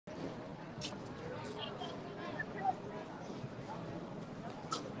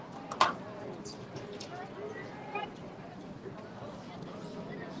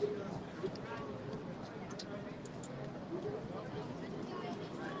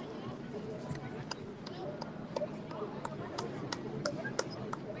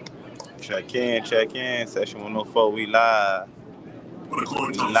Check in. Session 104, we live. We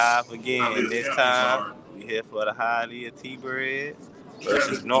live again. This time, we here for the Hialeah T-Breds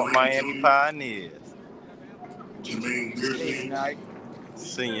versus North Miami Pioneers.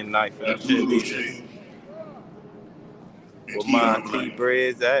 Senior night for the cheerleaders. Where my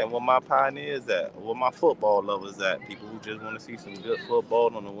T-Breds at and where my Pioneers at? Where my football lovers at? People who just want to see some good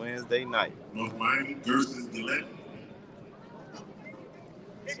football on a Wednesday night. North Miami versus Gillette.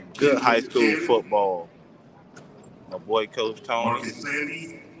 Some good high school football. My boy Coach Tony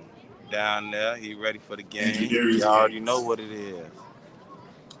down there. He ready for the game. You already know what it is.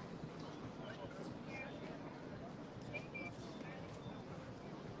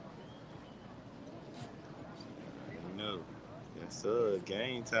 Yes, sir.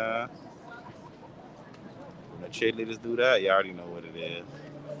 Game time. When the cheerleaders do that, you already know what it is.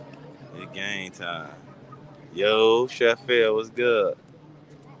 It's game time. Yo, Sheffield, what's good?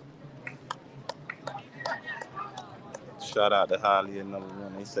 Shout out to Hialeah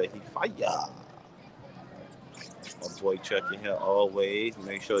 #1. They say he fire. My boy Chuck in here always.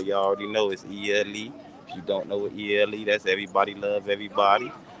 Make sure y'all already know it's ELE. If you don't know what ELE, that's everybody love everybody.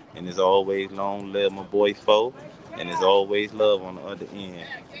 And it's always long live my boy Fo. And it's always love on the other end.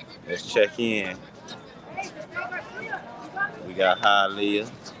 Let's check in. We got Hialeah.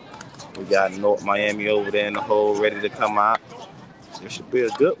 We got North Miami over there in the hole ready to come out. It should be a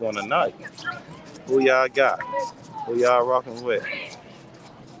good one tonight. Who y'all got? Who y'all rocking with? Look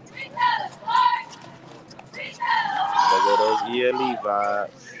at those ELE vibes.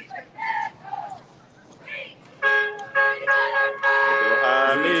 Look at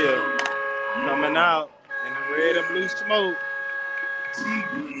Hialeah coming out in the red and blue smoke.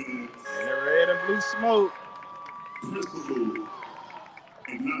 In the red and blue smoke. Principal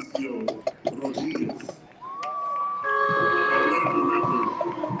Ignacio Rodriguez.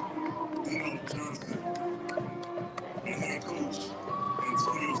 Dino Johnson. And head coach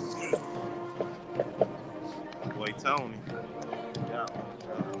Antonio Smith. Boy Tony. Yeah.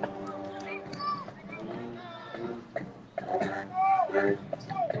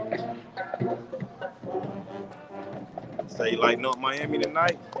 Say you like North Miami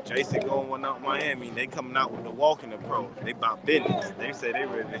tonight? Jason going with North Miami. They coming out with the walking approach. They about business. They say they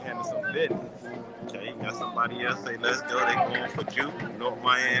ready to handle some business. Okay, you got somebody else say let's go. They going for Juke, North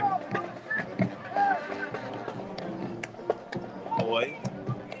Miami. Boy,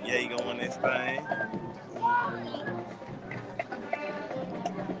 yeah, he going this thing.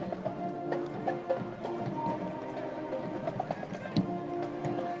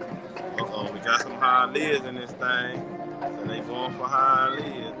 Uh-oh, we got some Hialeahs in this thing. So they going for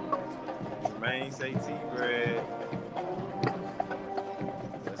Hialeah. Main say T-Bred.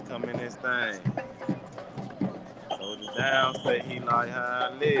 Let's come in this thing. Hold it down, say he like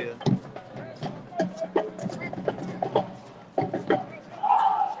Hialeah.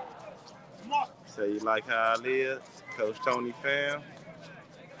 Say you like Hialeah, Coach Tony fam.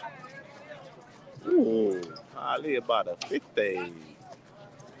 Ooh, Hialeah about a 50.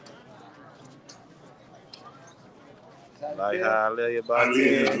 Like Hialeah about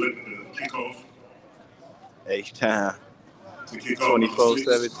 10. H-Time.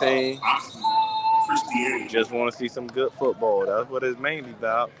 24-17. Just want to see some good football. That's what it's mainly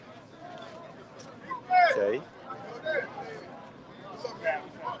about. Okay.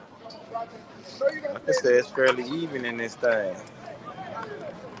 Like I said, it's fairly even in this thing.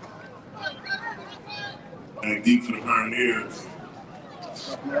 And deep for the Pioneers.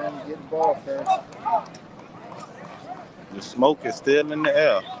 Get the ball first. The smoke is still in the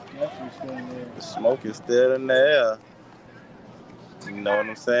air. Definitely still in there. The smoke is still in the air. You know what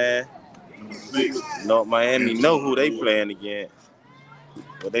I'm saying? North Miami know who they playing against.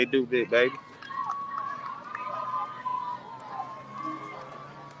 What they do, big baby.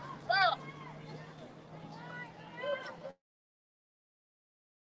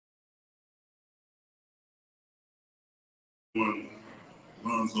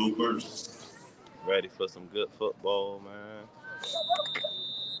 Lonzo Burst. Ready for some good football, man.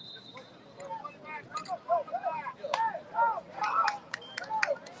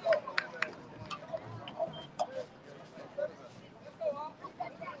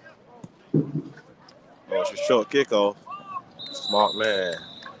 Oh, it's a short kickoff. Smart man.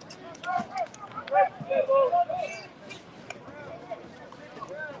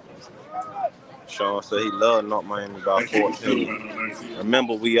 Sean said he loved North Miami by 14.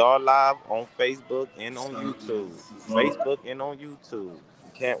 Remember, we are live on Facebook and on YouTube. Facebook and on YouTube.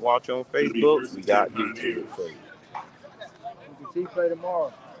 You can't watch on Facebook, we got YouTube for you. Booker T play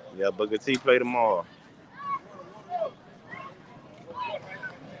tomorrow. Yeah, Booker T play tomorrow.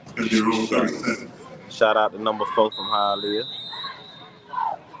 at their own 37. Shout out to number 4 from Hialeah.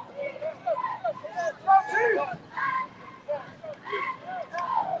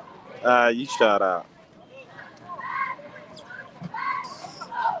 You shout out.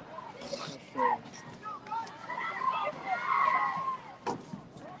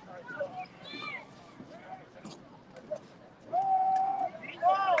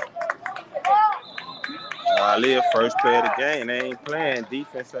 Hialeah first play of the game. They ain't playing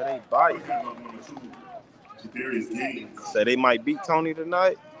defense, so they bite. So they might beat Tony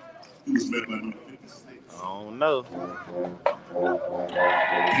tonight. He was met by number 56. I don't know.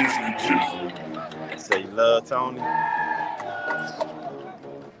 Say you love Tony.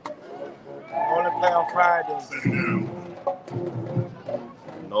 Only play on Friday.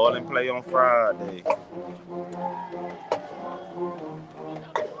 Norland play on Friday.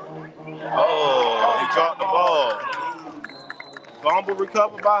 Oh, he dropped the ball. Fumble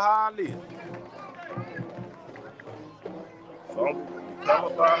recovered by Hialeah. Fumble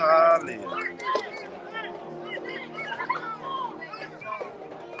recovered by Hialeah.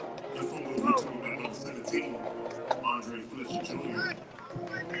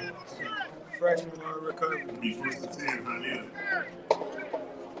 Freshman on recovery. Be first and 10, Hialeah.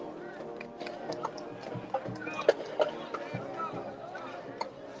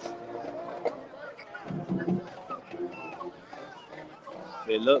 If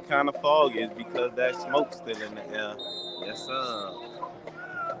it look kind of foggy, it's because that smoke's still in the air. Yes, sir.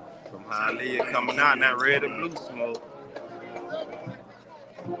 From Hialeah coming out, that red and blue smoke.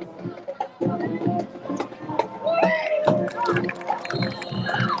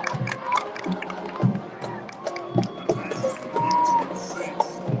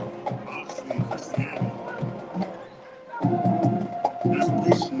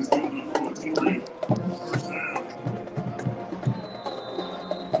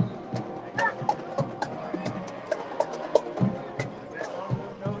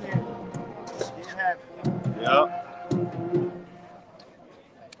 Yep.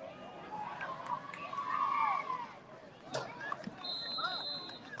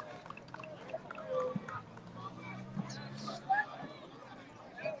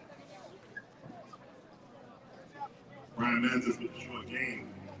 Brian Mantis with a short game.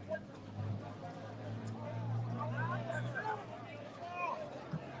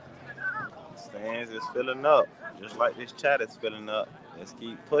 Stands is filling up, just like this chat is filling up. Let's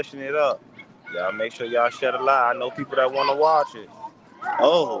keep pushing it up. Y'all make sure y'all share the live. I know people that want to watch it.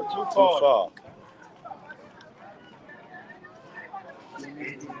 Oh, too far.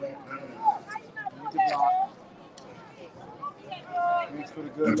 Thanks for the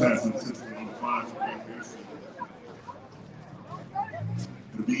good luck.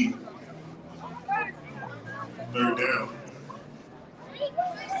 The beat. Third down.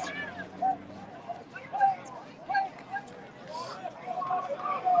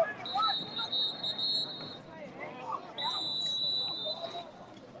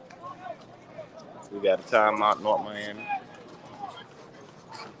 We got a timeout, North Miami.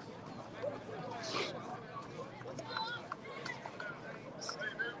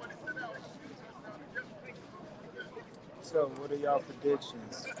 So, what are y'all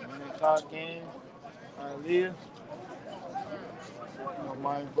predictions? 1 o'clock game, Hialeah.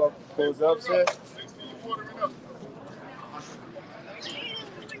 Miami pulls upset.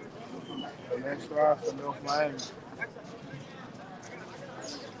 The next drive for North Miami.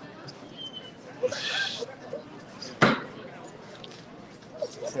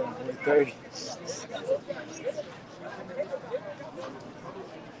 $7.30.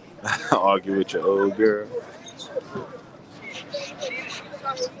 Argue with your old girl.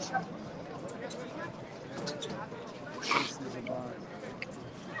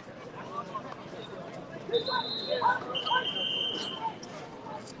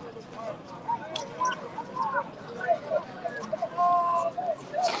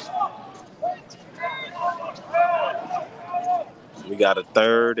 We got a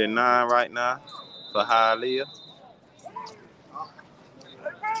 3rd and 9 right now for Hialeah.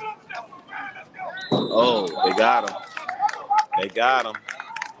 Oh, they got him. They got him.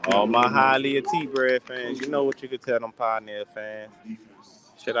 All my Hialeah T-Bread fans, you know what you could tell them Pioneer fans.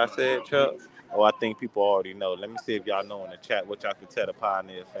 Should I say it, Chuck? Oh, I think people already know. Let me see if y'all know in the chat what y'all could tell the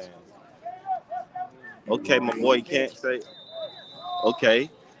Pioneer fans. Okay, my boy can't say. Okay.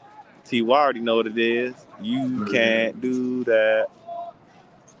 T, I already know what it is. You can't do that.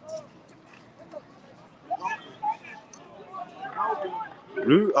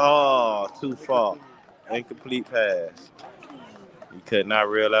 Oh, too far. Incomplete pass. You could not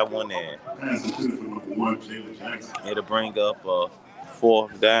reel that one in. It'll bring up a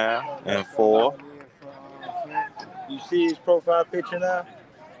 4th down and 4. You see his profile picture now?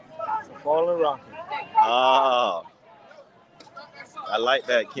 It's a fallen rocket. Oh, I like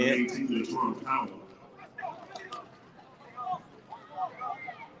that, Kent. 18 to Trump Power.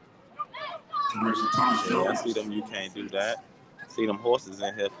 Yeah, I see them. You can't do that. See them horses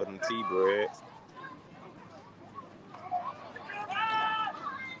in here for them T-Breds.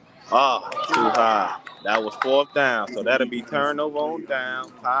 Oh, too high. That was 4th down, so that'll be turnover on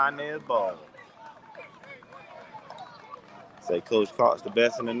down. Pioneer ball. Say Coach Clark's the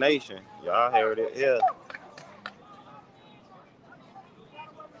best in the nation. Y'all heard it here.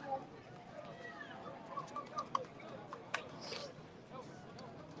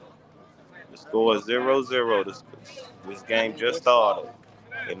 The score is 0-0. This game just started.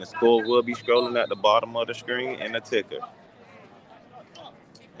 And the score will be scrolling at the bottom of the screen and the ticker.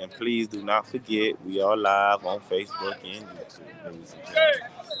 And please do not forget, we are live on Facebook and YouTube, ladies and gentlemen.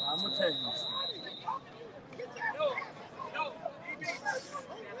 I'm going to tell you.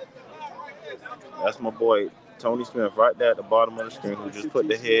 That's my boy, Tony Smith, right there at the bottom of the screen, who just put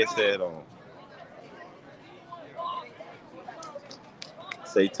the headset on.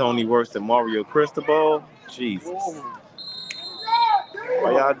 Say Tony worse than Mario Cristobal? Jesus.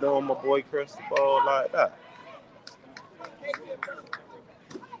 Why y'all doing my boy Cristobal like that?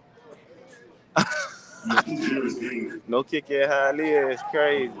 No kick at Hialeah is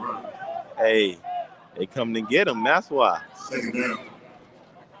crazy. Hey, they come to get him, that's why. Second down.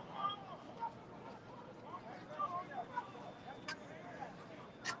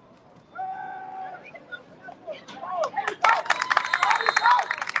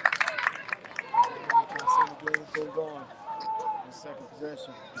 Second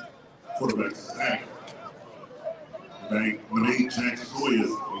possession. Quarterback sack. We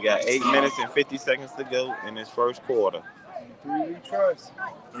got 8 minutes and 50 seconds to go in this first quarter. 3 we trust.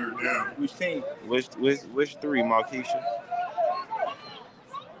 Third down. Which team? Which 3, Markeisha?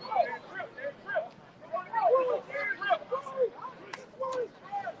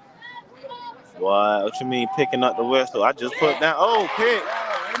 Boy, what you mean picking up the whistle? I just put down. Oh, pick.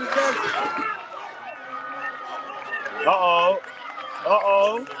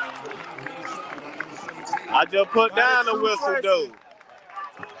 Uh-oh. I just put down the whistle, though.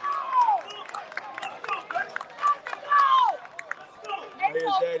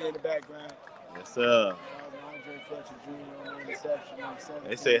 Here's Daddy in the background. Yes, sir.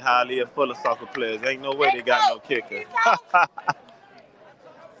 They say Hialeah full of soccer players. Ain't no way they got no kicker.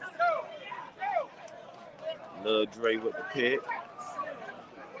 Lil Dre with the pick.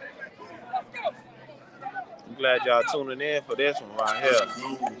 I'm glad y'all tuning in for this one right here.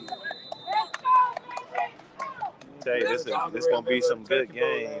 Tell you, this gonna be some good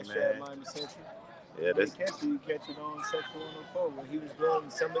game, man. Yeah, this. You catch it on Section 104 when he was doing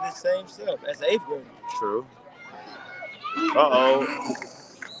some of the same stuff as 8th grader. True. Uh-oh.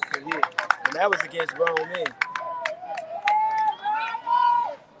 And that was against grown men.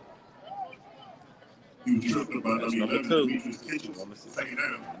 You tripped about That's number 2.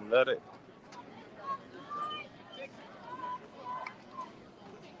 Let it.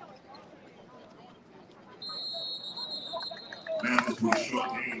 Now this was a short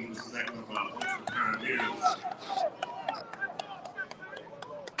game. This is acting about Pioneers.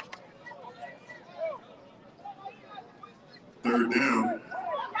 Third down.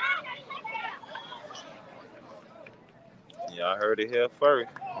 Y'all heard it here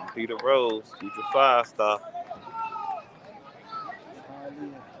first. From Peter Rose, future 5-star.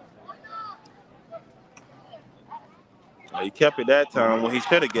 He kept it that time when he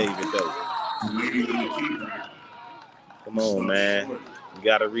should have gave it, though. Come on, man. You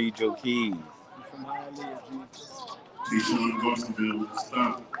got to read your keys.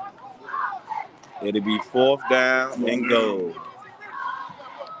 It'll be 4th down and goal.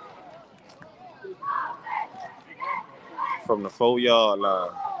 From the 4-yard line.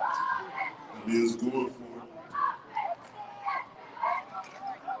 It is good for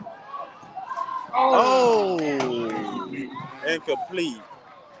Oh! Incomplete.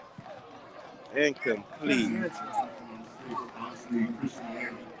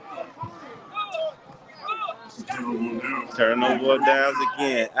 Turnover downs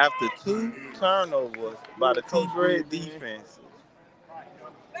again. After 2 turnovers by the T-Bred defense.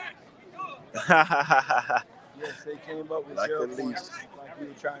 Yes, they came up with like 0 points, like we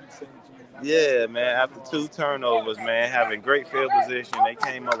were trying to say. Yeah, man. After 2 turnovers, man, having great field position, they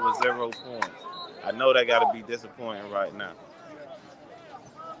came up with 0 points. I know that got to be disappointing right now.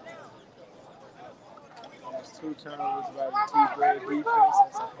 There's 2 turnovers by the T-Bred defense.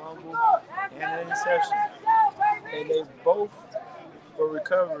 That's a fumble and an interception. And they both for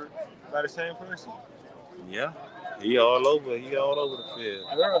recovery by the same person. Yeah. He all over the field.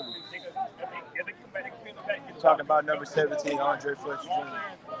 Early. Talking about number 17, Andre Fletcher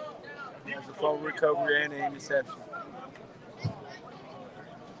Jr. There's a fumble recovery and an interception.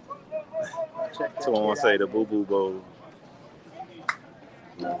 So I want to say the Boo Boo Bowl.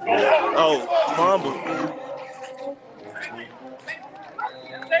 Oh, fumble.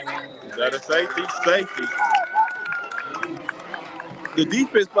 Is that a safety? Safety. The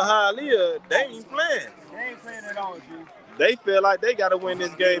defense for Hialeah, they ain't playing. They ain't playing at all, G. They feel like they got to win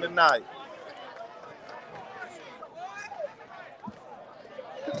this game tonight.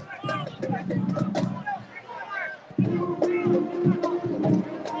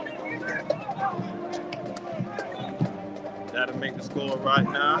 That'll make the score right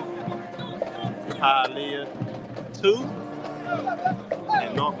now. Hialeah 2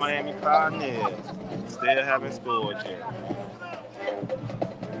 and North Miami Pioneers still haven't scored yet.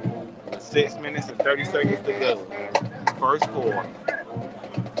 6 minutes and 30 seconds to go. First quarter.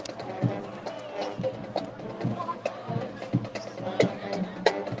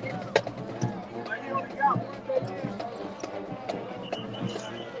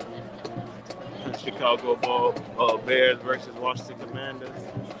 Chicago Bears versus Washington Commanders.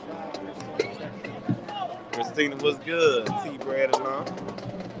 Christina was good. T-Bread alum.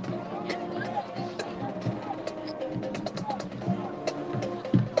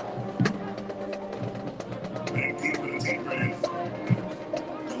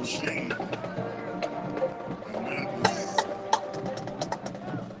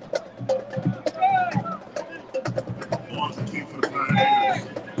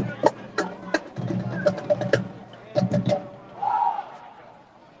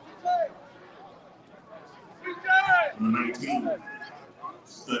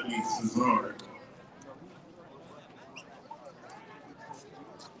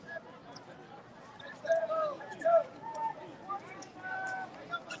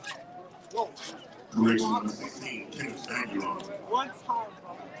 Number 16, Kenneth Aguilar.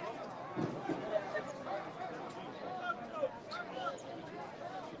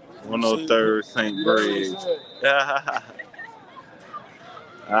 103rd St. Breds.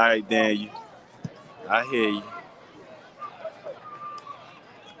 All right, Daniel. I hear you.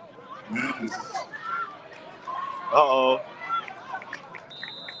 Uh-oh.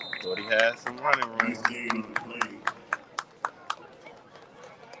 Thought he had some running room. Nice game on the play.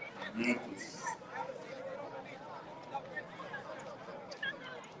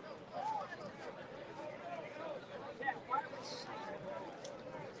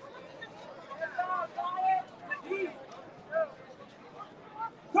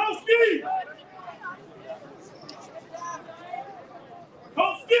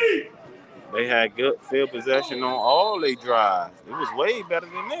 They had good field possession on all their drives. It was way better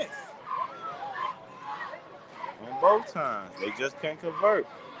than this. On both times. They just can't convert.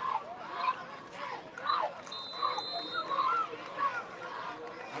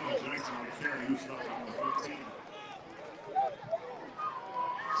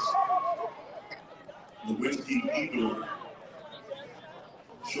 The Whiskey Eagle.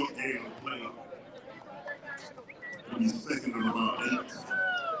 Short game to play. It'll be second and about 8.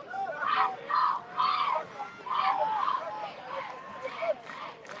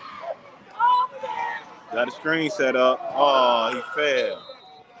 Got a screen set up. Oh, he failed.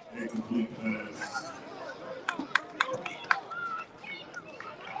 Incomplete pass.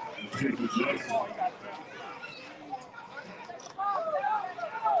 Jacob Jackson.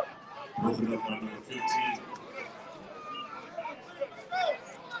 Broken up by number 15.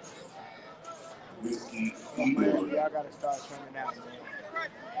 Whiskey Eagle. Y'all gotta start turning out, man.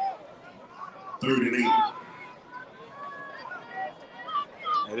 3rd and 8.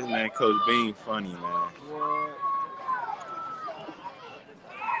 Hey, this man Coach Bean funny, man. What?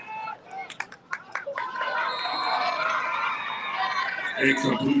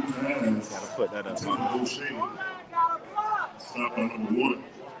 Incomplete pass. Gotta put that up. Stop on number 1.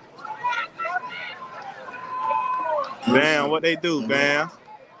 Bam, what they do, Bam?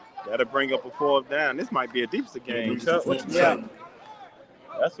 Gotta bring up a 4th down. This might be a defensive game, Chuck. What you think?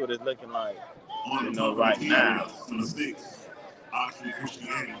 That's what it's looking like, you know, right now. Number 6, Oxford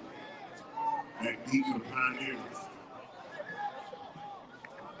Christianity. Back deep for the Pioneers.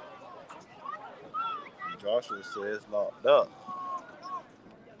 Joshua says locked up.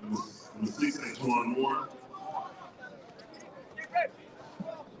 Number 6, Antoine Moore.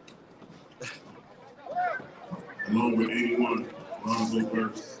 Along with 81, Lonzo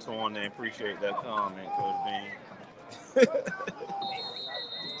Burks. Torn, they appreciate that comment, Coach Bean.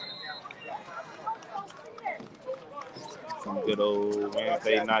 Some Good old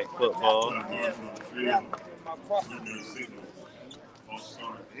Wednesday night football. Got a margin on the field. Then there's signal. False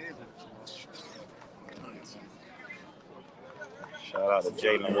start. Shout out to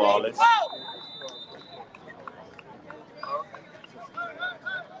Jalen Wallace.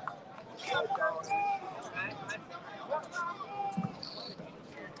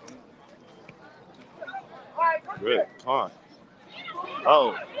 Good punt.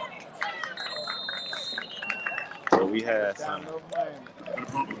 Oh. So we had some.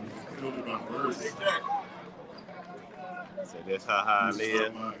 So that's how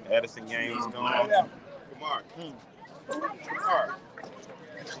Hialeah Edison game's going.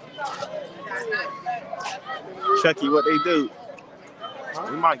 Chucky, what they do?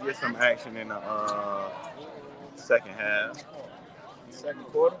 We might get some action in the second half. Second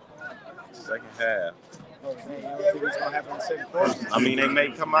quarter? Second half. Oh, man, you don't think it's going to happen in the second quarter? I mean, they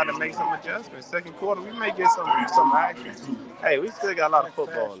may come out and make some adjustments. Second quarter, we may get some action. Hey, we still got a lot of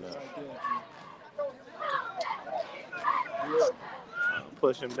football left.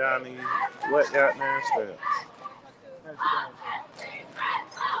 Push him down these wet out there steps.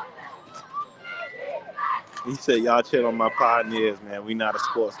 He said, y'all chill on my Pioneers, man. We not a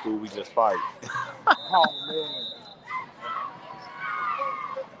sports school, we just fight. Oh, man.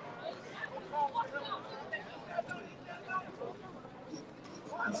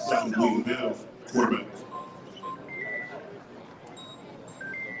 Second leading Bill, quarterback.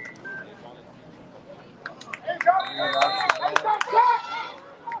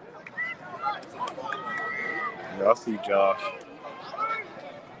 Y'all see Josh.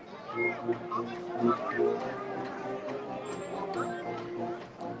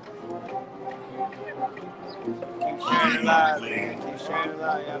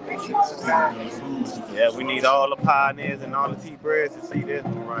 Yeah, we need all the Pioneers and all the T-Breds to see this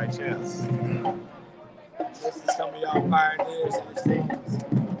one right here. This is some of y'all Pioneers in the stands.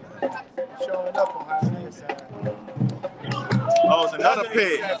 Showing up on Hialeah side. Oh, it's another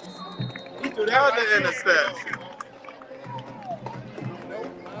pick. Another interception.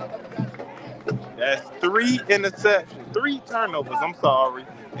 That's 3 interceptions, 3 turnovers, I'm sorry,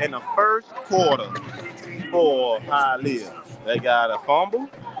 in the first quarter for Hialeah. They got a fumble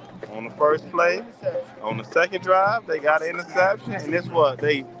on the first play. On the second drive, they got an interception. And this what?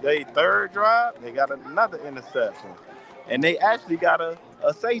 They third drive, they got another interception. And they actually got a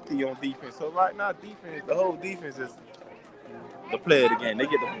safety on defense. So right now, defense, the whole defense is the play of the game. They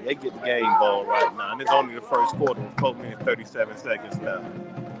get the game ball right now. And it's only the first quarter with 4 minutes, 37 seconds left.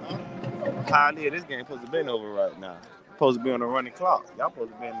 Hialeah, this game supposed to be over right now. Supposed to be on the running clock. Y'all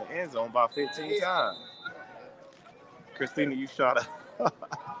supposed to be in the end zone about 15 times. Christina, you shot out.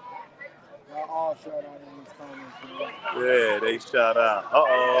 Y'all all shot out in these comments, man. Yeah, they shot out.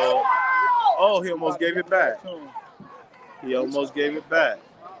 Uh-oh. Oh, he almost gave it back. He almost gave it back.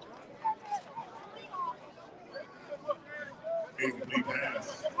 Incomplete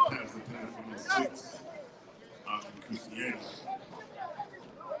pass. Pass intended for number 6. Christian.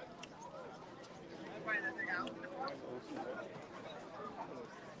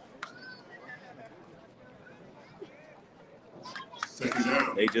 Second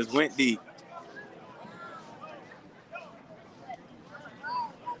down. They just went deep.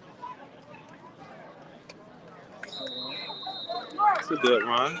 It's a good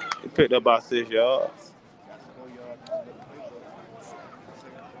run. He picked up about 6 yards.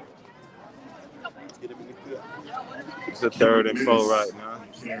 It's a 3rd and 4 right now.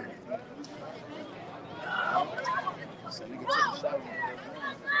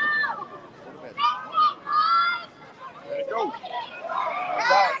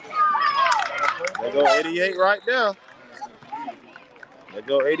 They go 88 right there. They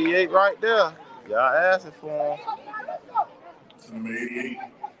go 88 right there. Y'all asking for him. Number 88.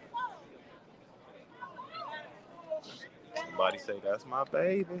 Somebody say that's my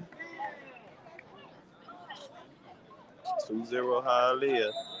baby. 2-0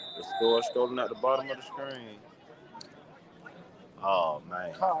 Hialeah. The score scrolling at the bottom of the screen. Oh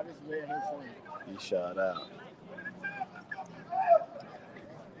man. He shot out.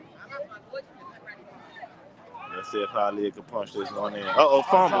 Let's see if Hialeah can punch this one in. Uh-oh,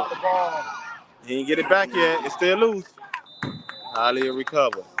 fumble. He didn't get it back yet. It's still loose. Hialeah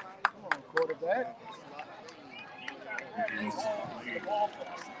recover. Quarterback.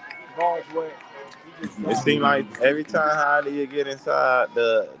 Ball's wet. It seems like every time Hialeah get inside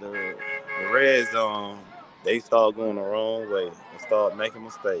the red zone, they start going the wrong way and start making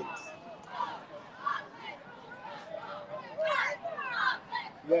mistakes.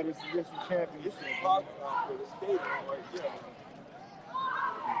 Yeah, this is a championship.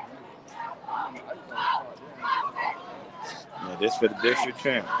 This for the district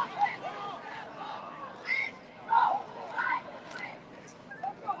champ.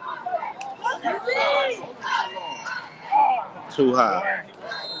 Too high.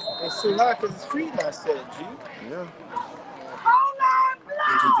 It's too high because his feet not set, G. Yeah.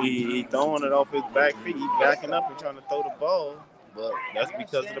 He throwing it off his back feet. He backing up and trying to throw the ball. But that's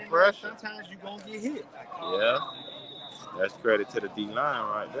because of the pressure. Sometimes you're going to get hit. Yeah. That's credit to the D-line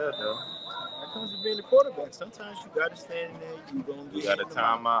right there, though. That comes with being the quarterback. Sometimes you got to stand in there. You're going to get You got to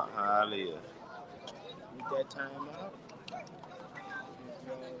time out Hialeah. Get that time out.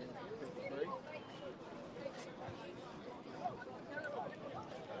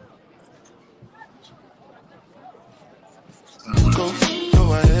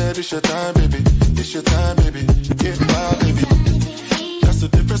 Go ahead, it's your time, baby. It's your time, baby. Get wild, baby. That's the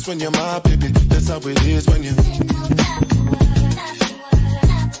difference when you're my baby. That's how it is when you.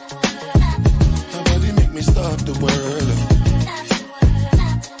 Nobody make me stop the world.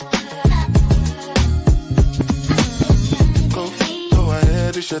 Go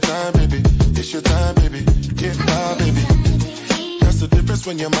ahead, it's your time, baby. It's your time, baby. Get wild, baby. That's the difference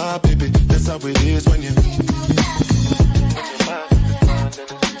when you're my baby. That's how it is when you.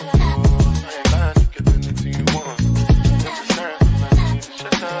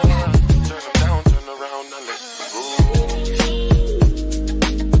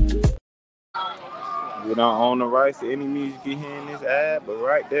 We don't own the rights to any music you hear in this ad, but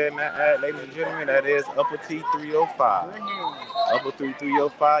right there in that ad, ladies and gentlemen, that is Upper T 305. Upper T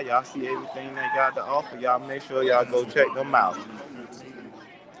 305, y'all see everything they got to offer. Y'all make sure y'all go check them out.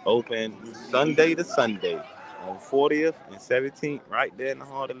 Open Sunday to Sunday on 40th and 17th, right there in the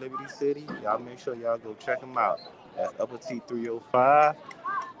heart of Liberty City. Y'all make sure y'all go check them out. That's Upper T 305.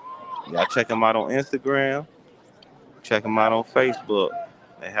 Y'all check them out on Instagram. Check them out on Facebook.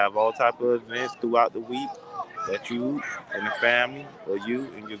 They have all type of events throughout the week that you and the family, or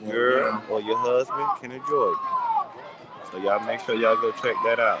you and your girl, or your husband can enjoy. So y'all make sure y'all go check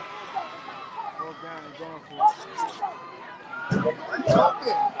that out.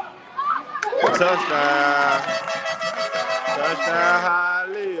 Touchdown. Touchdown,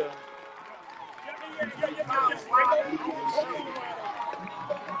 Hialeah.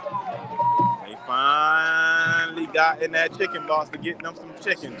 They finally got in that chicken box to get them some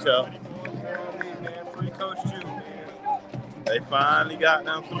chicken, Chuck. Free Coach Jew, man. They finally got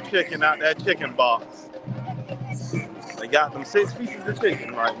them some chicken out that chicken box. They got them 6 pieces of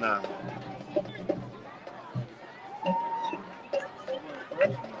chicken right now.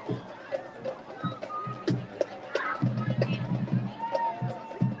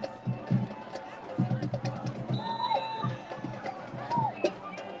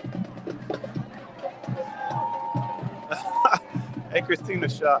 Hey, Christina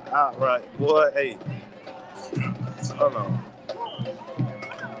shot outright. Boy, hey. Hold on.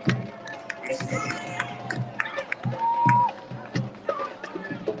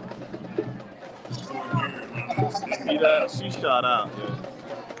 See that? She shot out, yo.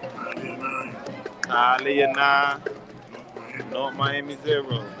 Hialeah 9. North Miami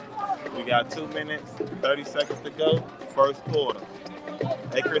 0. We got 2 minutes, 30 seconds to go. First quarter.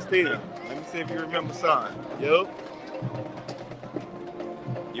 Hey, Christina, let me see if you remember something. Yo.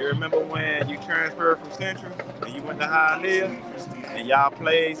 You remember when you transferred from Central and you went to Hialeah and y'all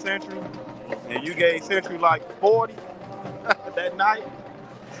played Central and you gave Central like 40 that night?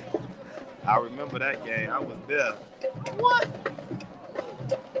 I remember that game. I was there. What?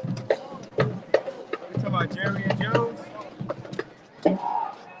 You talking about Jerry and Jones?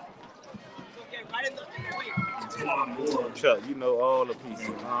 Chuck, you know all the pieces,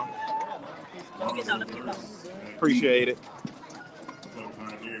 huh? Appreciate it.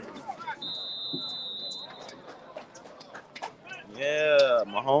 Yeah,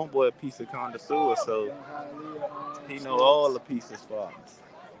 my homeboy a piece of connoisseur, so he know all the pieces spots.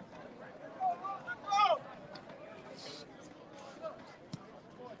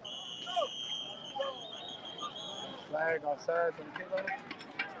 Flag outside for the kickoff.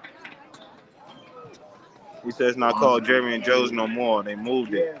 He says it's not called Jerry and Joe's no more. They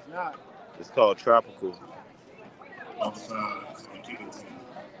moved it. Yeah, it's not. It's called Tropical. I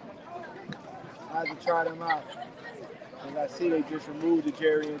had to try them out. And I see they just removed the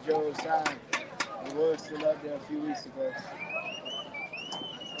Jerry and Joe's sign. It was still up there a few weeks ago.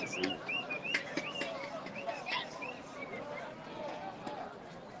 Let's see.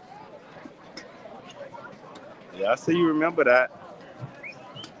 Yeah, I see you remember that.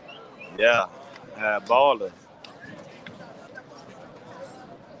 Yeah, had ballers.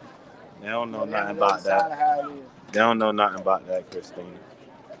 They don't know nothing about that. They don't know nothing about that, Christina.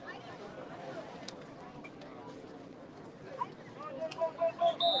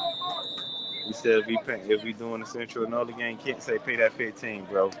 You said if we doing the Central Northern game, can't say pay that 15,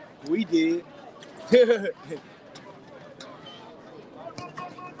 bro. We did. There's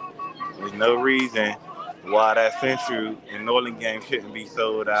no reason why that Central and Northern game shouldn't be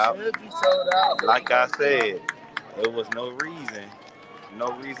sold out. Should be sold out. Like I said, there was no reason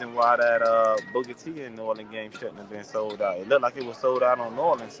why that Booker T and Northern game shouldn't have been sold out. It looked like it was sold out on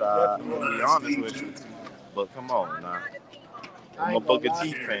Northern side, to be honest with you. But come on now. I'm a Booker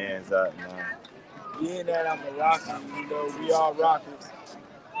T fans out now. Being that I'm a Rocket, you know, we are Rockets.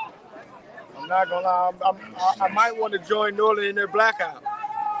 I'm not gonna lie, I might want to join Northern in their blackout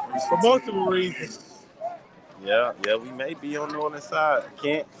for multiple reasons. Yeah, we may be on Northern side.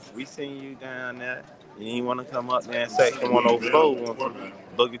 Kent, we seen you down there. You ain't want to come up there and section 104 on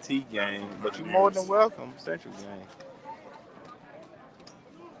Booker T game, but you more than welcome, Central game.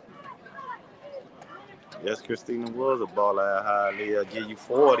 Yes, Christina was a baller at Hialeah. Give you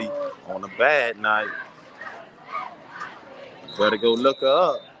 40 on a bad night. Better go look her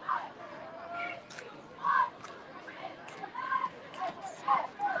up.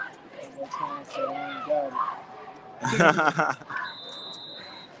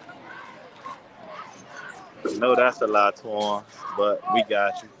 No, that's a lot, Twan, but we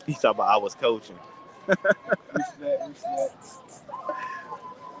got you. He's talking about I was coaching. Respect.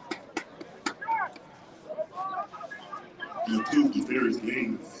 You include the various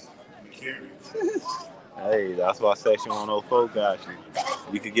games and the carries. Hey, that's why Section 104 got you.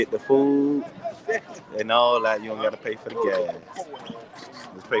 You could get the food and all that. You don't got to pay for the gas.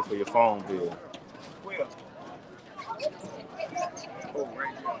 Just pay for your phone bill.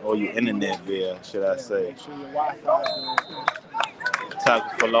 Or your internet bill, should I say. Make sure your Wi-Fi is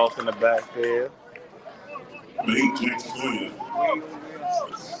Tackle for loss in the backfield.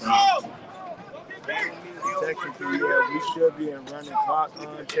 technically, yeah, we should be in running clock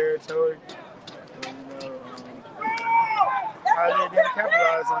territory. And, how they didn't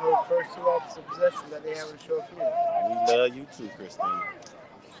capitalize on those first two offensive possessions that they have in the short field. We love you too, Christine.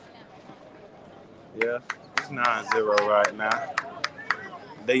 Yeah, it's 9-0 right now.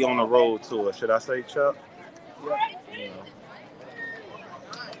 They on the road tour. Should I say, Chuck? Yeah.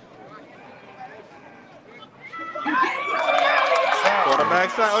 Quarterback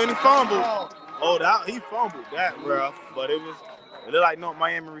side. Oh, and he fumbled. Oh, he fumbled that, bro. But it looked like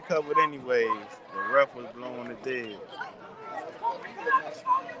Miami recovered anyways. The ref was blowing the dead.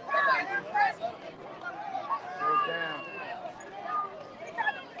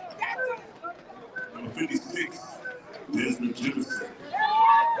 Number 56, Desmond Jefferson.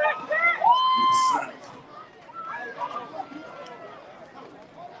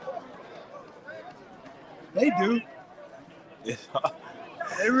 They do.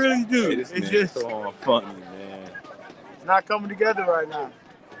 They really do. It's just so funny, man. It's not coming together right now.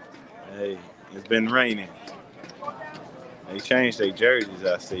 Hey, it's been raining. They changed their jerseys,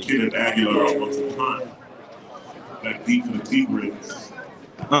 I see. Kenneth Aguilar wants a punt. That deep for the T-Breds.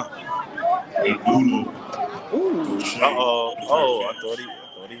 And Uno. Ooh. Uh-oh. Oh, I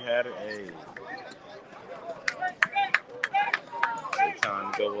thought he had it. Hey. It's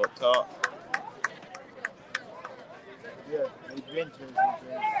time to go up top. Yeah, they've been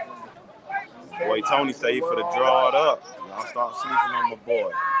Boy, Tony say he for the draw it up. Y'all start sleeping on my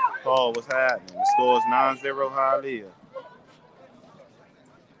boy. Paul, what's happening? The score is 9-0 Hialeah.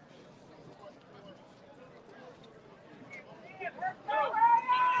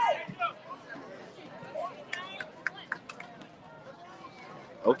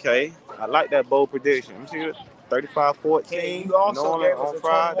 Okay, I like that bold prediction. Let me see it. 35-14. You also gave us a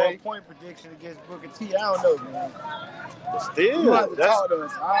Friday. 21-point prediction against Booker T. I don't know, man. But still, you have to talk to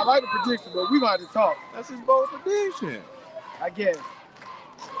us. I like the prediction, but we gonna have to talk. That's his bold prediction. I guess.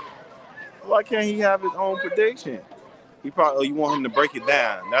 Why can't he have his own prediction? He probably you want him to break it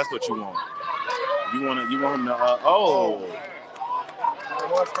down. That's what you want. You want him to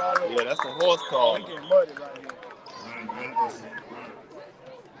yeah, that's a horse collar. We getting muddy right here.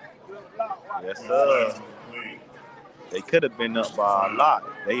 Yes, sir. They could have been up by a lot.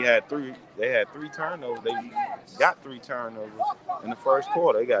 They had three turnovers. They got 3 turnovers in the first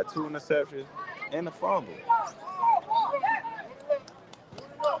quarter. They got 2 interceptions and a fumble.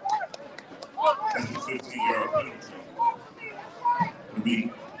 That's a 15-yard penalty. To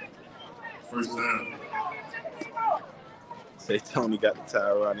be first down. Say Tony got the tie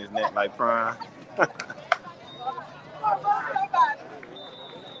around his neck like Prime.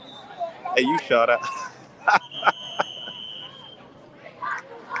 Hey, you shot out.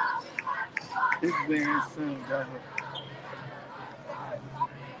 This man soon, got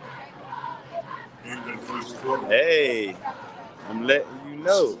Hey, I'm letting you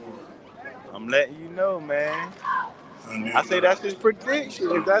know. I'm letting you know, man. I say that's his prediction.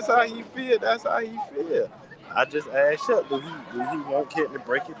 If that's how he feel, that's how he feel. I just asked Chuck, do he want Kent to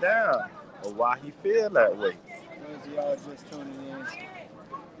break it down or why he feel that way? Those of y'all just tuning in,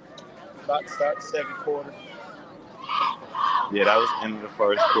 about to start the second quarter. Yeah, that was end of the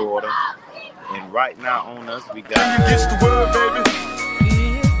first quarter. And right now on us, we got... Against the world, baby.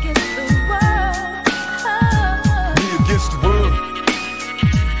 Me against the world.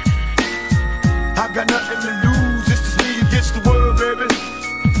 I got nothing to lose. It's just me against the world, baby.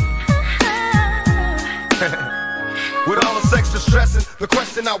 With all the sex distressing, the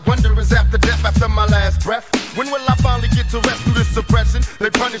question I wonder is after death, after my last breath, when will I finally get to rest through this suppression?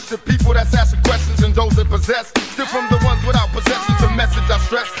 They punish the people that's asking questions and those that possess. Still from the ones without possessions, the message I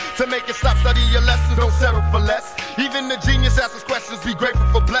stress. To make it stop, study your lessons, don't settle for less. Even the genius asks questions, be grateful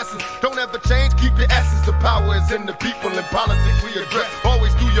for blessings. Don't ever change, keep your essence. The power is in the people, in politics we address.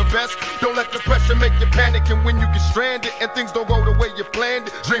 Always do your best, don't let the pressure make you panic. And when you get stranded and things don't go the way you planned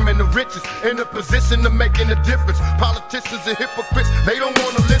it, dreaming the riches, in a position of making a difference. Politicians and hypocrites, they don't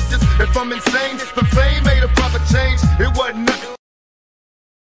want to listen. If I'm insane, the fame made a brother change. It wasn't nothing.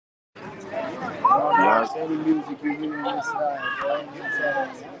 Any music you hear on this side, right?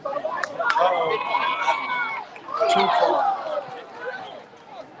 Too far.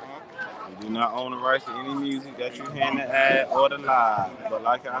 We do not own the rights to any music that you hear in the ad or the live. But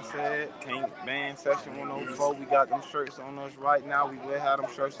like I said, King Band Session 104, we got them shirts on us right now. We will have them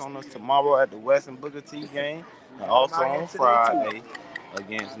shirts on us tomorrow at the West and Booker T game. And also on Friday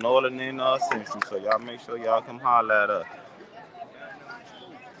against Northern and Central. So y'all make sure y'all come holler at us.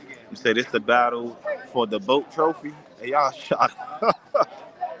 You say this the battle for the boat trophy? Hey, y'all shot.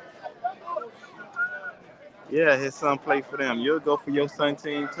 Yeah, his son played for them. You'll go for your son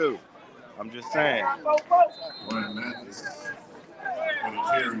team too. I'm just saying.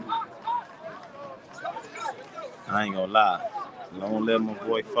 I ain't gonna lie. Long live my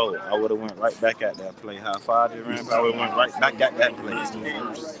boy Fo. I would have went right back at that play. How far I ran, I would have went right back at that play. I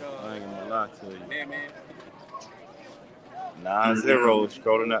ain't gonna lie to you. 9-0,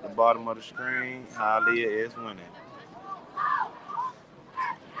 scrolling at the bottom of the screen. Hialeah is winning.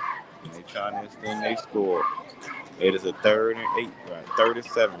 They trying to extend their score. It is a 3rd and 8, right? 3rd and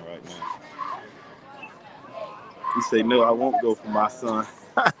 7 right now. He say, no, I won't go for my son.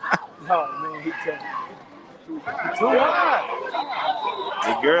 No, man, he can't. Too high.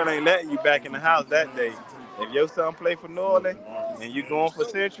 The girl ain't letting you back in the house that day. If your son play for New Orleans and you going for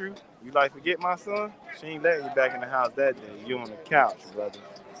Central, you like, forget my son? She ain't letting you back in the house that day. You on the couch, brother.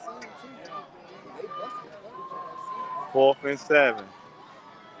 4th and 7.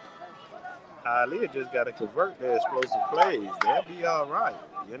 Hialeah just got to convert their explosive plays. They'll be all right.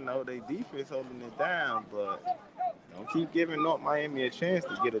 You know, they defense holding it down, but don't keep giving North Miami a chance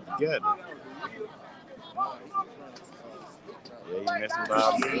to get it together. Yeah, he messing by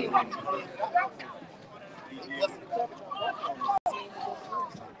himself.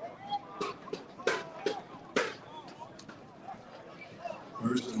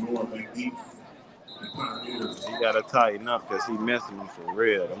 He got to tighten up because he messing them for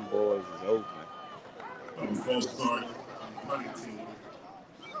real. Them boys is open.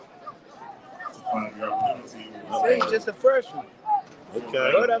 He's just a freshman.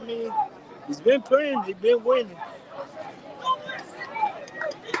 Okay. But I mean, he's been playing, he's been winning.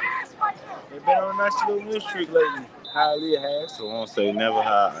 They've been on a nice little win streak lately. Hialeah has. So I won't say never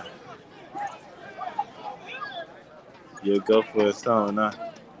high. You'll go for a stone, huh?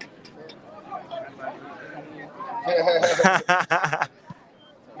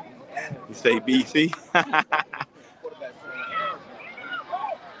 You say BC?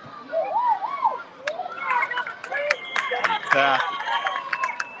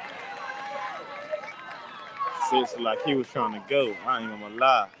 Looks like he was trying to go. I ain't gonna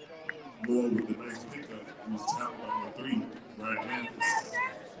lie. More with the nice pickup. He was top on 3. Right now.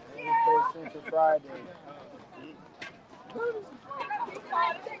 Central Friday.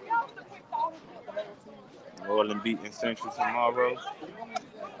 Norland beating Central tomorrow.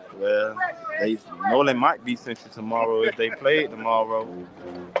 Well, Norland might beat Central tomorrow if they play it tomorrow.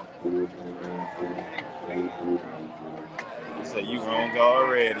 You say you wrong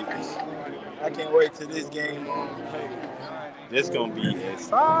already. I can't wait till this game on. This gonna be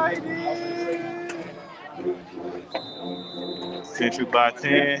exciting. Central by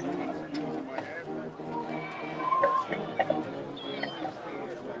 10.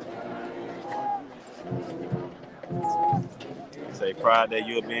 Say Friday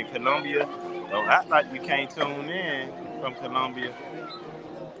you'll be in Columbia. Don't act like you can't tune in from Columbia.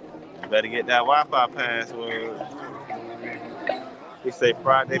 You better get that Wi-Fi password. They say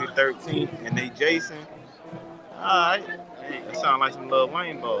Friday the 13th, and they Jason. All right. Hey, that sound like some Lil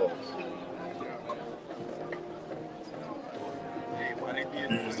Wayne balls.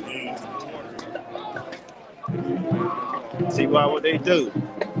 See what they do.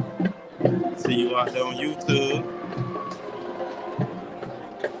 See you out there on YouTube.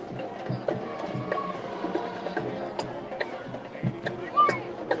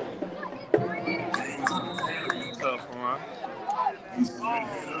 Tough one.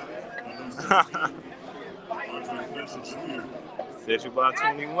 Said you about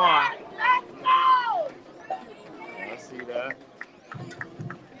 21. I see that.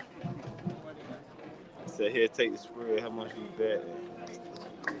 Said here, take the spread. How much you bet?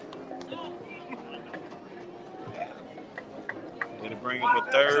 It'll bring up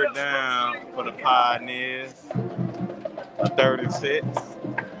a third down for the Pioneers. A 36.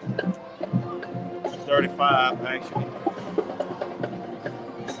 35, actually.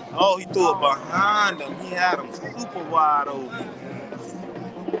 Oh, he threw it behind him. He had him super wide open.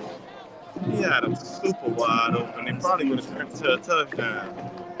 They probably would have turned to a touchdown.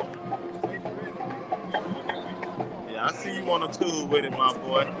 Yeah, I see you on a tool with it, my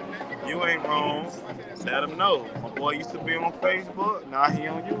boy. You ain't wrong. Let him know. My boy used to be on Facebook. Now he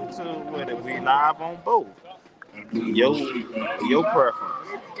on YouTube with it. We live on both. Your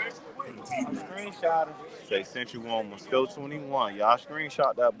preference. Screenshot him. Say sent you on Moscow 21. Y'all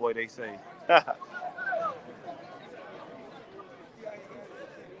screenshot that boy, they say.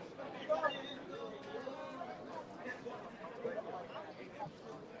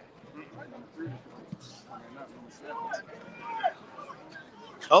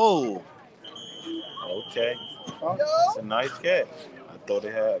 Oh. Okay. It's a nice catch. I thought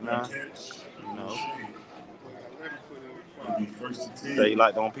it had now. No. Say you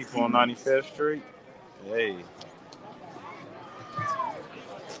like them people on 95th Street? Hey.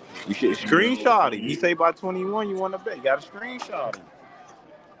 You should screenshot it. You say by 21 you want to bet. You got to screenshot it.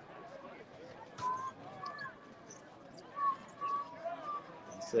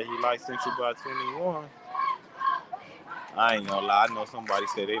 You say he like Central by 21. I ain't gonna lie. I know somebody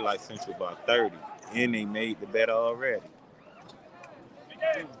said they like Central by 30. And they made the bet already.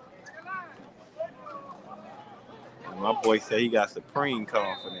 And my boy said he got supreme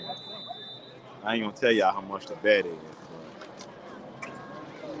confidence. I ain't gonna tell y'all how much the bet is.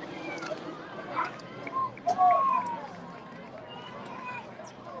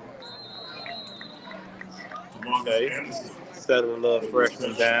 Okay. Settle a little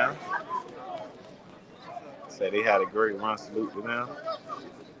freshman down. Say they had a great run. Salute to them.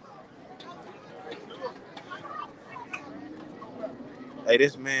 Hey,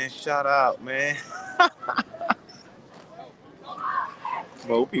 this man shout out, man.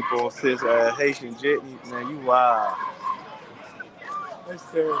 Smoke people on sis Haitian Jitney, man, you wild. That's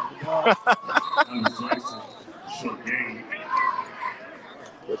terrible.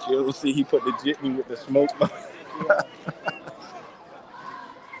 But you'll see he put the jitney with the smoke.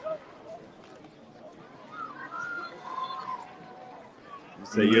 You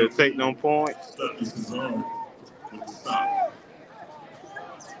say you'll take no points?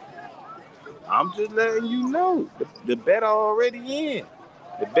 I'm just letting you know. The bet already in.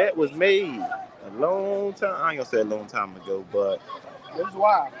 The bet was made a long time. I ain't gonna say a long time ago, but it was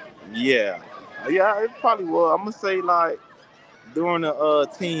wild. Yeah, it probably was. I'm gonna say like during the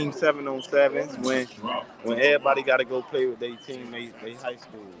team 7-on-7s when everybody got to go play with their team, they high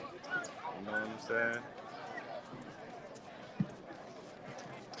school. You know what I'm saying?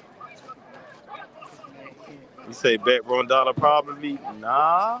 You say bet $1 probably?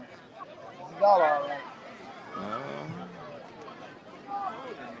 Nah. $1 all right.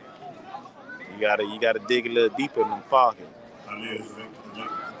 You gotta dig a little deeper in the pocket.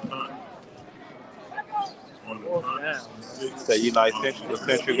 So you like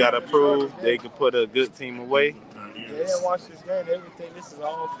Central got to prove they can put a good team away. They didn't watch this game. They would think this is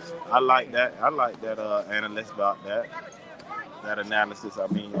all field. I like that analyst about that. That analysis, I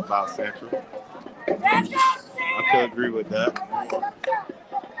mean, about Central. I could agree with that.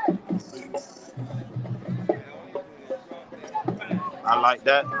 I like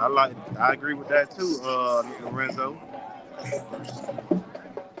that. I agree with that too, Lorenzo.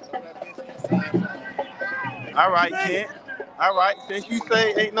 All right, Kent. All right, since you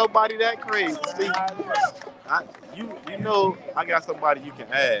say ain't nobody that crazy, see, you know I got somebody you can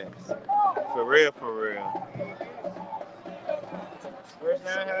ask. For real. First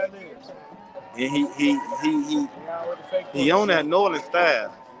man had this. And he on that Northern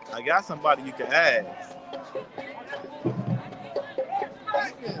staff. I got somebody you can ask.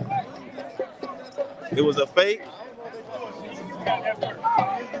 It was a fake.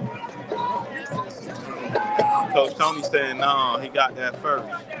 Coach Tony saying no, he got that first.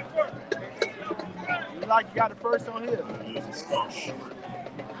 You like you got the first on here.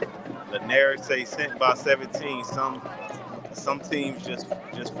 Lanier say sent by 17. Some teams just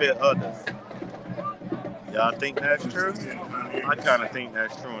fit others. Y'all think that's true? I kind of think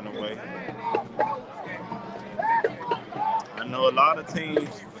that's true in a way. I know a lot of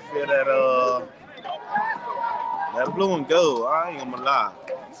teams feel that blue and gold. I ain't gonna lie,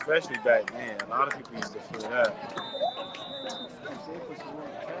 especially back then. A lot of people used to feel that.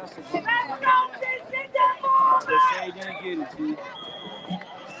 They say he didn't get it, G.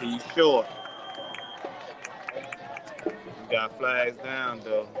 He's short. We got flags down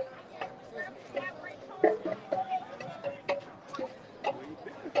though.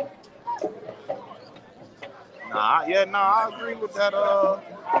 I agree with that.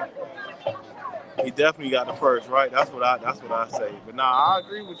 He definitely got the first, right? That's what I say. But I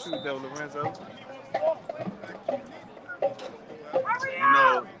agree with you though, Lorenzo. You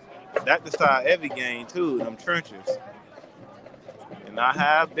know, that decide every game too, them trenches. And I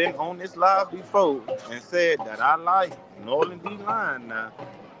have been on this live before and said that I like Northern D-line now.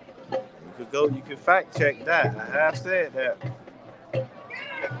 You can fact check that. I have said that.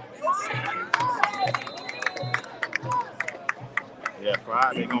 Yeah,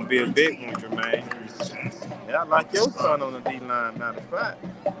 Friday gonna be a big one, Jermaine. Yeah, I like your son on the D-line, matter of fact.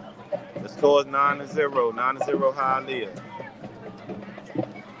 The score is 9-0, 9-0 Hialeah.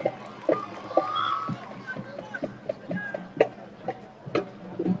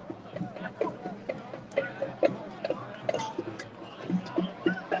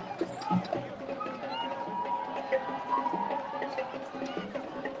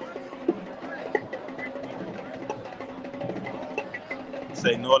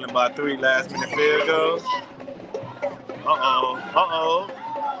 Say Northern by 3, last minute field goal.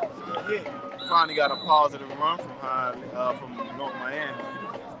 Finally got a positive run from North Miami.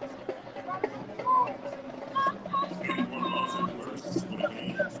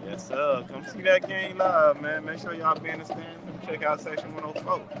 Yes, sir. Come see that game live, man. Make sure y'all be in the stand. Come check out section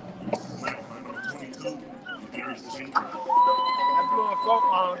 104. That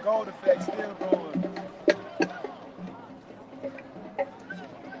blue and gold effect still going.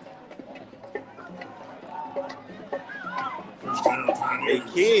 Hey,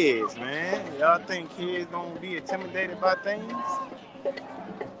 kids, man. Y'all think kids gonna be intimidated by things?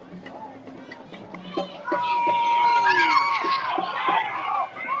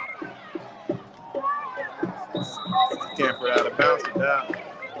 Camper out of bounds it down.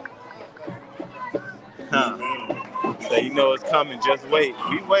 Huh. So you know it's coming, just wait.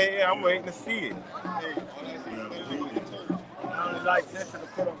 I'm waiting to see it. I only like Central to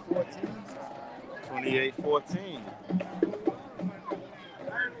put on 14. 28-14.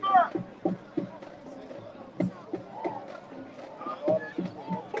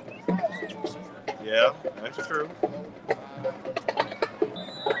 Yeah, that's true.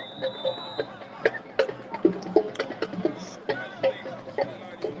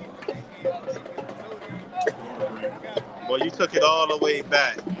 Boy, you took it all the way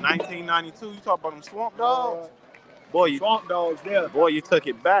back. 1992, you talk about them Swamp Dogs? Boy, Swamp Dogs, yeah. Boy, you took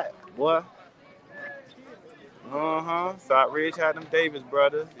it back, boy. South Ridge had them Davis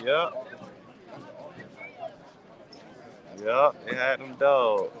brothers. Yep. They had them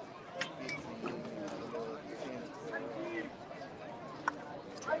dogs.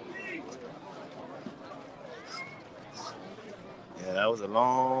 Yeah, that was a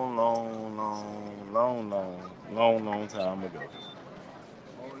long time ago.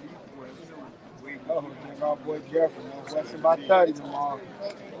 Our boy Jeffrey, Western by 30 tomorrow.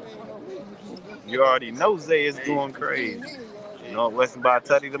 You already know Zay is going crazy. Western by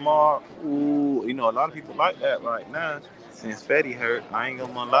 30 tomorrow. Ooh, a lot of people like that right now. Since Fetty hurt, I ain't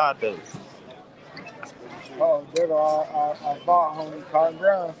gonna lie though. Oh, there go our bar homie, Cotton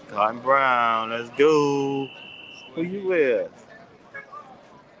Brown. Cotton Brown, let's go. Who you with?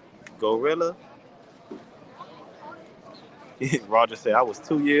 Gorilla? Roger said, I was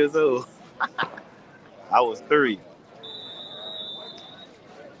 2 years old. I was 3.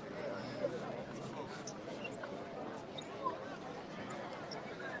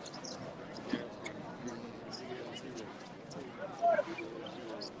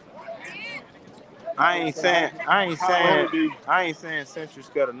 I ain't saying Central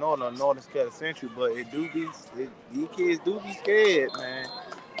scared of Northern or Northern scared of Central, but these kids do be scared, man.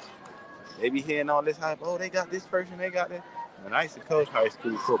 They be hearing all this hype. Oh, they got this person, they got that. And I used to coach high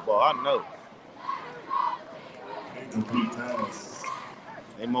school football. I know.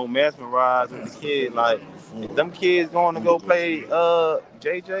 They more mesmerized with the kids. Like, if them kids going to go play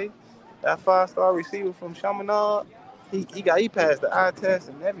JJ, that 5-star receiver from Chaminade, he passed the eye test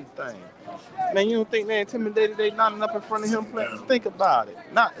and everything. Man, you don't think they intimidated? They lining up in front of him playing? Think about it.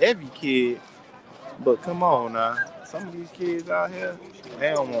 Not every kid, but come on now. Some of these kids out here,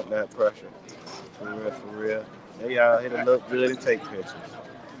 they don't want that pressure. For real, for real. They out here to look good and take pictures.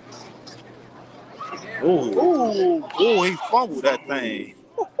 Ooh, he fumbled that thing.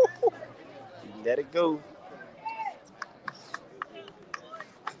 Let it go.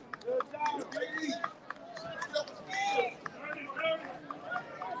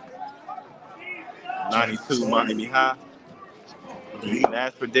 92 Miami High.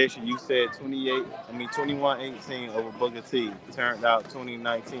 Last prediction, you said 21-18 over Booker T. Turned out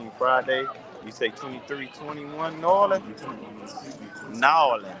 2019 Friday. You say 23-21 New Orleans? New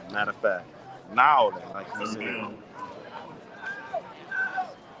Orleans, matter of fact. New Orleans, like you said.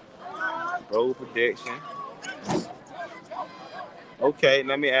 Bold prediction. Okay,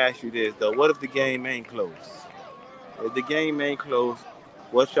 let me ask you this though. What if the game ain't close? If the game ain't close,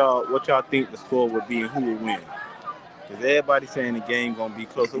 what y'all think the score would be and who would win? Because everybody's saying the game gonna be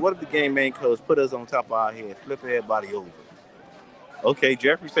close. So what if the game ain't close? Put us on top of our head, flip everybody over. Okay,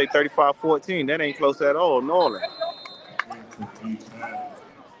 Jeffrey say 35-14. That ain't close at all, Norland.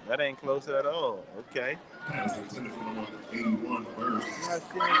 That ain't close at all. Okay.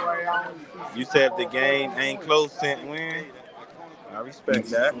 You said if the game ain't close, sent win. I respect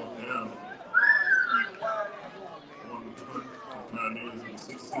that.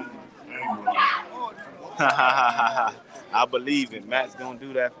 I believe it. Matt's gonna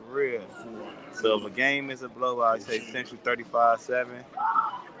do that for real. So if a game is a blowout, I say Central 35-7,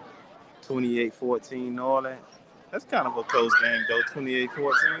 28-14 New Orleans. That's kind of a close game though.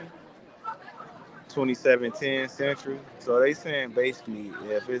 28-14, 27-10 Central. So they saying basically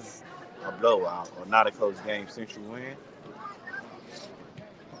if it's a blowout or not a close game, Central win.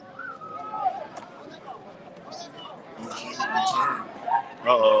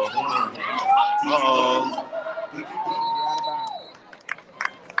 Uh-oh.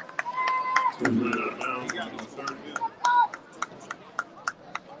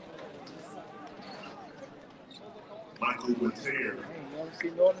 Michael Winter.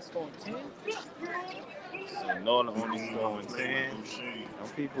 See Norland scoring 10? So Norland only scoring 10. Some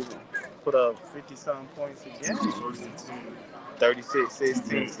people put up 50-something points a game.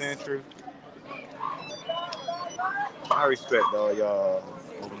 36-16 Central. I respect all y'all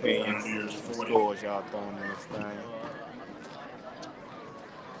opinions, scores y'all throwing in this thing.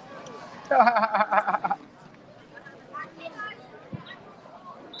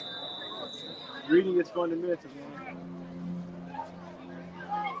 Reading is fundamental, man.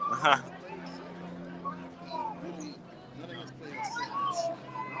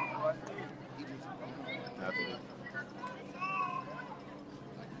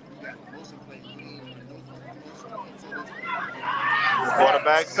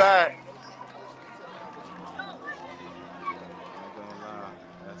 Quarterback side.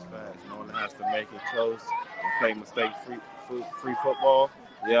 That's fast. Norland has to make it close and play mistake-free football.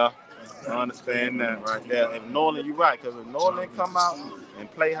 Yeah, I understand that right there. If Norland, you're right, because if Norland come out and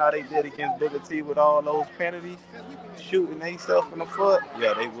play how they did against Booker T with all those penalties, shooting themselves in the foot,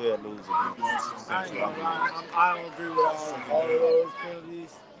 yeah, they will lose against Central. I don't agree with all of those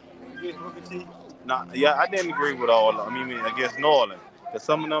penalties against Booker T. Nah, yeah, I didn't agree with all of them. I mean, against Norland. Because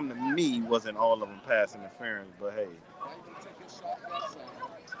some of them, to me, wasn't all of them pass interference, but hey.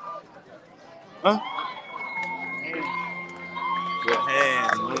 Huh? Good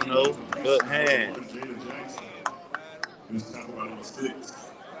hands, Bruno. Good hands. Who's talking about number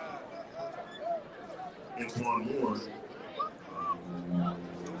 6? Antoine Moore.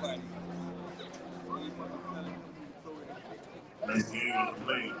 Nice game on the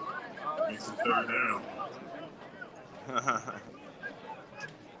play. Makes it 3rd down.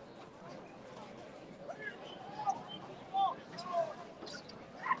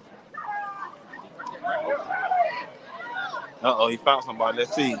 Uh-oh, he found somebody.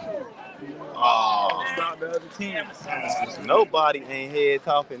 Let's see. Oh, Stop the other team. nobody ain't head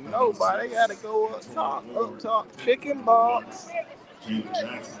talking. Nobody. They got to go up top. Chicken box.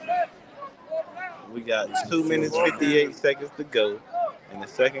 We got 2 minutes, 58 seconds to go in the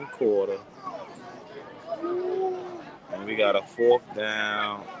second quarter. And we got a 4th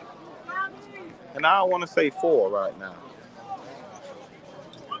down. And I don't want to say 4 right now.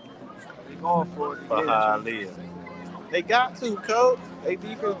 They're going for it. For Hialeah. They got to, coach. They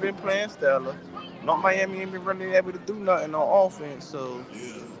defense been playing stellar. Not Miami ain't been really able to do nothing on offense, so.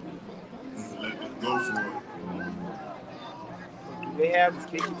 Yeah. Let them go for it. They have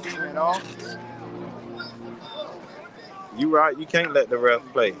kick your team at all. You right, you can't let the ref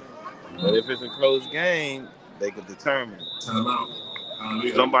play. But if it's a close game, they could determine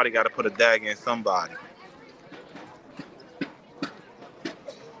it. Somebody got to put a dag in somebody.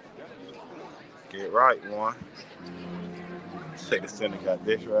 Get right, one. Say the center got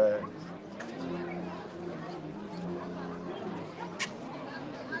this right.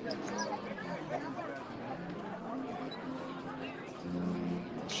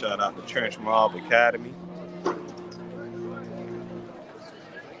 Shout out to Trench Mob Academy.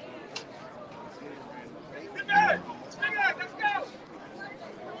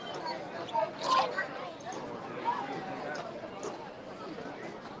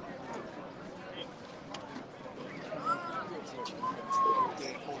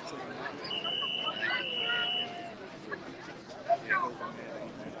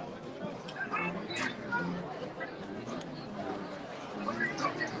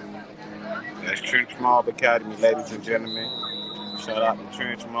 That's Trench Mob Academy, ladies and gentlemen. Shout out to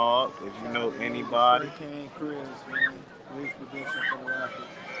Trench Mob. If you know anybody. Chris, man. Police production for the Rockets.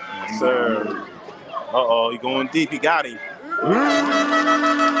 Yes, sir. Uh-oh, he going deep. He got him.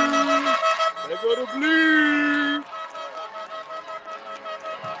 There go the blue.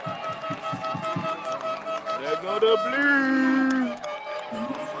 There go the blue.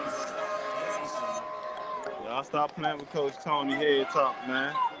 Y'all stop playing with Coach Tony Head Top,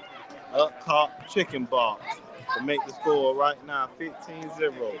 man. Up top, chicken box to make the score right now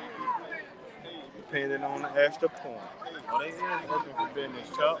 15-0. Depending on the extra point. Oh, they is open for business,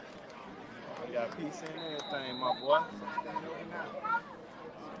 Chuck. They got peace in everything, my boy.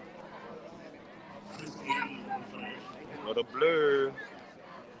 For the blue.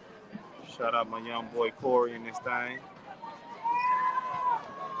 Shout out my young boy Corey in this thing.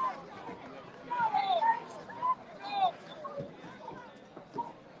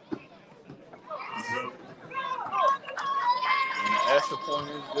 Extra point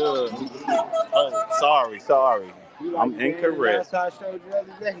is good. Oh, sorry. I'm incorrect.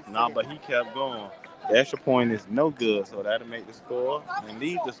 Nah, but he kept going. The extra point is no good, so that'll make the score and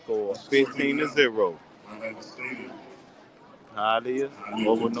lead the score 15-0. Hialeah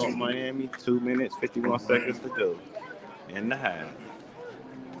over North Miami, 2 minutes, 51 seconds to go in the half.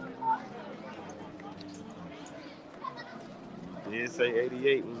 He did say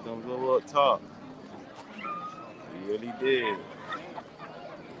 88 was going to go up top. He really did.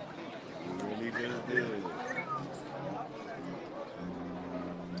 He really just did.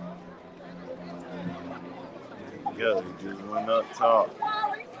 Go, he just went up top.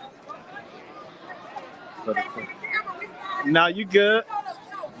 Now you good.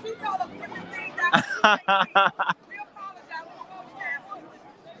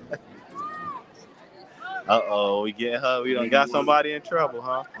 Uh-oh, we getting her. We done got somebody in trouble,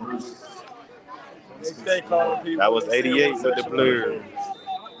 huh? That was 88 with the blue.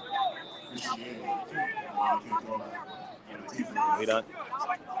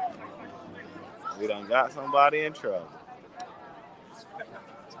 We done got somebody in trouble.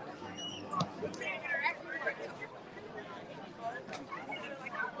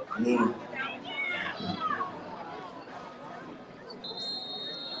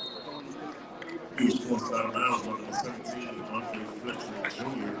 He's forced out of bounds on the 17, Andre Fletcher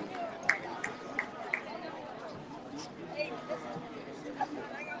Jr.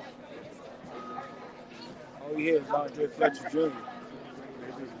 All you hear is Andre Fletcher Jr.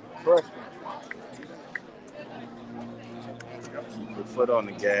 Freshman. Keep your foot on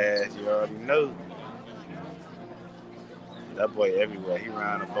the gas, you already know. That boy everywhere, he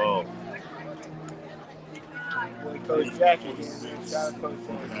ran the ball. Coach Jackie.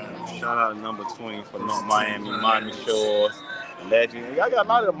 Shout out number 20 for North Miami Shores legend. Y'all got a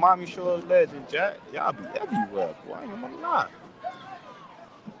lot of the Miami Shores legend, Jack. Y'all be everywhere, boy. I ain't gonna lie.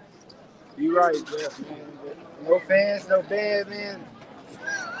 You right, Jeff, man. No fans, no bad, man.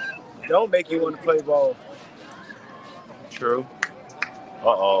 Don't make you want to play ball. True.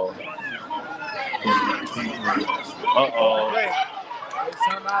 Uh-oh. Uh-oh.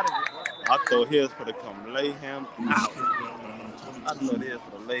 I thought his for to come lay him out. I thought his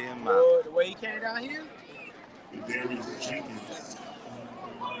for to lay him out. The way he came down here?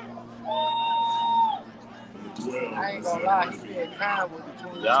 I ain't gonna lie, he spent time with the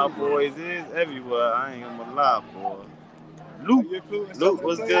 22. Y'all boys is everywhere. I ain't gonna lie, boy. Luke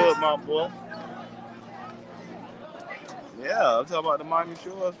was good, my boy. Yeah, I'm talking about the Miami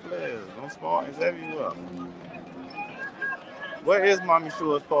Shores players. Them Spartans everywhere. Where is Miami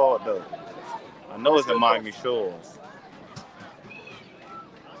Shores Park, though? I know it's in Miami Shores.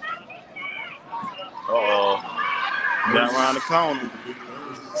 Uh-oh. Down around the corner.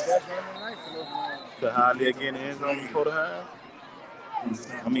 That's running nice for North Miami. To Hialeah getting the end zone before the half.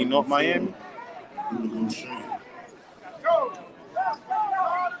 I mean, North Miami.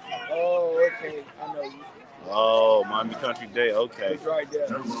 Oh, okay. I know you. Oh, Miami Country Day. Okay. It's right there.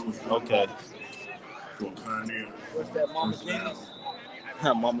 Okay. What's that, Mama Jenny's?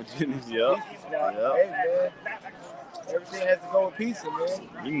 Mama Jenny's, yep. Pizza spot. Yep. Hey, man. Everything has to go with pizza,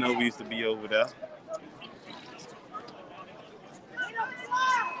 man. You know we used to be over there.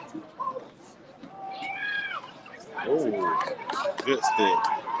 Oh, good stick.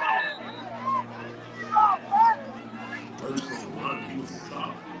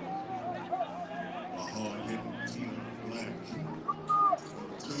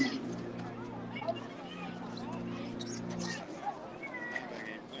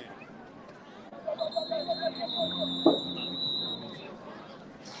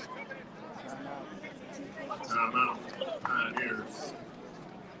 Timeout. Pioneers.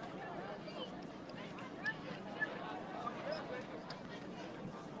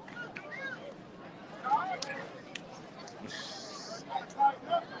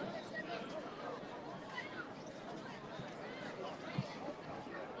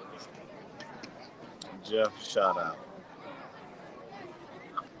 Jeff shout out.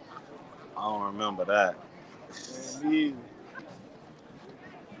 I don't remember that. Man, me either.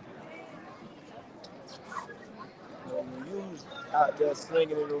 When you was out there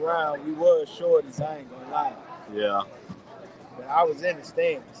slinging it around, we was shorties, I ain't gonna lie. Yeah. But I was in the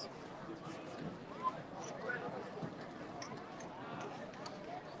stands.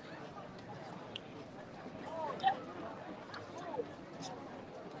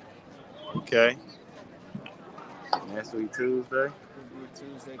 Okay. Next week Tuesday.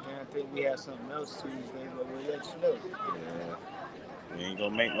 Tuesday, I think we have something else Tuesday, but we'll let you know. Yeah. We ain't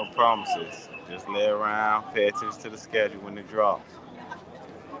gonna make no promises. Just lay around, pay attention to the schedule when it drops.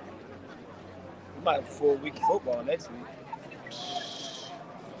 We might have a full week of football next week.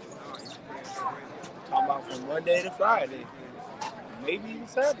 Talking about from Monday to Friday. Maybe even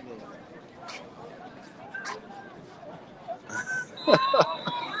Saturday.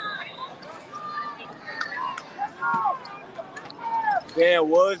 Damn,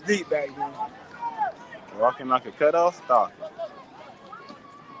 was deep back then. Walking like a cutoff stalker.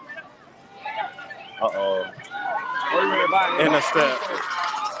 Uh-oh. Intercepted.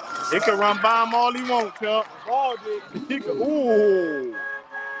 He can run by him all he wants, Chuck. Ball did. He can, ooh.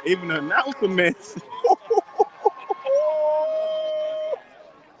 Even the announcer miss.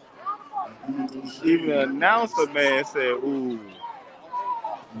 Even the announcer man said, ooh.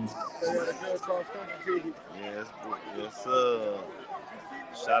 Yes, yes, sir.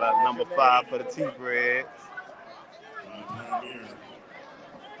 Shout out number 5 for the T-Breds.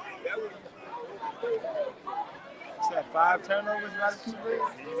 Is that 5 turnovers by the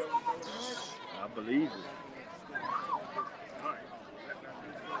T-Breds? I believe it.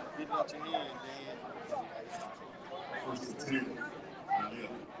 Get out your hand, Dan.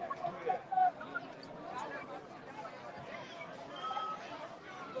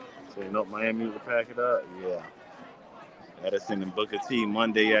 So you know Miami to pack it up? Yeah. Edison and Booker T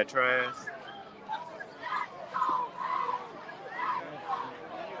Monday at Trash.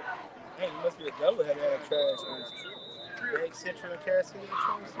 Hey, it must be a doubleheader at Trash. Bank Central and Cass City and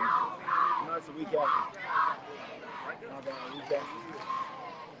Trash. No, it's a week after. My bad, a week after.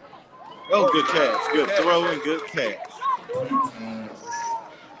 Oh, good catch. Good throw and good catch.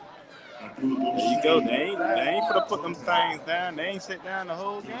 There you go. They ain't for to put them things down. They ain't sit down the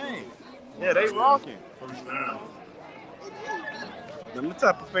whole game. Yeah, they rocking. Them the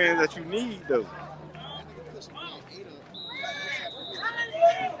type of fans that you need, though.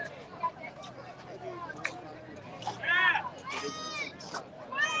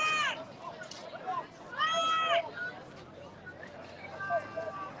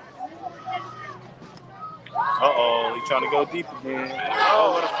 Uh-oh, he trying to go deep again.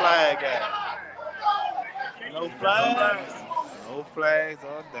 Oh, what a flag at. No flags. No flags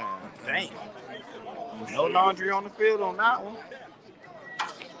are down. Damn. No laundry on the field on that one.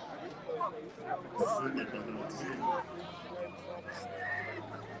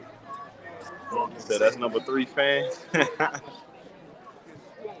 So that's number 3 fans.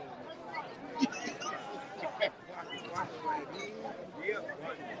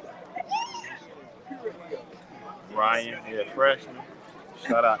 Ryan, yeah, freshman.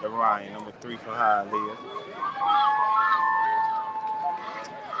 Shout out to Ryan, number 3 for Hialeah.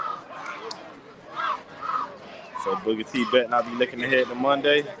 So Boogie T bet not be looking ahead to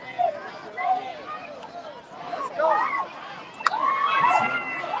Monday.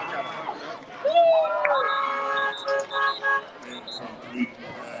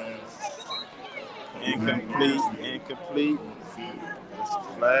 Incomplete.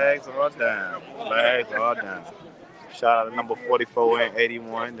 Flags are down. Flags are down. Shout out to number 44 and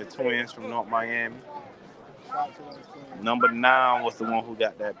 81, the twins from North Miami. Number 9 was the one who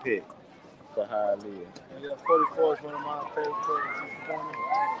got that pick for Hialeah. Yeah, 44 is one of my favorite players.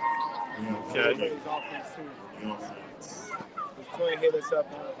 Okay. He plays offense too. His twin hit us up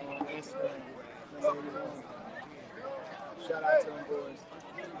on Instagram. Shout out to them boys.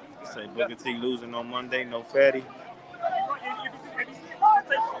 Say Booker T losing on Monday, no fatty.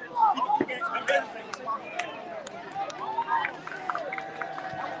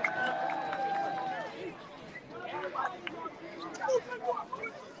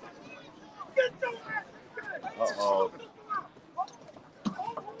 Uh-oh.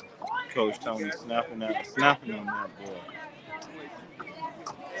 Coach Tony snapping on that boy.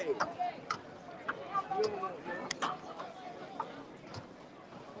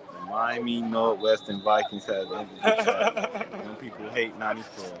 The Miami Northwestern Vikings has ended the chat. When people hate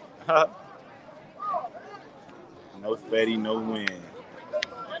 94. No Fetty, no win.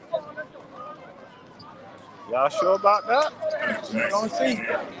 Y'all sure about that? We're gonna see.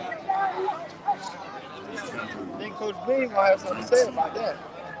 I think Coach Bean gonna have something to say about that.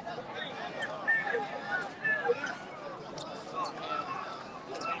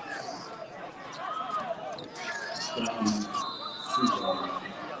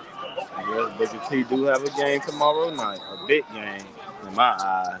 Yes, Booker T do have a game tomorrow night. A big game in my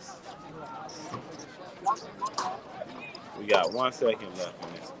eyes. We got 1 second left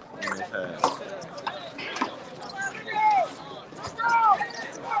in this half.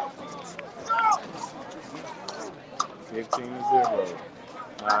 $15-0.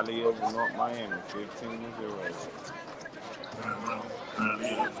 Hialeah over North Miami. 15-0.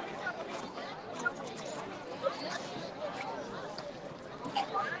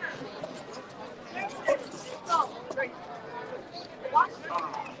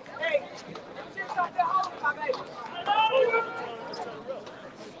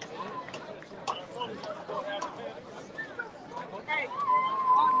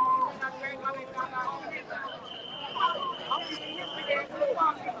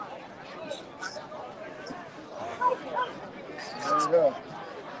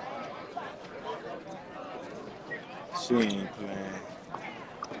 She ain't playing.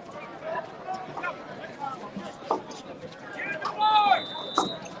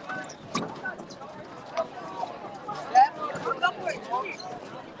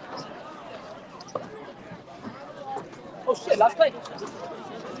 Oh shit, last play.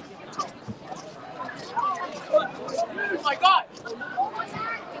 Oh my god.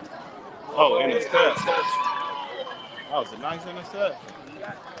 Oh, intercept. That was a nice intercept.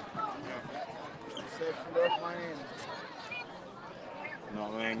 No,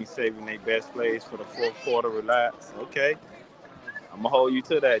 Miami saving their best plays for the fourth quarter. Relax. Okay. I'm going to hold you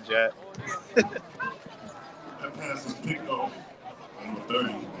to that, Jack. That pass was picked off. Number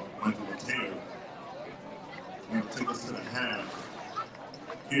 30, Michael Mateo. Going to take us to the half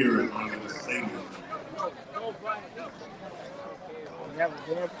here at Milander Stadium.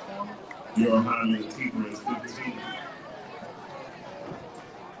 Your Hialeah T-Breds 15.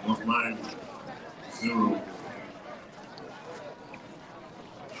 North Miami 0.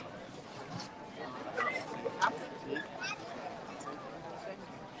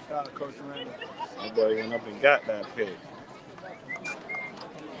 Shout out to Coach Milander. That boy went up and got that pick.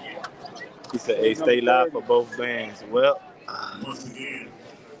 He said, hey, stay live for both bands. Well, Once again,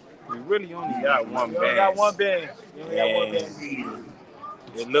 we really only got one We band. only got one band. We only got one band.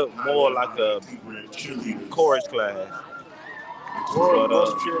 It looked more like a chorus class.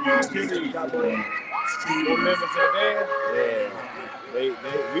 Cheerleaders got more members in the band. Yeah.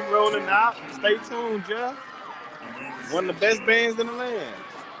 We rolling out. Stay tuned, Jeff. One of the best bands in the land.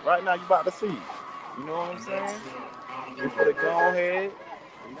 Right now, you about to see. You know what I'm saying? We for the go ahead.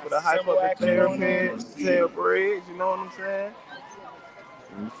 We for the hype up the Thoroughbreds. You know what I'm saying?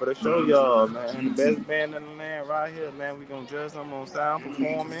 And for the show, y'all, man. The best band in the land right here, man. We gonna judge them on sound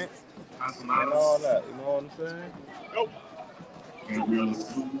performance and all that. You know what I'm saying? Gabriella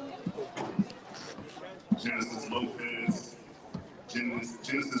Sue, Genesis Lopez,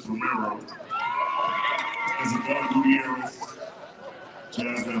 Genesis Romero, Isabel Gutierrez,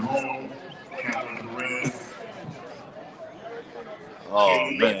 Jasmine Hall, Catherine Perez.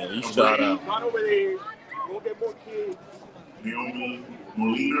 Oh, man, you shot out. Right over there. We'll get more kids. Naomi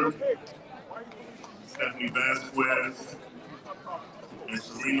Molina, Stephanie Vasquez, and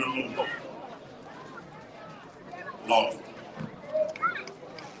Serena Lobo. Law.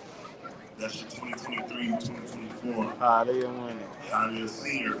 That's your 2023-2024. Hialeah winning. Hialeah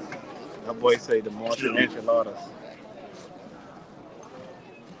Senior. That boy say the Martian enchiladas.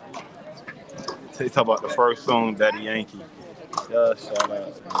 They talk about the first song, Daddy Yankee. Shout out,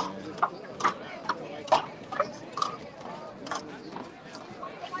 man.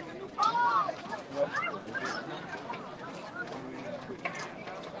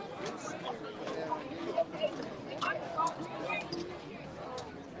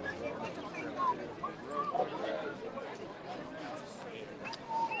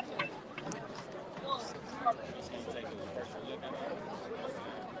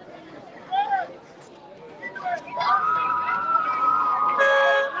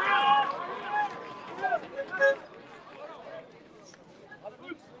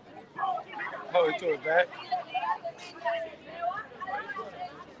 Oh, he threw it back.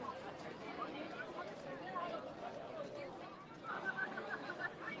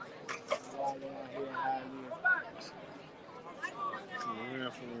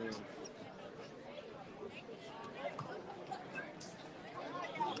 For real.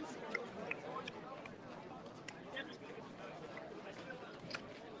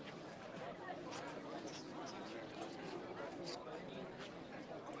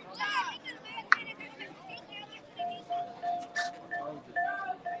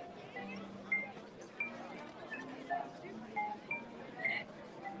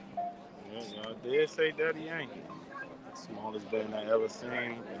 Y'all did say Daddy Yankee. Smallest band I ever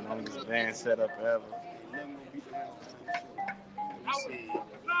seen, the longest band setup ever.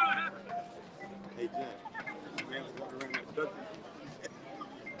 Hey, Jen. Man was walking around that production.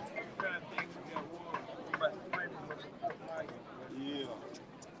 Yeah.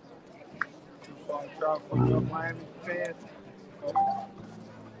 Drop for your Miami fans.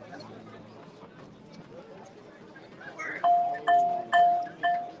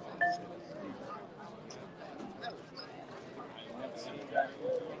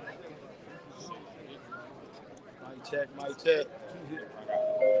 Mic check.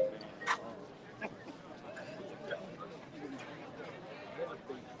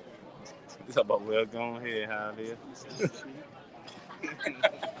 It's about well gone here, Hialeah.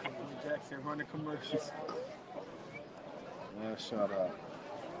 Jackson running commercials. Yeah, shout out.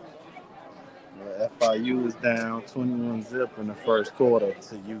 Well, FIU is down 21-0 in the first quarter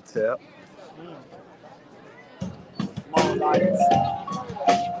to UTEP. Small Lions.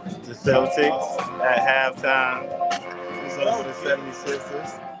 The Celtics at halftime is over the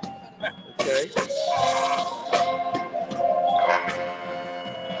 76ers. Okay.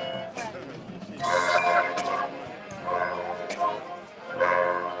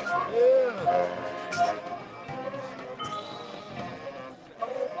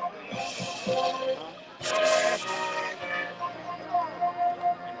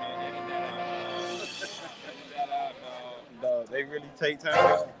 Dog, they really take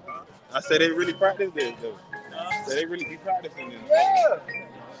time. I say they really practice this though. So they really be practicing this.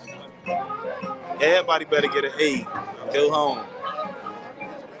 Everybody better get an A. Go home.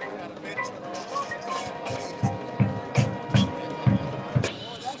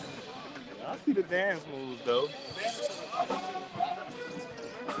 I see the dance moves though.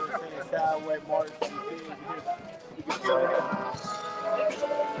 Sideway march.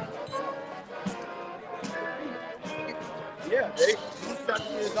 Yeah, these type of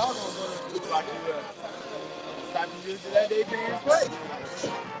years are going to do like the type of years that they fans play.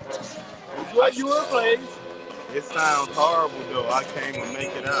 It's what you will play. It sounds horrible though. I can't even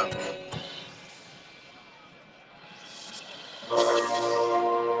make it out.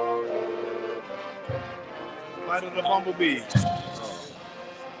 Flight of the Bumblebee.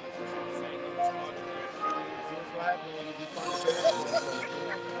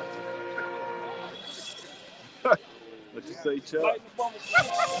 What you say, Chuck?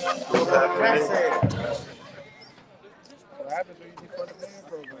 What happens when you defund the band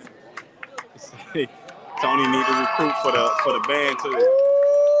program? Tony need to recruit for the band too.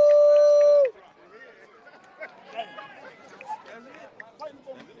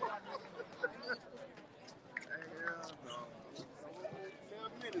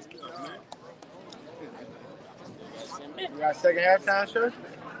 You got second halftime, sir?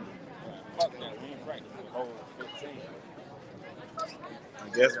 I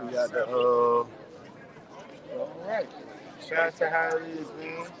guess we got the All right. Shout out to Hialeah,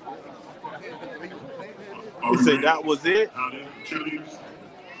 man. You say that was it?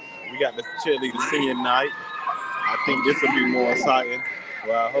 We got the cheerleader senior night. I think this will be more exciting.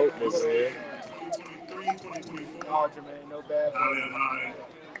 Well, I hope this is. Oh, Jermaine, no bad.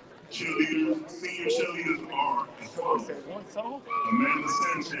 Cheerleaders, senior cheerleaders are One song? Amanda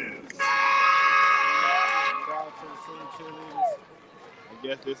Sanchez, Shout out to the senior cheerleaders.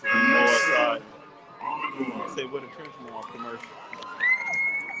 guess this is the north side. Say what a trench mall commercial.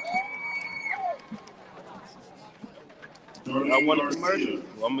 I want a commercial.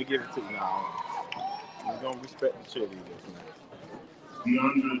 Well, I'm gonna give it to you now. We're gonna respect the cheerleaders now.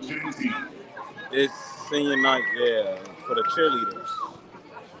 It's senior night, yeah, for the cheerleaders.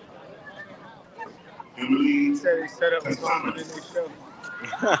 He said they set up with longer than they show.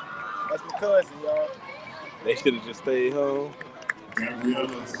 That's my cousin, y'all. They should have just stayed home.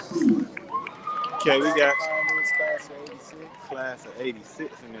 Okay, we got class of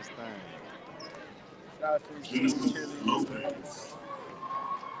 86 in this thing. Shout out to the cheerleaders.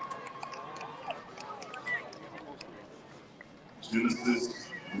 Genesis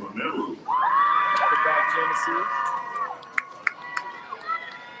Romero. Talk about Genesis.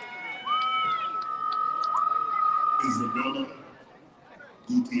 Isabella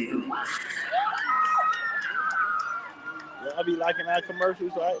Gutierrez. Y'all be liking our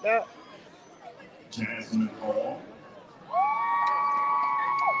commercials like that? Jasmine Hall.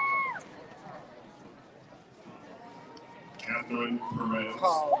 Catherine Perez.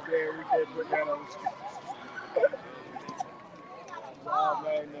 Oh, yeah, we can't put that on.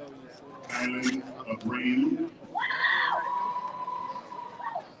 Island Abreu.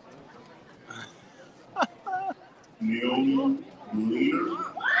 Naomi Milander.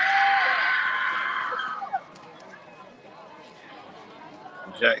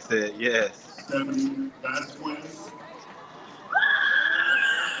 Jack said yes. Stephanie Vasquez.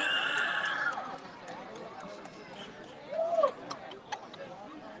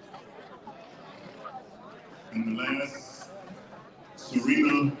 And the last,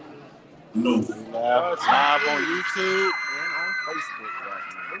 Serena Loaf. Live on YouTube and on Facebook right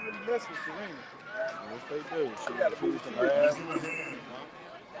now. They really mess with Serena. Yes, they do. She got to be the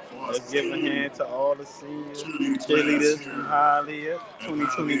Let's Let's give a hand to all the senior cheerleaders from Hialeah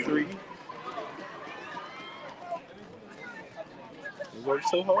 2023. They worked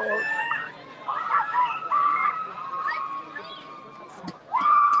so hard.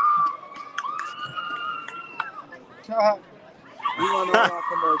 We want to run our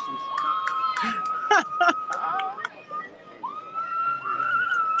commercials.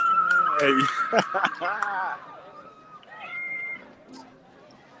 Hey.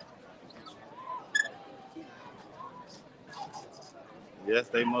 Yes,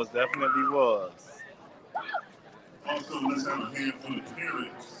 they most definitely was. Also, let's have a hand for the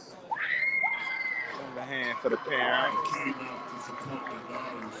parents. Have a hand for the parents. Came out to support their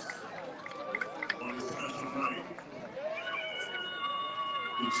daughters on this special night.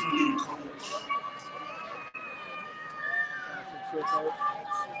 The cheerleading coach.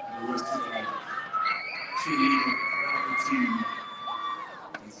 And the rest of the cheerleading team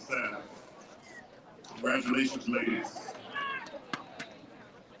and staff. Congratulations, ladies.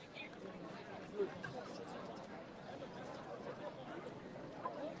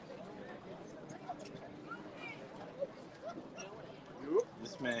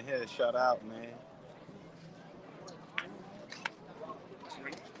 This man here, shout out, man.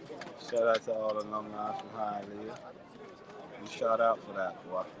 Shout out to all the alumni from Hialeah. You shout out for that,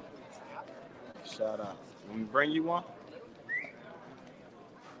 boy. Shout out. Let me bring you one.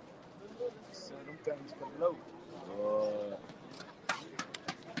 So them things for low.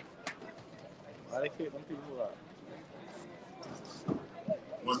 Why they kick them people out?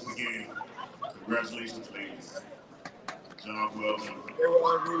 Once again, congratulations, ladies. Job well done. They were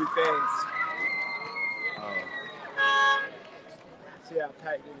on really fast. See how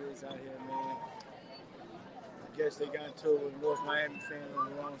packed it is out here, man. I guess they got into it with North Miami fan on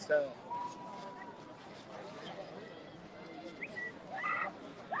the wrong side.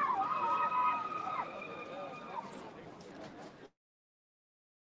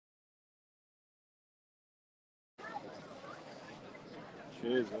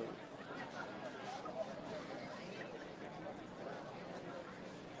 Cheers,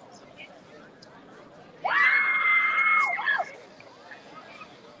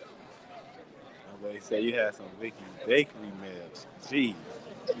 They say you had some Vicky bakery meals. Gee,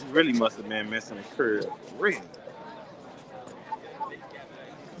 you really must have been missing a curd. Really?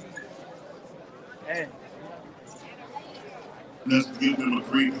 Man. Let's give them a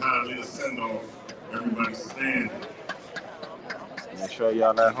great Hialeah send-off. Everybody stand. Make sure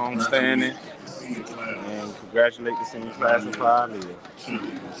y'all at home standing. And congratulate the senior class of Hialeah.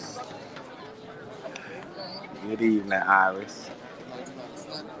 Good evening, Iris.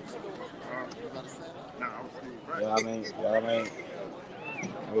 Y'all ain't.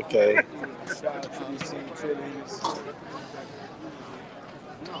 Okay. Shout out to these senior cheerleaders.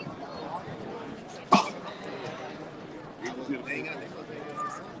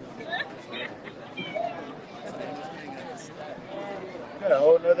 Yeah, a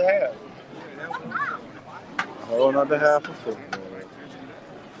whole nother half. A whole nother half of football.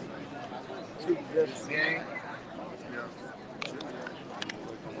 Just game.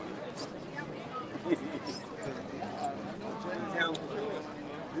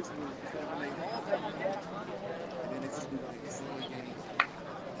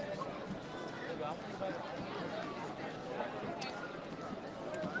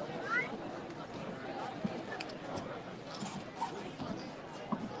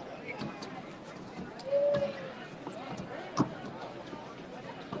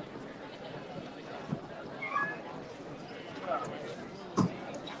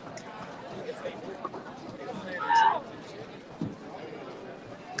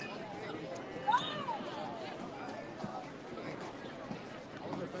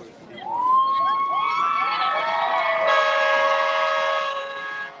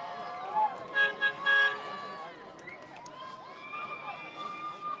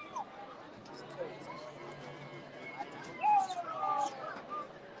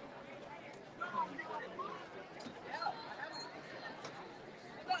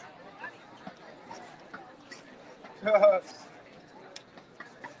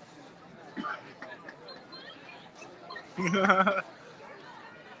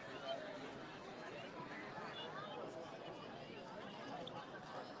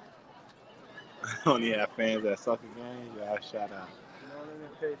 Only have fans at soccer games. Y'all shout out. No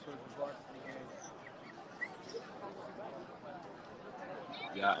limitations for varsity games.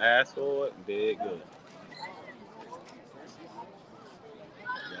 Y'all asked for it, did good.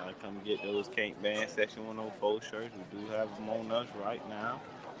 Y'all come get those Can't Band Section 104 shirts. We do have them on us right now.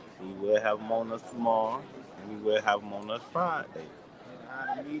 We will have them on us tomorrow. And we will have them on us Friday.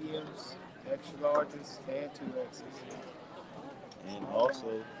 And the mediums, extra larges, and 2Xs. And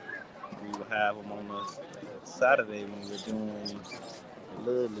also, we will have them on us Saturday when we're doing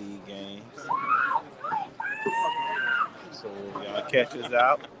Little League games. So if y'all catch us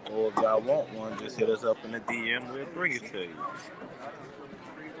out, or if y'all want one, just hit us up in the DM. We'll bring it to you.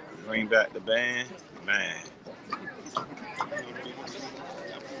 Bring back the band, man.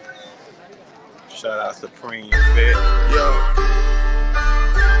 Shout out Supreme Fit. Yo.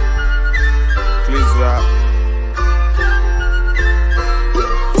 Please drop.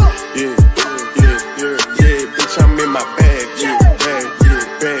 Yeah, bitch, I'm in my bag,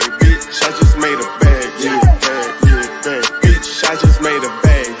 bag, bitch, I just made a bag, bag, bitch, I just made a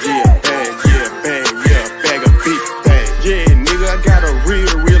bag, bag of big bag, nigga, I got a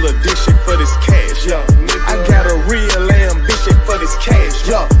real addiction for this cash, I got a real ambition for this cash,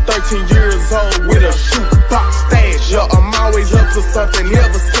 13 years old with a shoebox stash, I'm always up to something,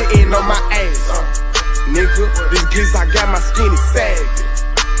 never sitting on my ass, nigga, this giz I got my skinny sagging.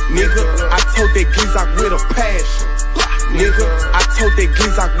 Nigga, I told that Gizak with a passion. Nigga, I told that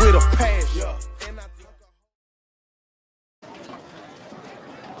Gizak with a passion.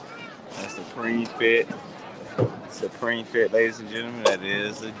 That's Supreme Fit. Supreme Fit, ladies and gentlemen, that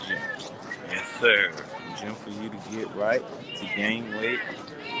is a gym. Yes, sir. A gym for you to get right, to gain weight,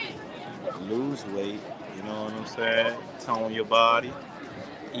 lose weight, you know what I'm saying? Tone your body,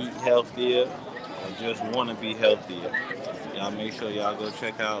 eat healthier, or just want to be healthier. Y'all make sure y'all go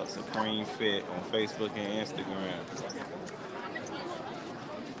check out Supreme Fit on Facebook and Instagram.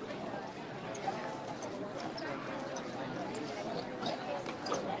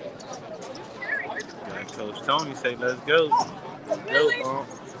 Like Coach Tony say, let's go. Let's go,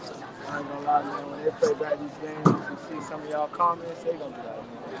 I ain't gonna lie, man, when they play back these games, you see some of y'all comments, they gonna be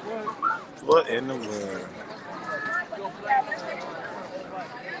like, What in the world?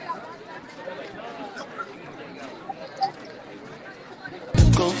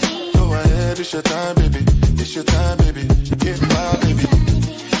 Go ahead, it's your time, baby. It's your time, baby. Get wild, baby.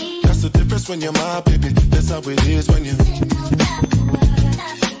 That's the difference when you're my baby. That's how it is when you.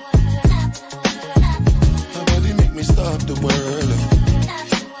 Nobody make me stop the world.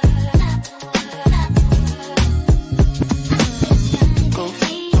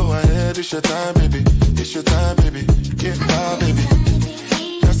 Go ahead, it's your time, baby. It's your time, baby. Get wild, baby.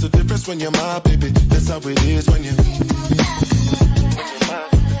 That's the difference when you're my baby. That's how it is when you.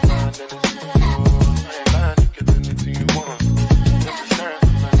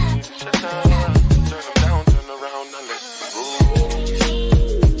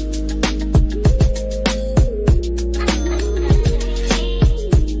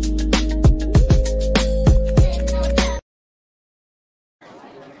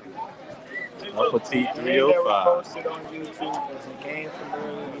 T305. posted on YouTube as a game from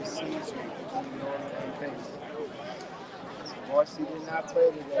earlier this season between Northern and Penn. Varsity did not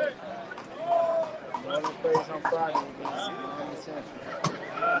play today. Northern plays on Friday against Miami Central.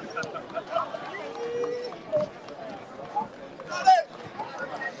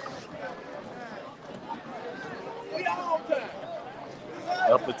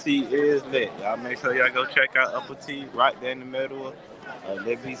 Upper T is lit. Y'all make sure y'all go check out Upper T right there in the middle of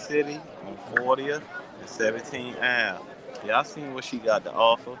Liberty City on 40th and 17th Ave. Y'all seen what she got to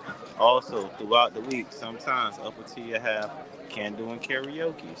offer. Also, throughout the week, sometimes Upper T will have candle and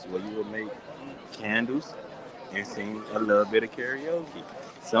karaoke. So where you will make candles and sing a little bit of karaoke.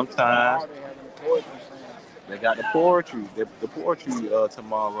 Sometimes Now they having the poetry slam. they got the poetry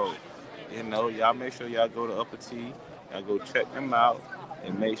tomorrow. You know, y'all make sure y'all go to Upper T. Y'all go check them out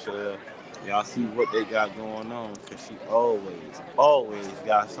and make sure y'all see what they got going on. Cause she always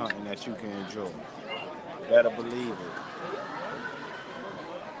got something that you can enjoy. Better believe it.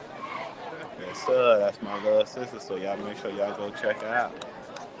 Yes, sir. That's my little sister. So y'all make sure y'all go check her out.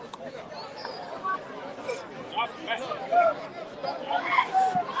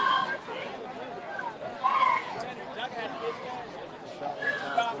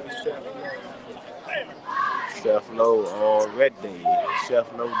 Chef Low already.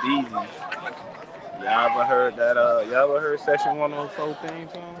 Chef Low Deezy. Y'all ever heard that? Y'all ever heard Session 104 theme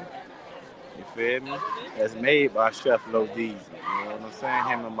song? You feel me? That's made by Chef Low Deezy. You know what I'm saying?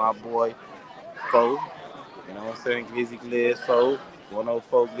 Him and my boy Fo. You know what I'm saying? Glizzy Gliz Fo.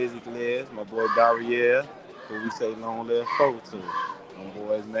 104 Glizzy Gliz. My boy Dariel, who we say long live Fo to. Them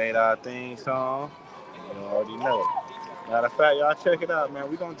boys made our theme song. You already know. Matter of fact, y'all check it out, man.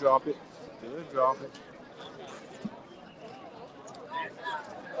 We gonna drop it. We'll drop it.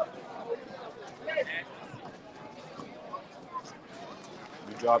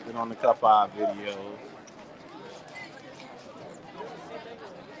 We dropped it on the Cup Eye video.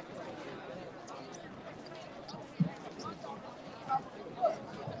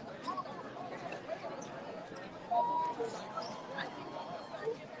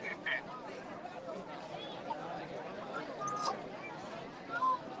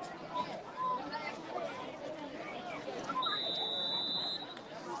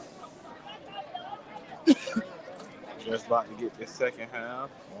 Just about to get the second half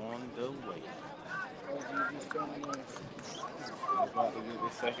on the way. Just about to get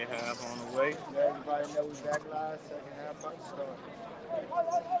the second half on the way. Let everybody know we back live. Second half about to start.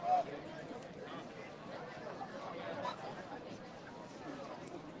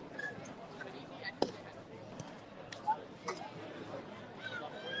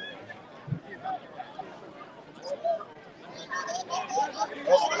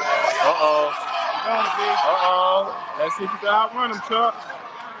 Uh-oh. Uh-oh. Let's see if you can outrun him, Chuck.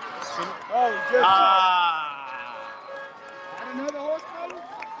 Oh, just Ah. another horsepower?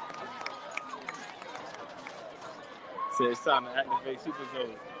 Said it's time to activate Super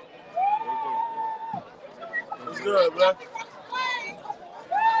Zone. What's good, bro?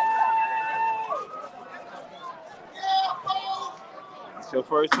 It's your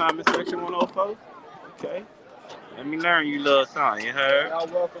first time in Section 104? Okay. Let me learn you little something, you heard? Y'all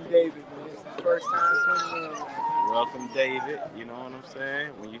welcome David, man. It's the first time coming in. Welcome, David. You know what I'm saying?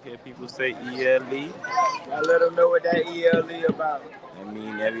 When you hear people say ELE, I let them know what that ELE about. I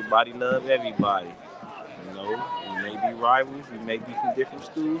mean everybody love everybody. You know, we may be rivals, we may be from different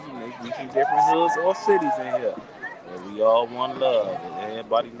schools, we may be from different hoods or cities in here. But we all one love. And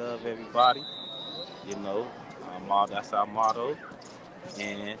everybody love everybody. You know, that's our motto.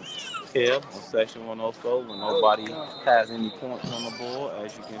 And here on Section 104, when nobody has any points on the board,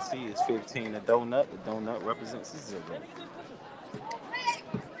 as you can see, it's 15 a donut. The donut represents a 0.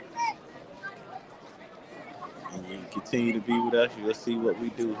 And you continue to be with us, you'll see what we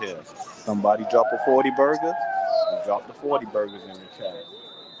do here. Somebody drop a 40 burger, we drop the 40 burgers in the chat.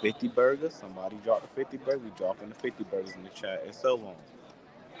 50 burgers, somebody drop the 50 burgers, we dropping the 50 burgers in the chat, and so on.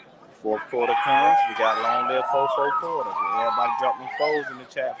 Fourth quarter comes, we got long live four quarters. Everybody dropping fours in the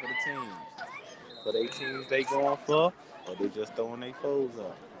chat for the teams. For their teams they going for, or they just throwing their fours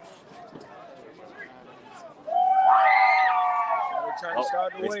up.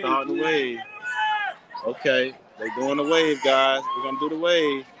 They starting the wave. Okay, they doing the wave, guys. We're gonna do the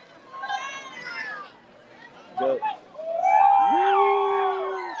wave. Go.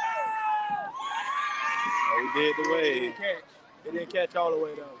 Oh, we did the wave. It didn't catch all the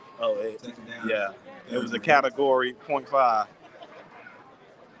way though. Oh, yeah. It was a category 0.5.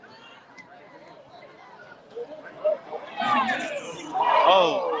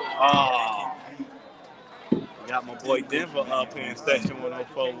 Oh. Got my boy Denver up here in Section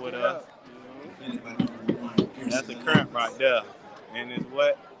 104 with us. That's a cramp right there. And it's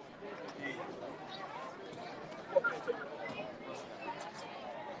what?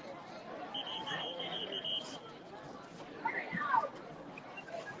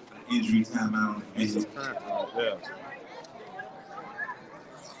 injury timeout. This is current right there.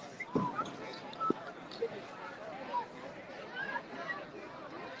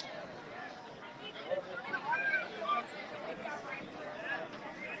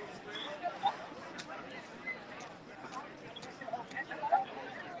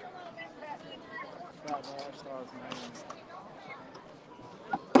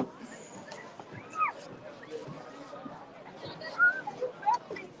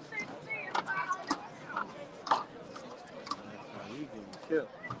 You getting killed.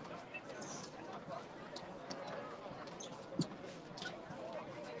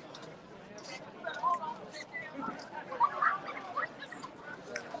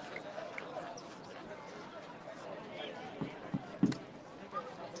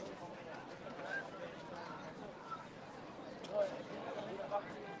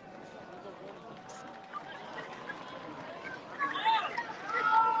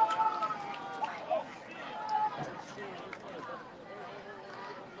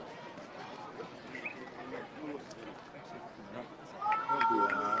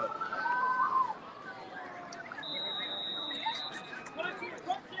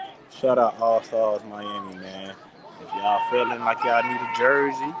 Shout out All Stars Miami, man. If y'all feeling like y'all need a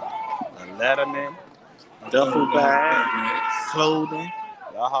jersey, a letterman, duffel bag, clothing,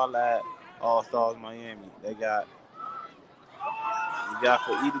 y'all holla at All Stars Miami. They got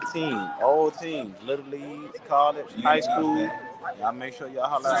for either team, all teams, little leagues, college, high school. Y'all make sure y'all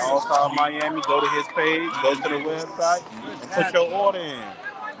holla at All Stars Miami. Go to his page, go to the website, and put your order in.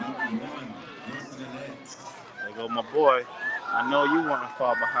 There go my boy. I know you weren't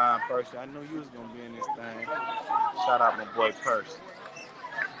far behind, Percy. I knew you was gonna be in this thing. Shout out my boy Percy.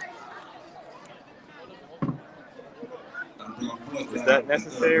 Is that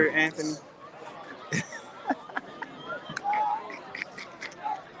necessary, Anthony?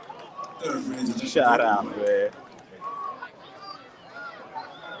 Shout out, man.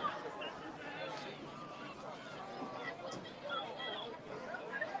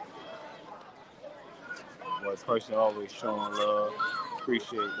 Boy, Percy always showing love.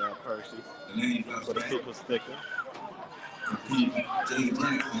 Appreciate that, Percy. For the super sticker.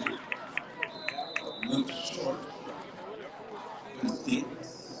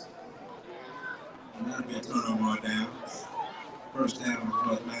 That'll be a turnover on down. First down for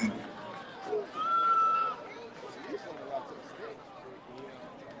North Miami.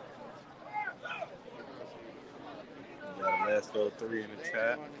 Got a last go 3 in the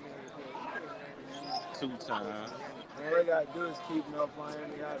chat. 2 times. All they gotta do is keep North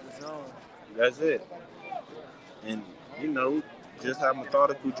Miami out of the zone. That's it. And, you know, just have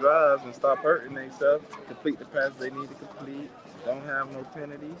methodical drives and stop hurting themselves. Complete the passes they need to complete. Don't have no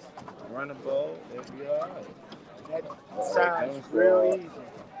penalties. Run the ball. They'll be all right. That sounds real easy.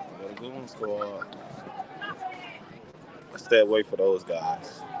 The Goon Squad. Stay away for those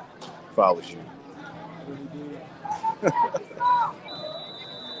guys. If I was you. Really do.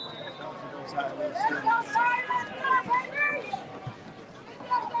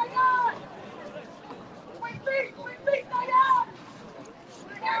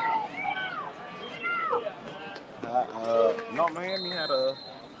 No, Miami had a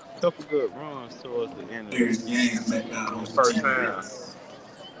couple good runs towards the end of the first half.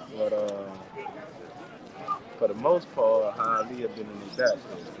 But for the most part, Hialeah been in the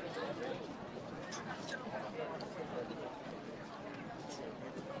backfield.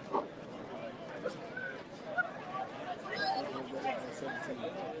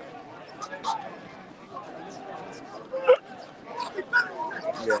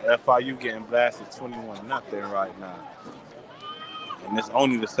 Yeah, FIU getting blasted 21-0 right now. And it's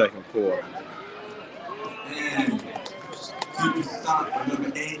only the second quarter. And keep stop for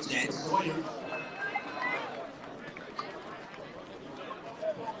number 8, Jack Sawyer.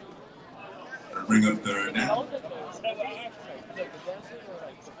 Bring up third down.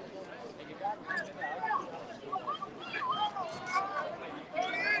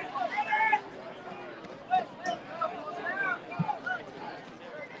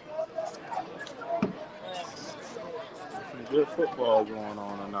 Good football going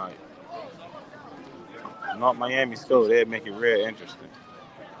on tonight. Not Miami score, they'd make it real interesting.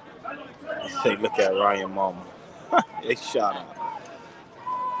 Say, look at Ryan Mama. They shot him.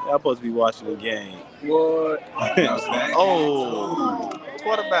 Y'all supposed to be watching the game. What? Oh,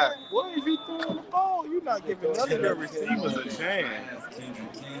 quarterback. What is you throwing the ball? You're not giving none of the receivers a chance.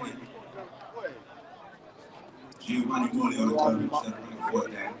 Giovanni Morley on the coverage,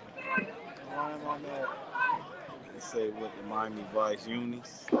 fourth down. Say what the Miami Vice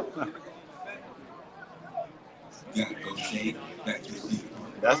unis.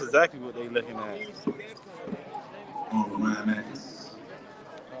 That's exactly what they looking at.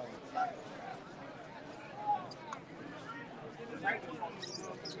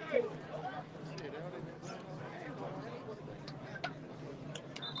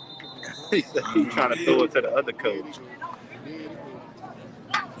 He's trying to throw it to the other coach.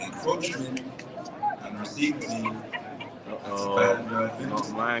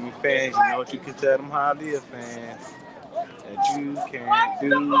 Uh-oh. Miami fans, you know what you can tell them Hialeah fans? That you can't do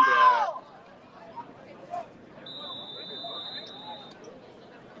that.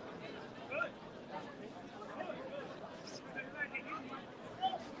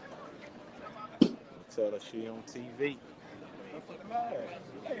 Tell her she on TV.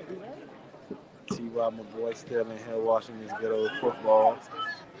 T.Y. my boy still in here watching this good old football.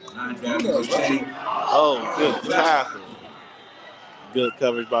 Oh, good tackle. Good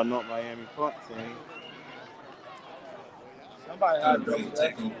coverage by North Miami punt team. Somebody had to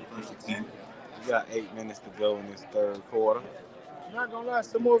take over first and 10. We got 8 minutes to go in this third quarter. I'm not gonna lie,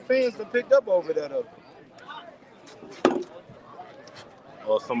 some more fans have picked up over there though.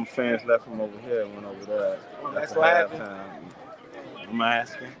 Or some fans left from over here and went over there. That's what happened. I'm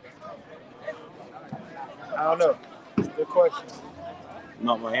asking. I don't know. Good question.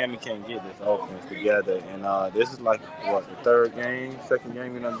 No, Miami can't get this offense together. And this is like, what, the second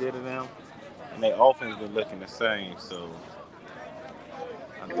game we done did to them? And their offense been looking the same, so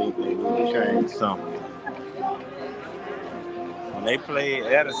I think they will change something. When they played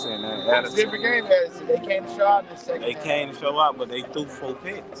Edison, It's a different game, Edison. They came to show out this second They came to show out, but they threw 4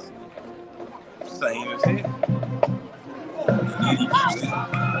 picks. Same as it.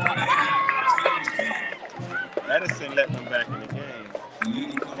 Edison let them back in the game.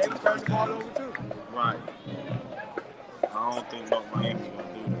 They turned the ball over too. Right. I don't think North Miami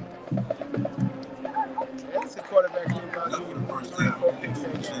gonna do that. Edison quarterback came out doing 4 picks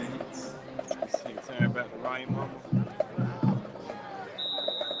in the game. He turned back to Ryan Mama.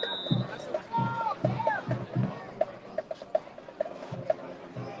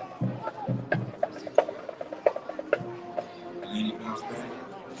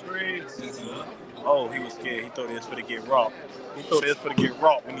 Oh, he was scared. He thought he was going to get rocked. He thought he was going to get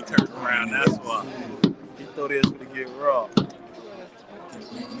rocked when he turned around. That's why. He thought he was going to get rocked.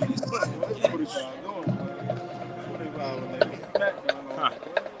 Huh.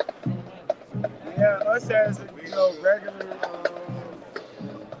 Yeah, us as regular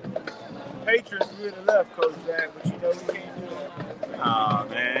Patriots, we would have left Coach Jack, but you know we can't do that. Aw,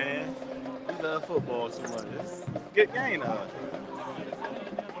 man. We love football so much. It's a good game, though.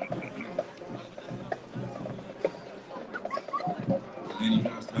 I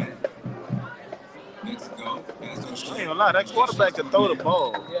ain't gonna lie, that quarterback can throw the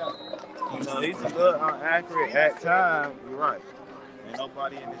ball. Yeah. You know, he's a little inaccurate at times. You're right. Ain't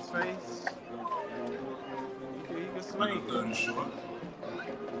nobody in his face. He can swing.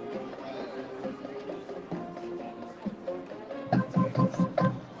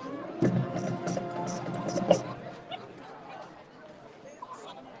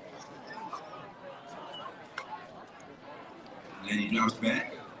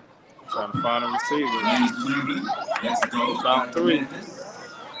 Back. Trying to find a receiver. Let's go. About 3. Man,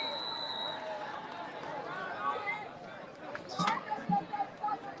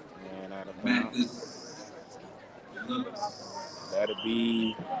 out of bounds. That'll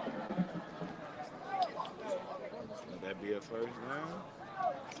be. Would that be a first down?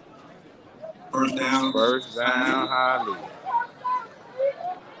 First down. First down, Hialeah.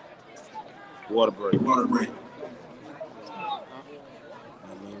 Water break.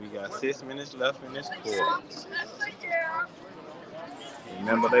 We got 6 minutes left in this quarter.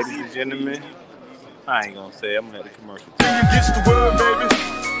 Remember, ladies and gentlemen, I ain't gonna say it. I'm gonna let the commercial. Against the world, baby.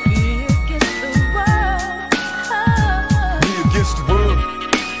 Me against the world.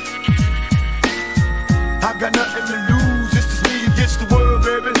 I got nothing to lose. It's just me against the world,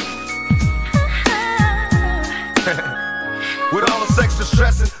 baby. With all the sex and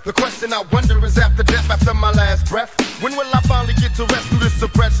stressing, the question I wonder is after death, after my last breath, when will I finally get to rest through this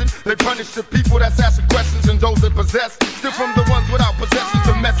suppression? They punish the people that's asking questions and those that possess. Still from the ones without possessions,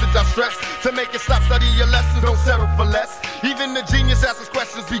 the message I stress. To make it stop, study your lessons, don't settle for less. Even the genius asks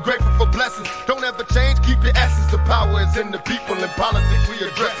questions, be grateful for blessings. Don't ever change, keep your essence. The power is in the people, in politics we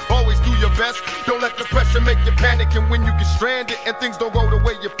address. Always do your best, don't let the pressure make you panic. And when you get stranded and things don't go the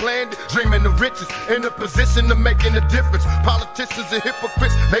way you planned it, dreaming of riches, in a position of making a difference. Politicians and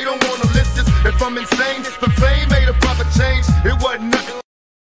hypocrites, they don't want to listen. If I'm insane, the fame made a proper change. It wasn't nothing.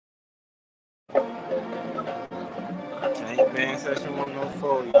 Ain't been session 1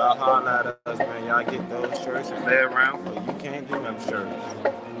 104. Y'all holler at us, man. Y'all get those shirts and lay around for you can't do them shirts.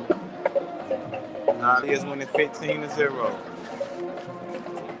 Hialeah's winning 15-0.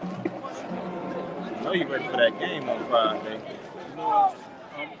 I know you ready for that game on Friday. You know what?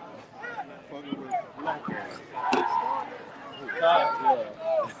 I'm fucking with Milander. Yeah.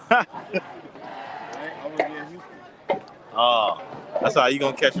 I was in Houston. Oh, that's how you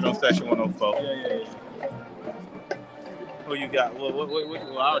gonna catch it on Session 104. Yeah. Who you got? Well, I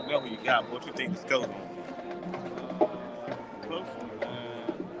already know who you got. What you think the score's gonna be? Close.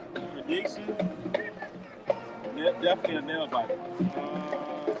 Prediction. Definitely a nail biter.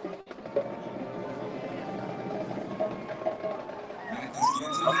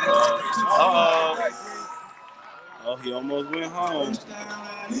 Oh, he almost went home.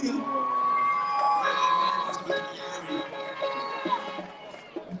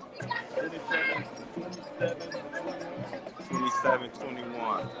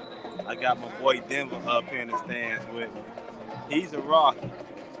 27-21. I got my boy Denver up here in the stands with me. He's a Rocky.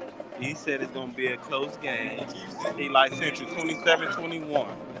 He said it's going to be a close game. He likes Central 27-21.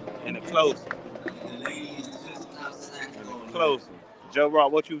 And a close. Close. Joe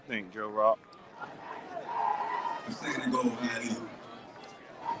Rock, what you think, Joe Rock?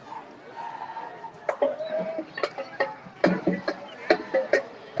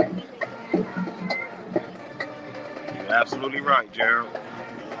 You're absolutely right, Gerald.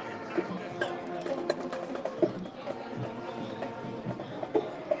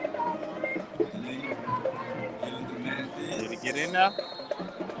 Did he get in now?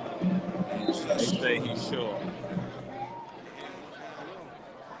 They say he's short.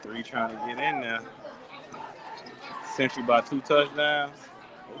 3 trying to get in there. Century by 2 touchdowns.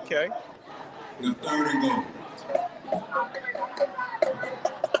 Okay. The 3rd and goal.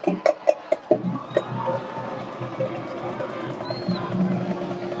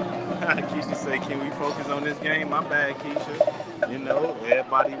 Keisha say, can we focus on this game? My bad, Keisha. You know,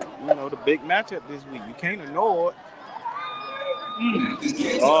 everybody, the big matchup this week. You can't ignore it.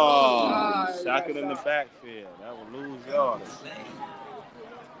 Oh, shotgun in the backfield. That would lose yardage.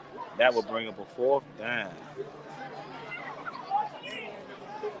 That would bring up a 4th down.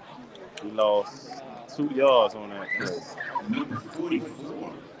 He lost 2 yards on that play. Number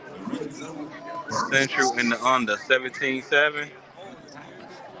 44. Central in the under, 17-7.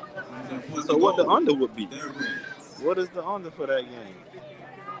 So what the under would be? What is the under for that game?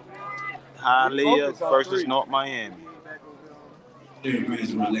 Hialeah versus North Miami.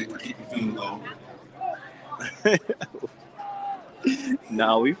 Breds will elect to kick the field goal.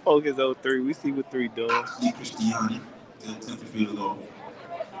 No, we focus on 3. We see what 3 does. Discretion, they'll attempt the field goal.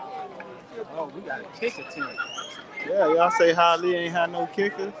 Oh, we got a kicker team. Yeah, y'all say Hialeah ain't had no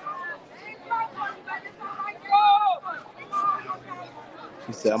kickers.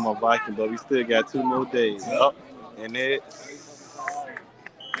 He said, I'm a Viking, but we still got 2 more days. Up, and it's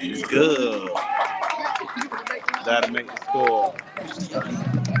good. That'll make the score.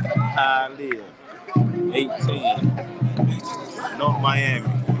 Hialeah, 18. North Miami,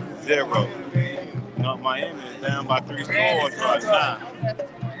 0. North Miami is down by 3 scores right now.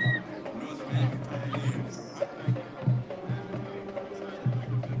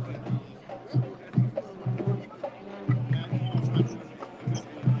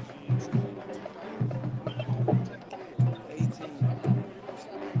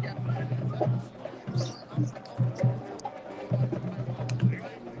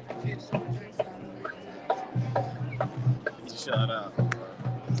 Shut up.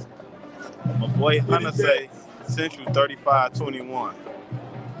 My boy Hunter say Central 35-21.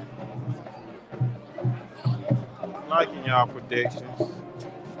 Liking y'all predictions.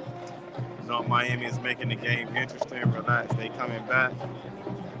 North Miami is making the game interesting. Relax, they coming back.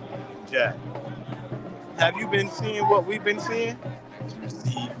 Jack, have you been seeing what we've been seeing?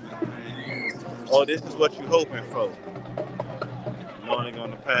 Or this is what you hoping for? You're only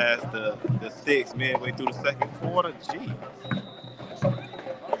going to pass the sticks midway through the 2nd quarter? Gee.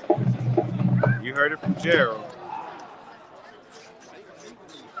 You heard it from Gerald.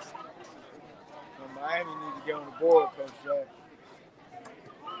 Miami need to get on the board, Coach Jack.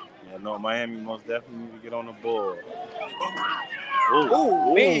 Yeah, no, Miami most definitely need to get on the board.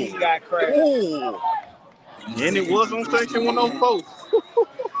 Ooh, man, he got crashed. Ooh. And it was on Section 104.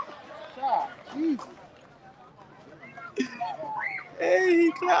 God, Jesus. Hey,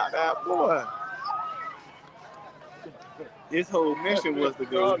 he clapped that boy. His whole mission was to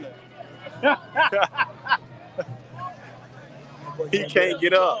go. He can't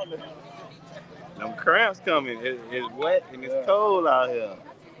get up. Them cramps coming. It's wet and it's cold out here.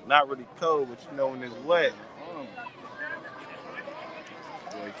 Not really cold, but when it's wet.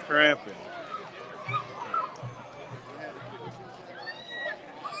 Cramping.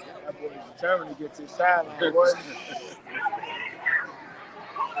 That boy is determined to get to the sideline, boy.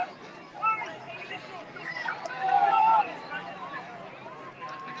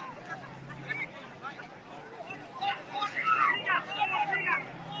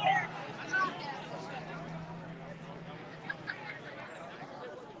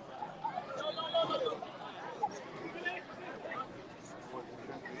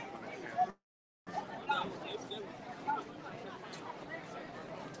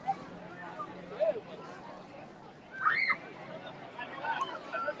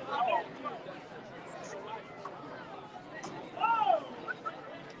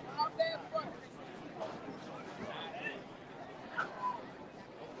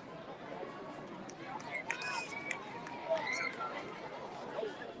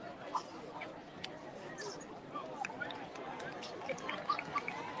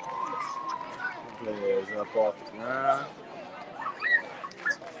 Players up off the ground.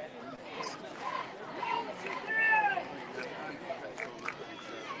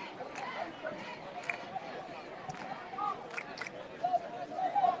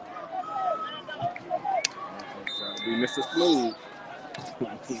 Trying to be Mr. Smooth.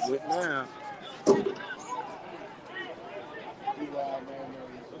 With now.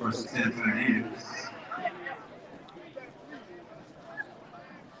 First 10 Pioneers.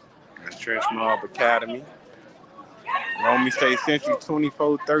 That's Trench Mob Academy. Romy State Century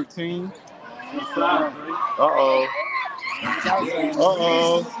 24-13. Uh-oh.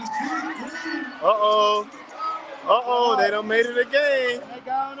 Uh-oh. Uh-oh. Uh-oh. They done made it again. That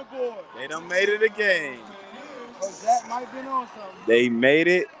guy on the board. They done made it again. Coach Jack might have been on something. They made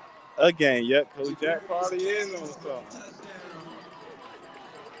it again. Yep, Coach Jack probably is on something.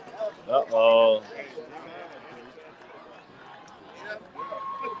 Uh-oh.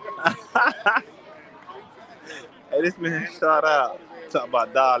 Hey, this man shot out. Talk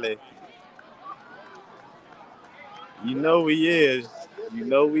about Dolly. You know he is. You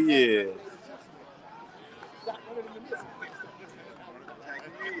know he is.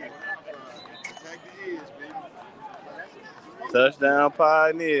 Touchdown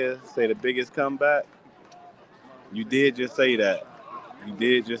Pioneers. Say the biggest comeback. You did just say that. You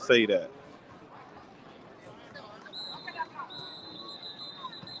did just say that.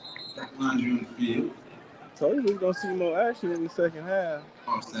 Milander on the field. Told you we was gonna see more action in the second half.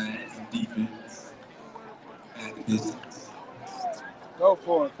 Offsides and defense. At the distance. Go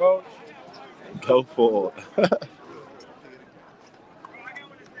for it, coach. Go for it.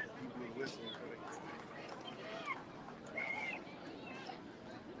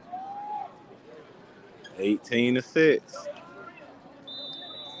 18-6.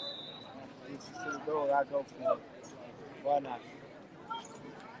 I go for it. Why not?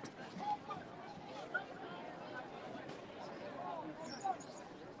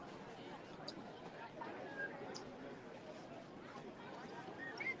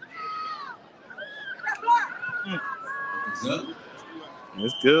 It's up.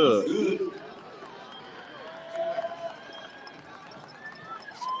 It's good. It's good.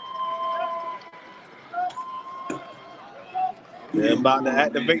 They're about to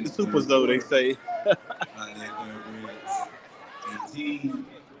activate the Super Zoe, they say. Thoroughbreds 18,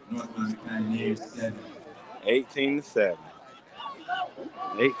 North Miami Pioneers 7. 18-7.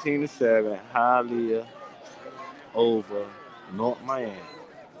 18-7. Hialeah over North Miami.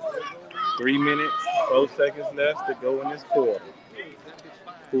 3 minutes, 4 seconds left to go in this quarter.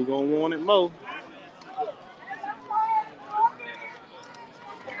 Who gonna want it more?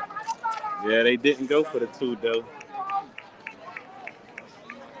 Yeah, they didn't go for the 2 though.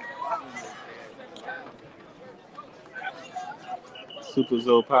 Super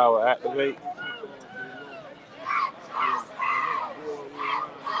Zoe power activate.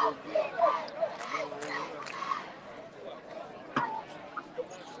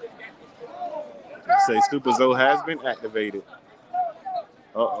 Say Super Zoe has been activated.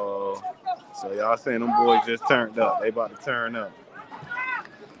 Uh-oh. So y'all saying them boys just turned up. They about to turn up.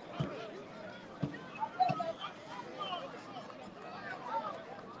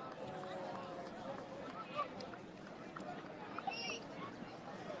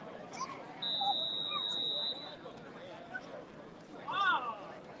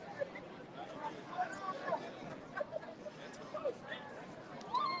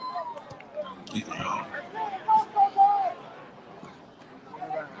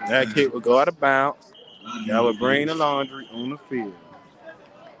 That kick would go out of bounds. That would bring the laundry on the field.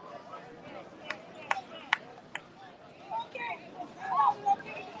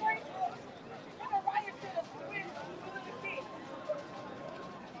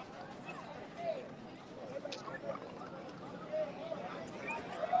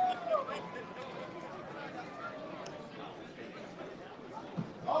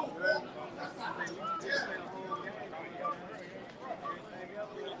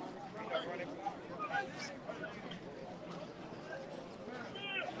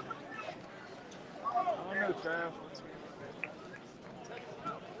 saying?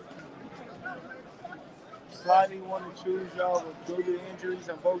 Slightly want to choose y'all with due to injuries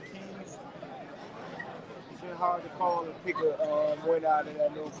on both teams. It's been hard to call and pick a win out of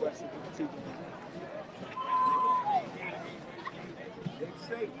that Northwestern 52 game. It's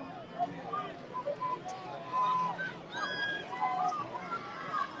safe.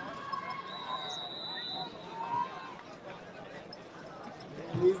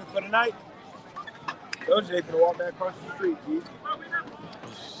 Leaving for the night. Those Jay finna walk back across the street, G.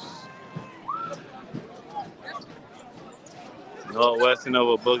 Northwestern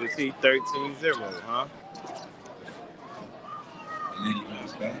over Booker T 13-0, huh? And then he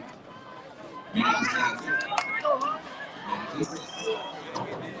comes back. Managers has it. Managers.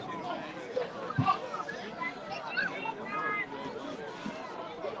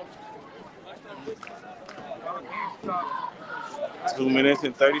 2 minutes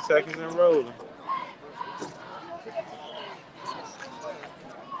and 30 seconds and rolling.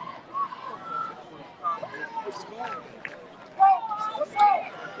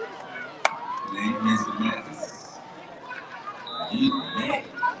 Lane Mr. Mathis. He's back.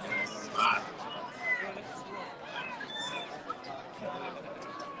 Spot.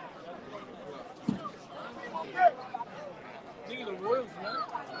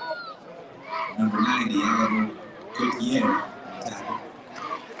 Number 90, Alamo Coquier.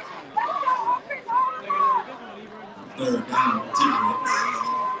 Third down, T-Breds.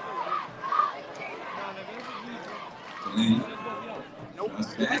 Delaney. Drops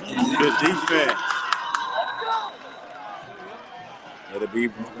back in there. Good defense. It'll be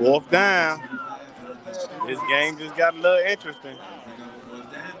fourth down. This game just got a little interesting.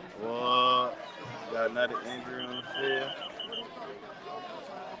 What? Got another injury on the field.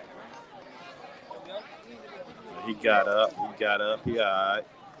 He got up. He all right.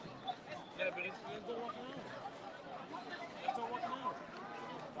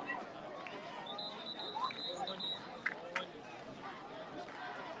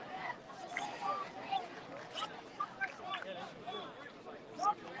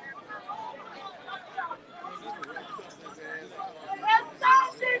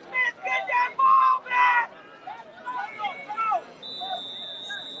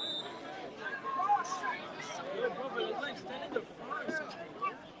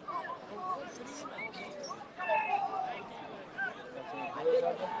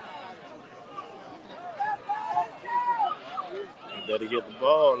 You better get the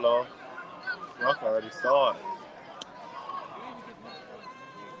ball off. Fuck already started.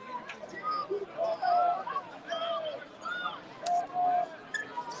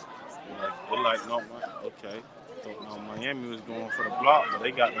 Like no, okay. Thought no Miami was going for the block, but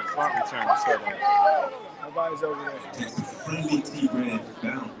they got the front return set up. Nobody's over there. Texas friendly T-Breds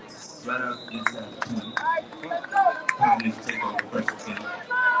bounce right up inside the 20. Pioneers take over first and 10.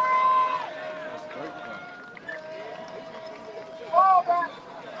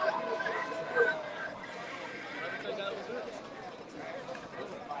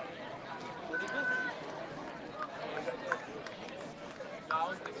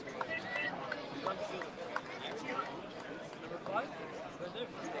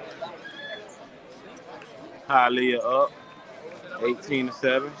 Hialeah up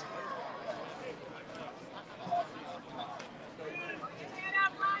 18-7.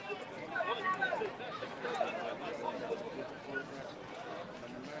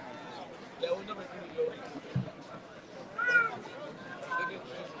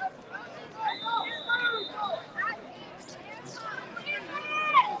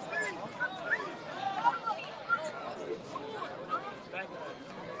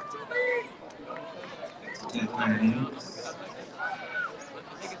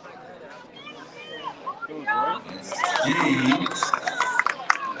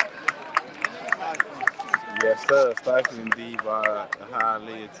 Yes, sir. Stifling D by the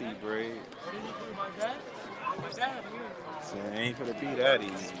Hialeah T-Breds. So it ain't gonna be that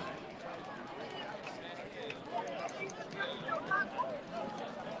easy.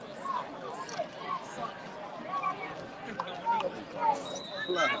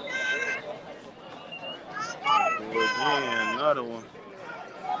 Again, another one.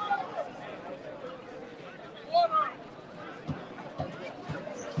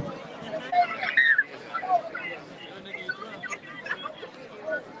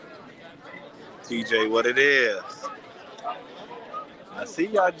 TJ, what it is? I see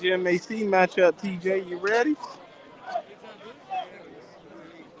y'all GMAC matchup. TJ, you ready?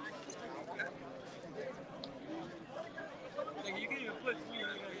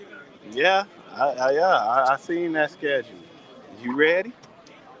 Yeah, I seen that schedule. You ready?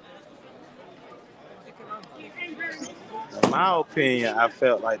 In my opinion, I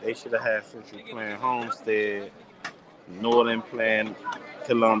felt like they should have had Central playing Homestead, Northern playing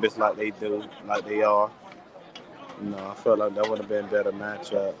Columbus like they do, like they are. I felt like that would have been better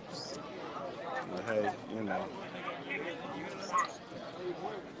matchups. But hey,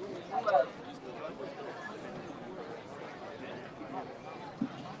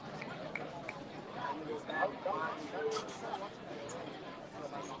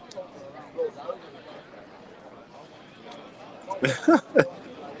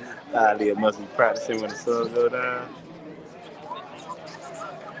 Hialeah must be practicing when the sun go down.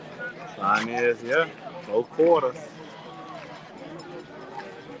 Pioneers, yeah, 4 quarters.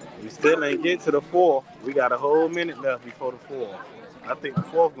 We still ain't get to the fourth. We got a whole minute left before the fourth. I think the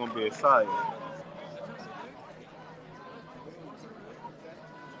fourth gonna be exciting.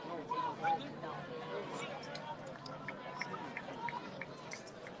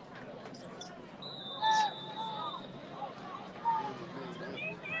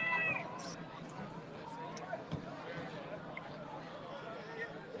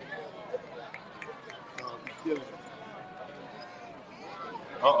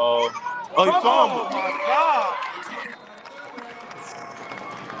 Uh-oh. Oh, he fumbled. Oh, my God.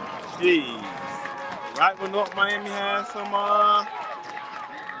 Jeez. Right when North Miami had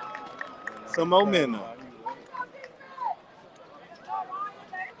some momentum.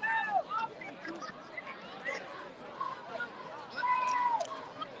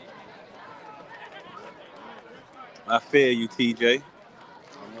 I feel you, TJ. I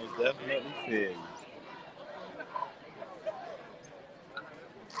most definitely feel you.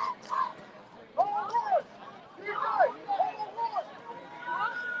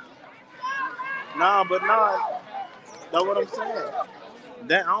 That's what I'm saying.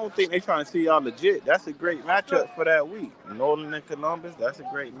 That I don't think they trying to see y'all legit. That's a great matchup for that week. Northern and Columbus, that's a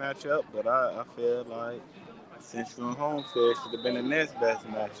great matchup. But I feel like Central and Homestead should have been the next best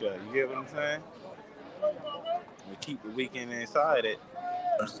matchup. You get what I'm saying? We keep the weekend inside it.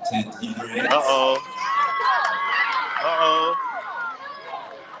 First 10 T-Breds. Uh-oh. Uh-oh.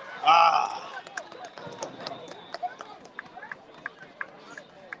 Ah.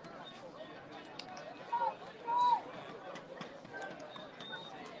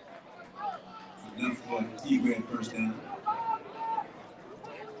 Enough for T-Bred first down.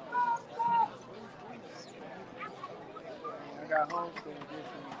 I got Homestead this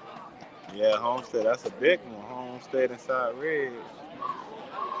week. Yeah, Homestead, that's a big one. Homestead inside Reds.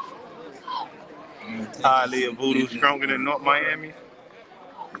 Hialeah Voodoo stronger than North Miami.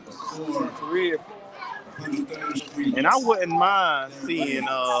 Career. And I wouldn't mind seeing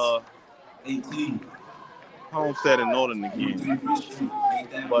 18. Homestead and Northern again.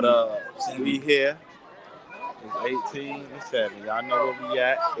 But we here. It's 18-7. Y'all know where we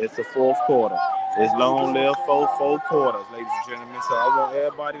at. It's the fourth quarter. It's long live four quarters, ladies and gentlemen. So I want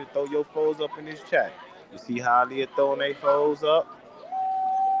everybody to throw your foes up in this chat. You see Hialeah throwing their foes up.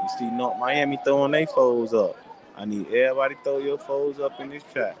 You see North Miami throwing their foes up. I need everybody to throw your foes up in this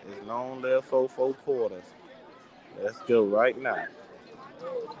chat. It's long live four quarters. Let's go right now.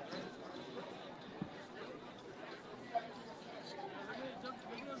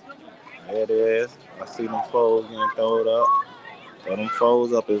 There it is. I see them foes getting thrown up. Throw them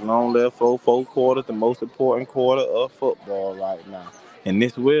foes up. It's long live four quarters, the most important quarter of football right now. And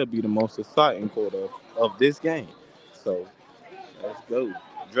this will be the most exciting quarter of this game. So, let's go.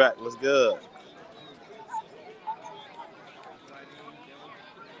 Drac, let's go.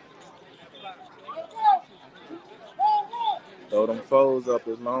 Throw them foes up.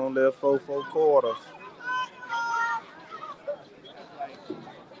 It's long live four quarters.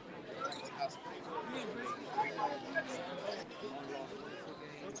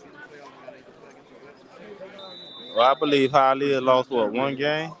 Well, I believe Hialeah lost, one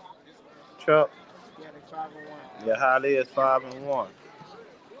game? Chuck? Yeah, they 5-1. Yeah, Hialeah is 5-1.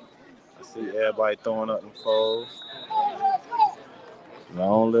 I see everybody throwing up them foes.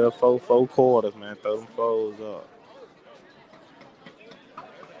 Long live four quarters, man. Throw them foes up.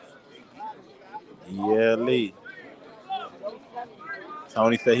 Yeah, Lee.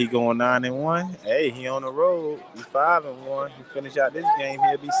 Tony said he going 9-1. Hey, he on the road. He 5-1. He finish out this game,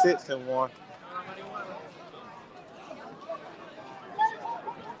 he'll be 6-1.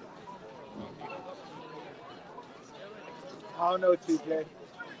 I don't know, TJ.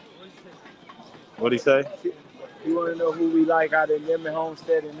 What'd he say? You want to know who we like out of them and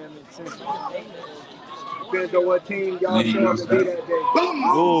Homestead and them and Central? Depends on what team y'all show up to be that day.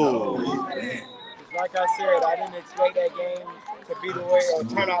 Ooh. Like I said, I didn't expect that game to be the way or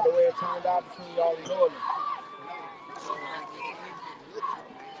turn out the way it turned out between y'all and Northern.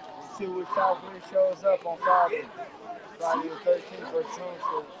 see what Southwind shows up on Friday. Friday the 13th or June,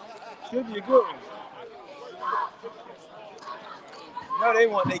 so should be a good one. You know they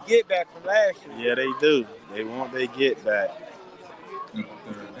want their get back from last year. Yeah, they do. They want their get back.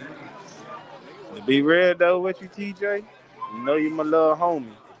 To be real though with you, TJ, you know you my little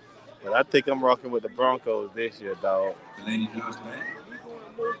homie. But I think I'm rocking with the Broncos this year, dog.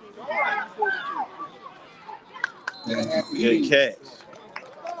 Good catch.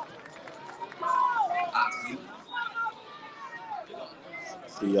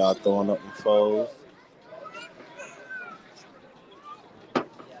 See y'all throwing up them foes.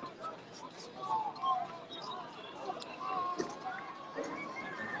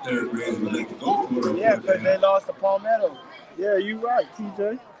 Thoroughbreds would like to go for it. Yeah, because they lost to Palmetto. Yeah, you right,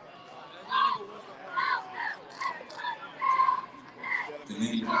 TJ. The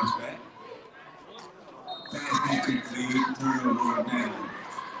lady bounce back. Pass incomplete. Turnover down.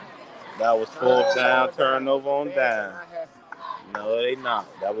 That was fourth down, turnover on down. No, they not.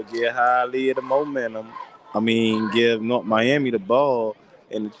 That would give Hialeah the momentum. I mean, give North Miami the ball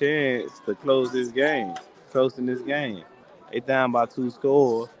and the chance to close this game, closing this game. They down by 2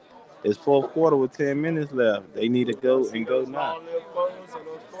 scores. It's fourth quarter with 10 minutes left. They need to go and go now. Small little foes and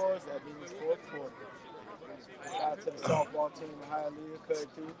those fours, that means fourth quarter. Shout out to the softball team in Hialeah, cut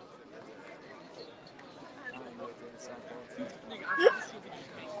through. I don't know if they're softball team.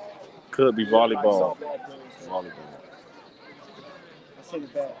 Could be volleyball. Softball players. Volleyball. I see the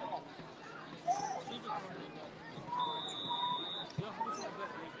back.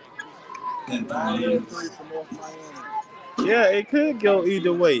 Three from North Miami. Yeah, it could go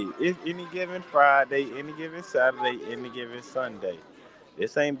either way. It's any given Friday, any given Saturday, any given Sunday.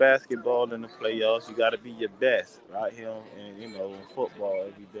 This ain't basketball in the playoffs. You got to be your best right here, and in football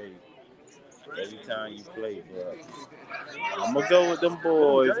every day, every time you play. But I'm gonna go with them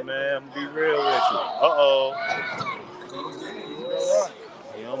boys, man. I'm gonna be real with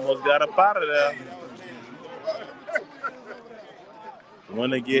you. He almost got up out of there.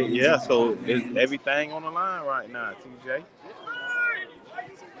 Want to get so is everything on the line right now, TJ?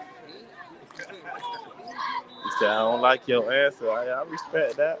 You said I don't like your answer. I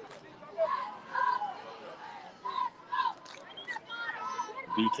respect that.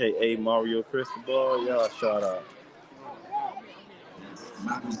 BKA Mario Cristobal, y'all shout out.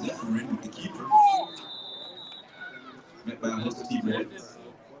 Michael's different with the keeper. Met by Husky Breds.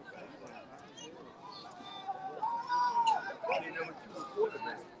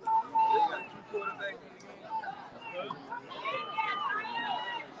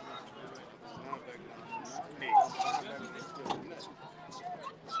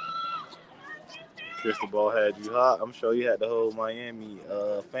 Cristobal had you hot. I'm sure you had the whole Miami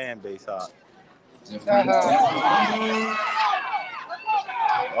fan base hot. He's turning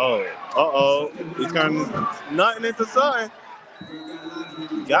nothing into something.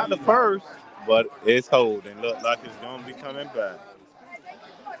 Got the first, but it's holding. Look like it's gonna be coming back.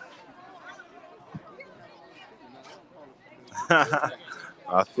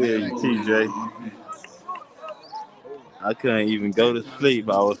 I feel you, TJ. I couldn't even go to sleep.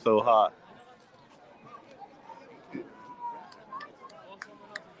 I was so hot.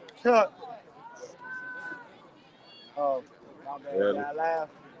 Chuck. Oh, my bad. Really? Y'all laugh.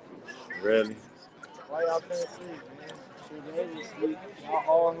 Really? Why y'all can't sleep, man? Should they sleep? Y'all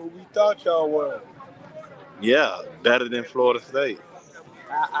all who we thought y'all were. Yeah, better than Florida State.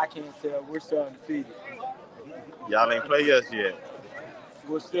 I can't tell. We're still undefeated. Y'all ain't play us yet.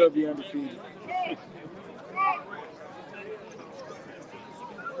 We'll still be undefeated.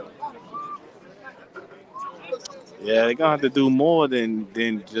 Yeah, they're gonna have to do more than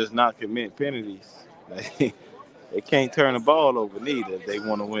just not commit penalties. They can't turn the ball over neither if they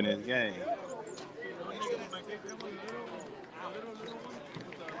want to win this game.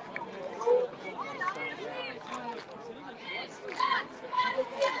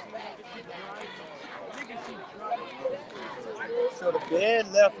 So the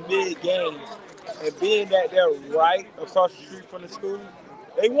band left mid-game, and being that they're right across the street from the school,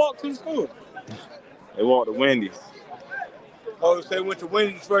 they walked to the school. They walked to Wendy's. Oh, so they went to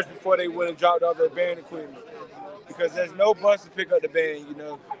Wendy's first before they went and dropped off their band equipment. Because there's no bus to pick up the band, you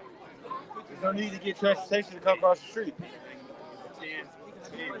know. There's no need to get transportation to come across the street.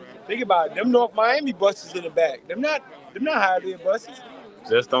 Think about it. Them North Miami buses in the back. Them not Hialeah buses.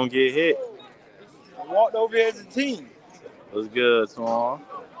 Just don't get hit. I walked over here as a team. What's good, Swan?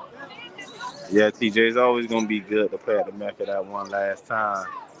 Yeah, TJ's always going to be good to play at the Mecca that one last time.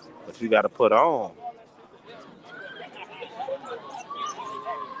 But you got to put on.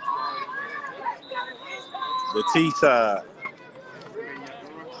 The T side.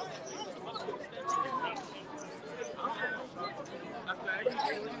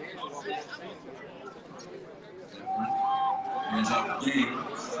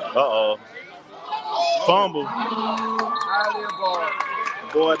 Uh-oh. Fumble. Hialeah ball.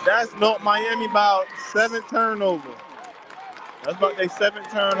 Boy, that's not Miami about 7 turnovers. That's about their 7th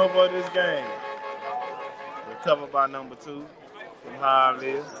turnover of this game. Recovered by number 2 from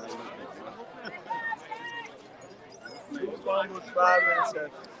Hialeah. 2 fumbles, 5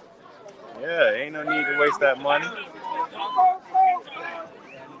 interceptions. Yeah, ain't no need to waste that money.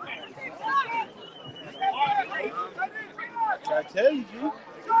 I tell you, G.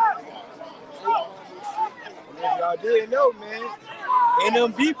 And if y'all didn't know, man,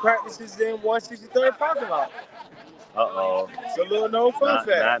 NMB practices in 163rd parking lot. Uh-oh. It's a little known fun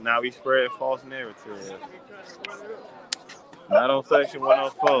fact. Now we spread false narrative. Not on Section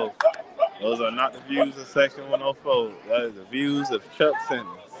 104. Those are not the views of Section 104. That is the views of Chuck Simmons.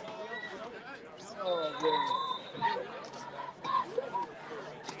 Oh,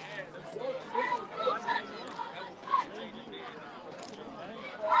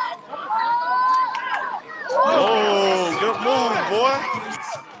 Oh, good move, boy.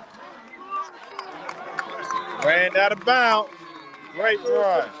 Ran out of bounds. Great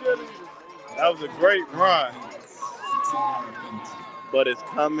run. That was a great run. But it's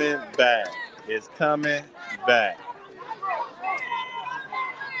coming back. It's coming back.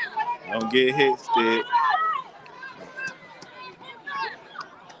 Don't get hit, Stick.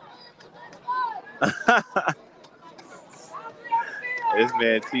 This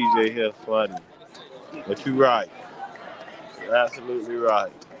man TJ here funny. But you right. You're absolutely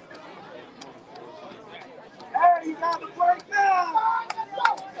right. Hey, you got to work now.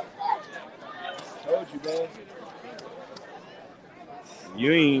 Told you, man.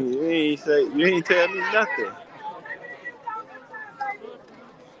 You ain't tell me nothing.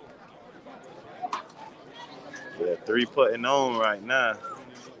 Yeah, 3 putting on right now.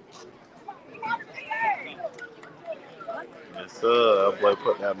 Yes, sir. That boy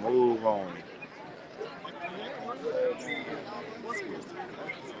put that move on.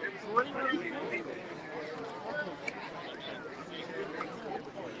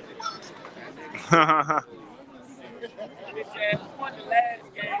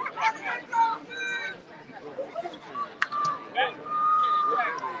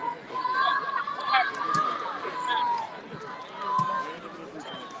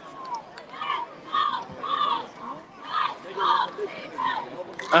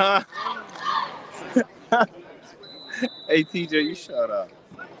 Hey, TJ, you shut up.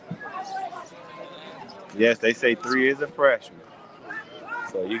 Yes, they say 3 is a freshman.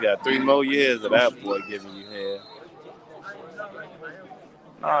 So you got 3 more years of that boy giving you hell.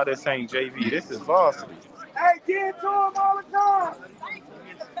 No, this ain't JV. This is varsity. Hey, get to him all the time.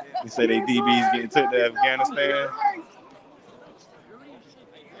 You say they DBs getting took to Afghanistan?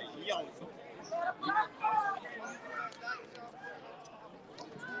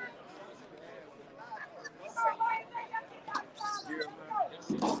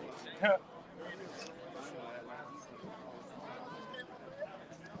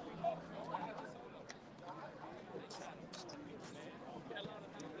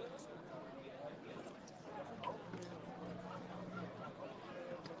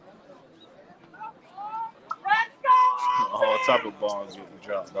 All type of bombs getting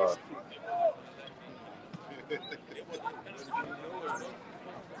dropped off.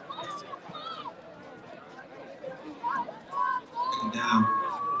 Now,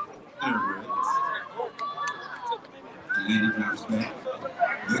 Thoroughbreds. The lady drops back.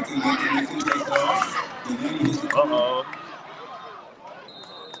 Looking, take off. The lady is Uh-oh.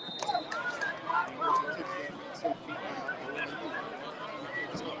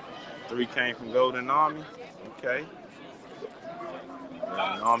 Three came from Golden Army. Okay.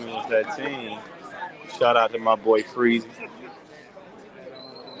 Golden Army was that team. Shout out to my boy Freezy.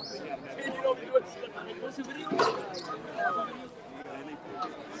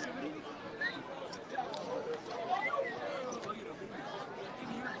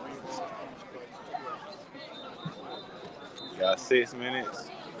 Got 6 minutes.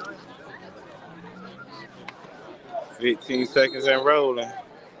 15 seconds and rolling.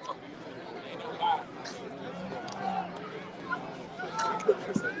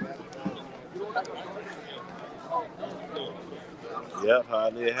 Yep,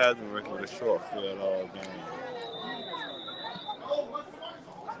 Hialeah has been working with a short field all game.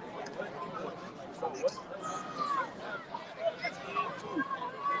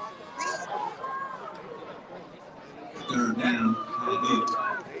 third down.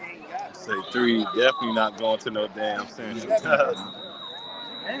 Say 3, definitely not going to no damn center.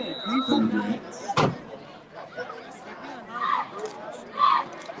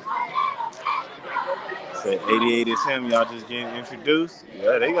 Say Say 88 is him. Y'all just getting introduced.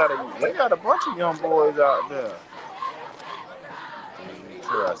 Yeah, they got a bunch of young boys out there.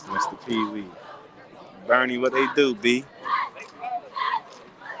 Trust Mr. Pee Wee. Bernie, what they do, B?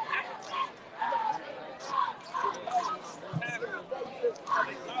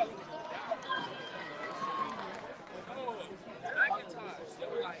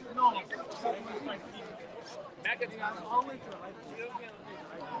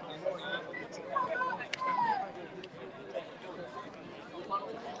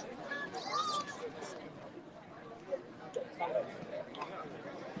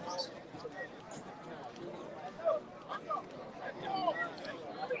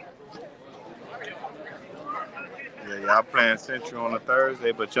 Yeah, y'all playing Central on a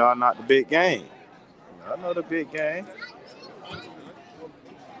Thursday, but y'all not the big game. I know the big game.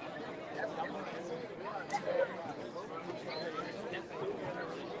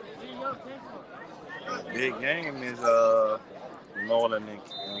 Big game is Northern and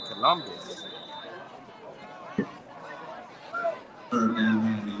Columbus. Third down,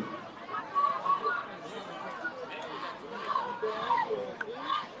 Andy.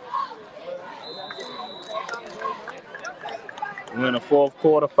 We're in the fourth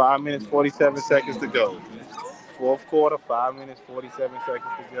quarter, 5 minutes, 47 seconds to go. Fourth quarter, 5 minutes, 47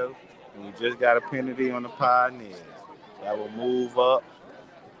 seconds to go. And we just got a penalty on the Pioneers. That will move up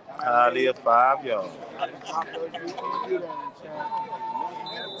Hialeah 5 yards.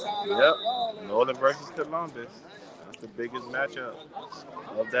 Yep, Northern versus Columbus. That's the biggest matchup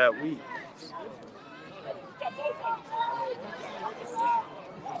of that week.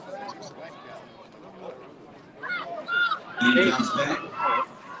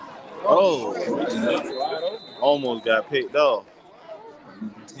 Oh, almost got picked off.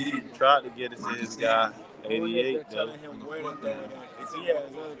 Tried to get it to his guy, 88 though.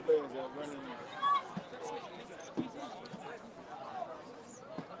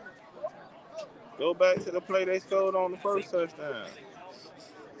 Go back to the play they scored on the first touchdown.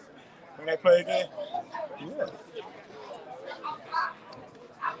 When they play again? Yeah.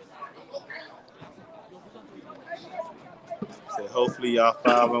 Said hopefully y'all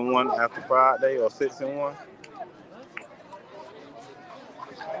 5-1 after Friday or 6-1.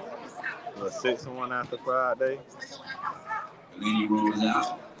 Or 6-1 after Friday. Lady rolls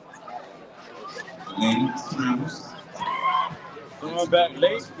out. Lady scrambles. Going back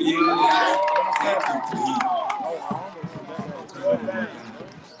late. Yeah,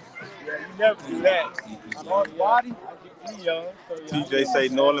 you never do that. On the body, he young. TJ say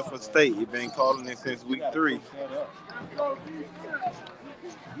Norland for state. He been calling it since week 3. You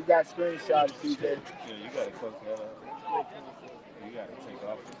got screenshot, TJ. Yeah, you gotta cook that up. You gotta take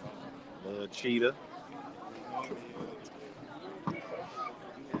off the little cheetah.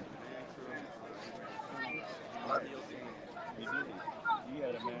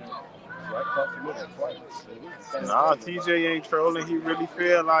 Nah, TJ ain't trolling. He really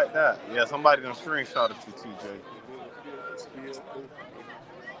feel like that. Yeah, somebody done screenshot it to TJ.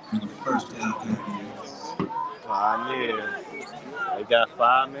 First down, Pioneers. They got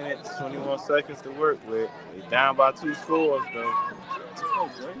 5 minutes, 21 seconds to work with. They down by 2 scores though.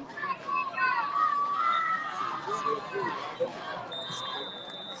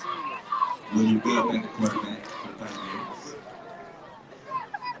 When you go back to quarterback.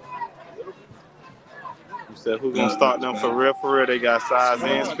 You said who gonna start them for real? For real, they got size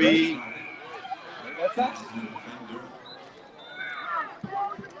and speed.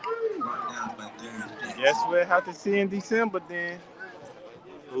 Guess we'll have to see in December then.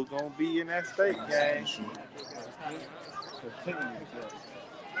 Who gonna be in that state game?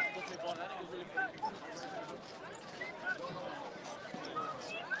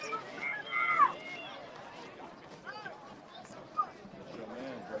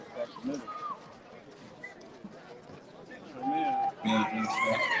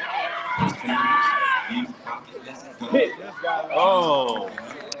 Oh,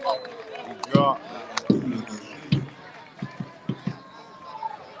 he dropped.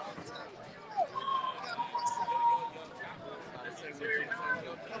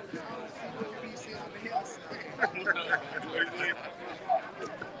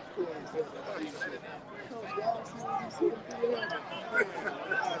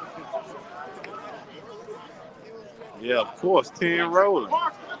 Yeah, of course, 10 rolling.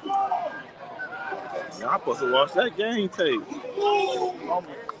 Y'all supposed to watch that game tape.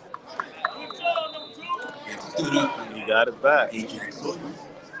 He got it back. We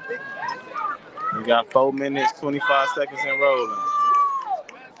got 4 minutes, 25 seconds in rolling.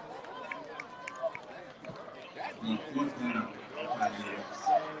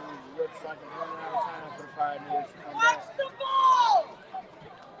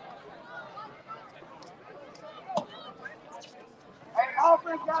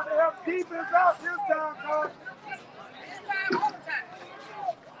 Defense up this time, coach.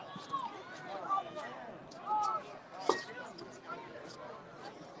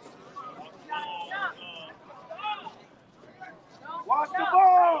 Watch the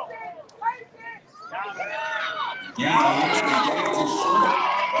ball.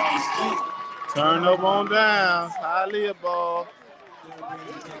 Turn up on down. Hialeah ball.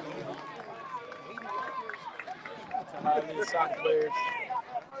 Hialeah soccer players.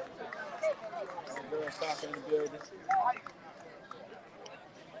 Girls soccer in the building.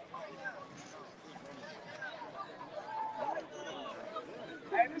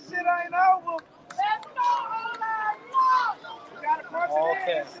 Hey, this shit ain't over. We gotta crunch it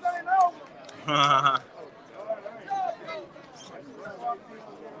in. This shit ain't over.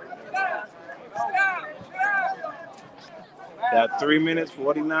 Got 3 minutes,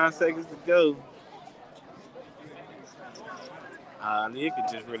 49 seconds to go. Hialeah could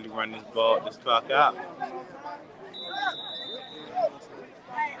just really run this clock out.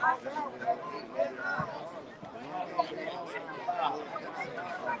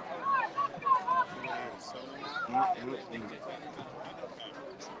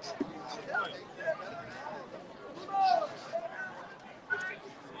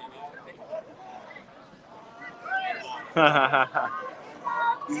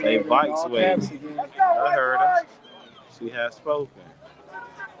 Say bikes way. I heard her. She has spoken.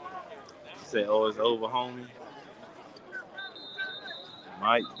 She said, "Oh, it's over, homie."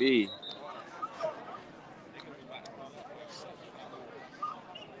 Might be.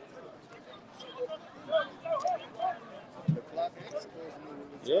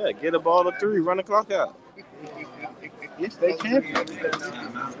 Yeah, get a ball of 3, run the clock out. Yes, they champions.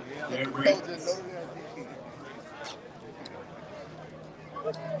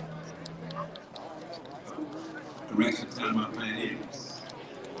 Correction, timeout, Pioneers.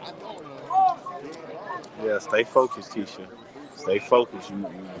 Yeah, stay focused, Keisha. Stay focused.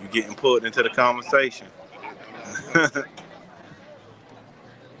 You getting pulled into the conversation.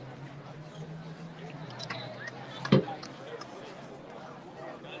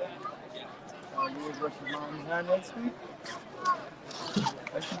 You versus Miami next week?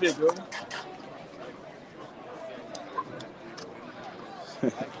 That should be a good one.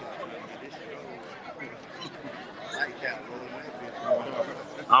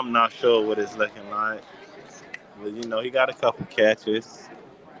 I'm not sure what it's looking like. But, he got a couple catches,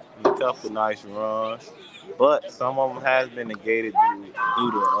 a couple nice runs. But some of them has been negated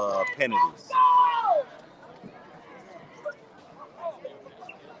due to penalties.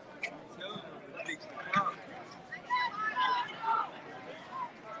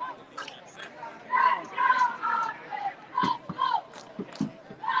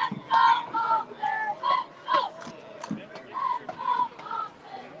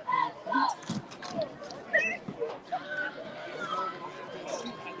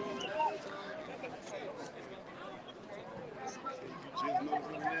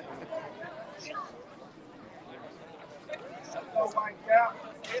 Oh my God.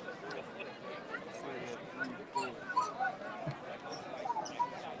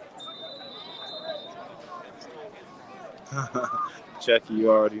 Chucky, you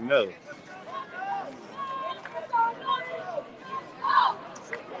already know.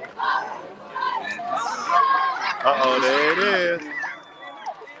 Uh-oh, there it is.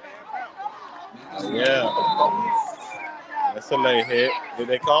 Yeah. That's a late hit. Did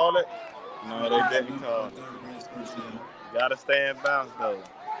they call it? No, they didn't call it. Gotta stay in bounds, though.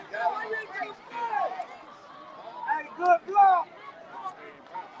 Hey, good block.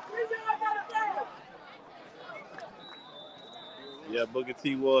 Yeah, Booker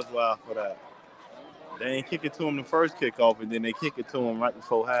T was wild for that. They ain't kick it to him the first kickoff, and then they kick it to him right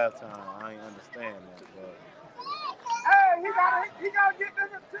before halftime. I ain't understand that. But Hey, he gotta get them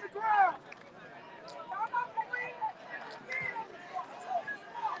to the ground.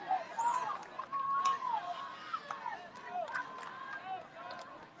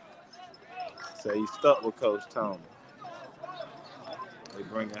 say he's stuck with Coach Tony. They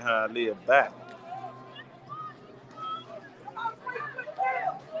bringing Hialeah back.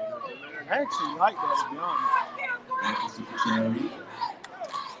 I actually like that, to be honest.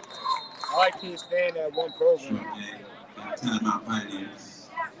 I like he staying at one program. Timeout, Pioneers.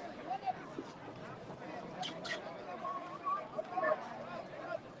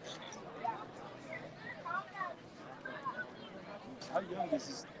 How young is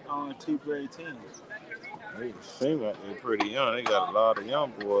this two grade team? They seem like they're pretty young. They got a lot of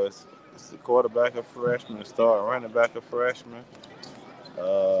young boys. It's the quarterback a freshman, star running back a freshman.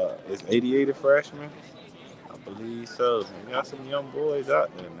 Is 88 a freshman? I believe so. We got some young boys out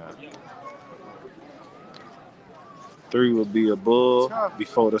there now. 3 will be a bull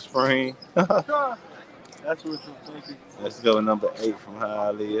before the spring. That's what you're thinking. Let's go number 8 from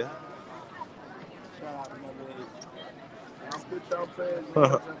Hialeah. Shout out to number 8. I'll put y'all players in.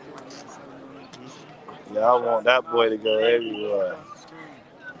 Yeah, I want that boy to go everywhere.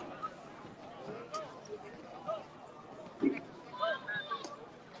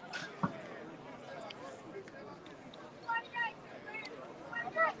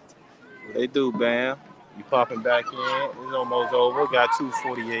 What they do, Bam? You popping back in. It's almost over. Got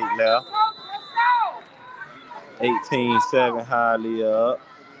 2:48 left. 18-7 Hialeah up.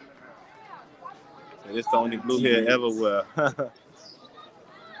 So this the only blue hair ever wear.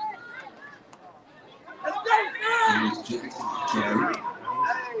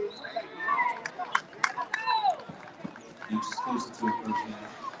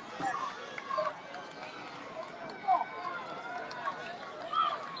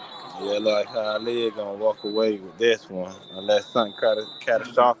 Yeah, like Hialeah gonna walk away with this one unless something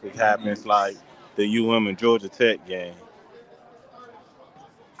catastrophic happens, like the UM and Georgia Tech game.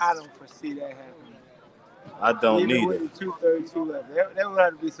 I don't foresee that happening. I don't Even need with it. the 2:32 left, there would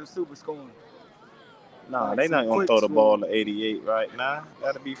have to be some super scoring. Nah, Like they not some gonna quick throw the swing. ball to 88 right now.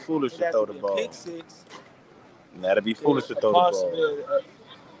 That'd be foolish to throw the ball. Pick 6. That'd be foolish to throw the ball. Possibly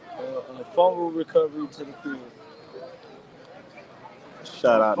a fumble recovery to the field.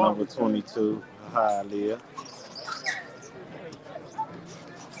 Shout out number 22, Hialeah.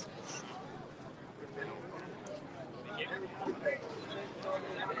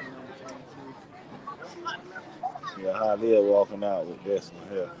 Yeah, Hialeah walking out with this one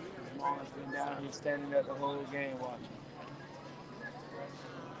here. Mom's been down here standing there the whole game watching.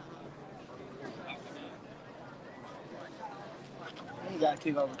 You got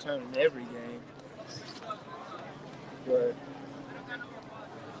to kickoff return in every game. But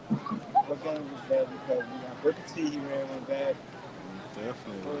what game was that? Because we got Booker T, he ran one back.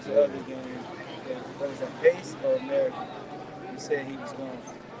 Definitely. What was the other game? What was that, Pace or American? He said he was going.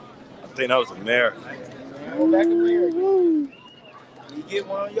 I think that was American. Yeah, he ran back American. Did you get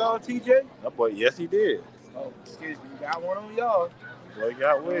one on y'all, TJ? That boy, yes, he did. Oh, excuse me. You got one on y'all. Boy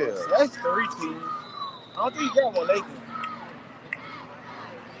got well. So that's 3 teams. I don't think you got one Lakeland.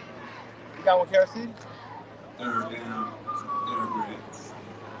 You got one Carol City? Third down, Thoroughbreds.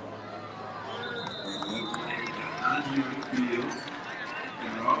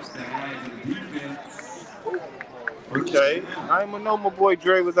 Okay. I didn't even know my boy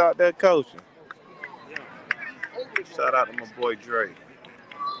Dre was out there coaching. Shout out to my boy Dre.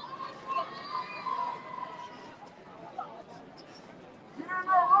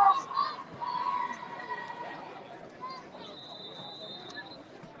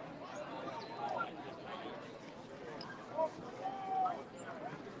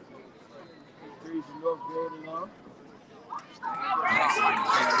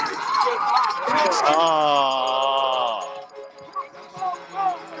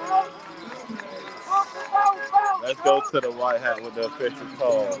 Let's go to the white hat with the official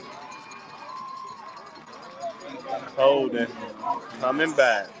call. Holding. Coming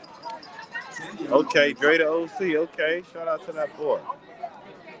back. Okay, Dre the OC. Okay, shout out to that boy.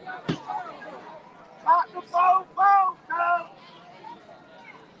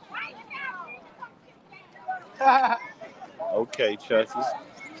 Okay, Chucky.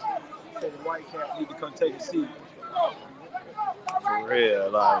 The white cat need to come take a seat. For real,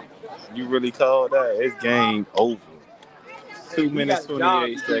 like, you really called that? It's game over. 2 minutes,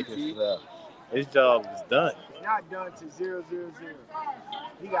 28 seconds left. His job is done. It's not done to 0-0-0.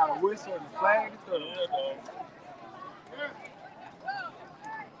 He got a whistle and a flag to throw.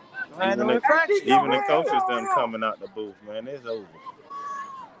 Even the coaches them coming out the booth, man. It's over.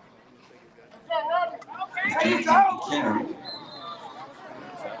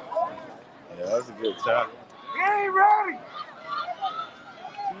 Yeah, that's a good tackle. He ain't ready.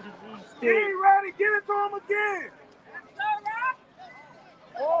 He ain't ready. Give it to him again.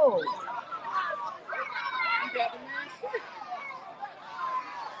 Oh. He got the man sick.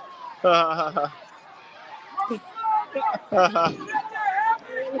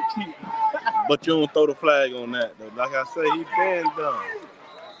 But you don't throw the flag on that, though. Like I say, he been done.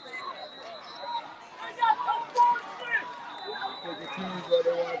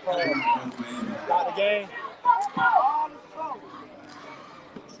 Got the game.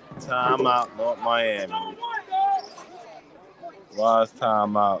 Timeout, North Miami. Last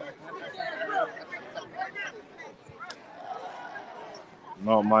timeout.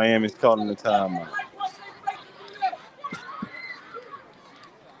 North Miami's calling the timeout.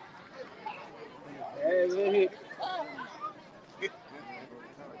 Hey,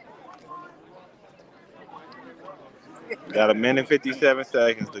 Got a minute 57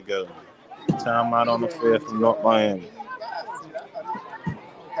 seconds to go. Time out on the field from North Miami.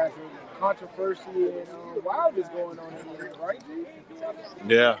 Controversy and wild is going on in here, right, G?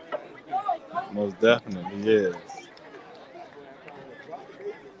 Yeah, most definitely is.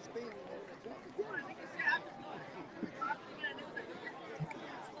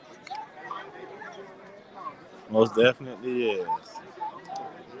 Most definitely is.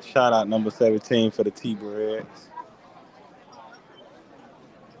 Shout out number 17 for the T-Breds.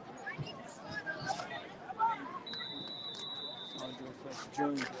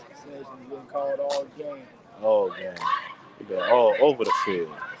 Junior says he's getting called all game. All game. They're all over the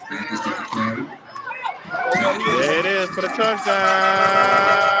field. There it is for the touchdown.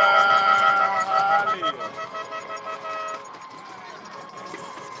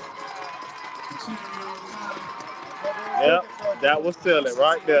 Yep, that will seal it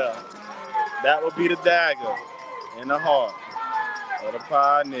right there. That would be the dagger in the heart of the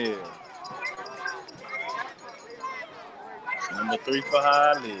Pioneers. Number 3 for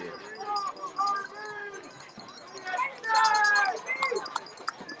Hialeah.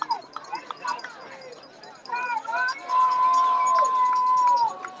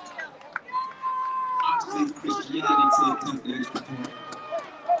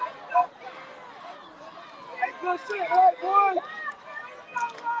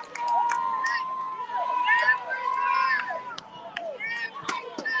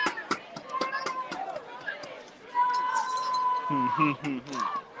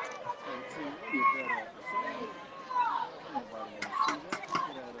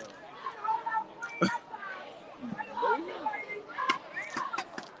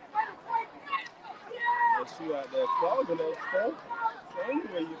 You out there clogging that stuff. So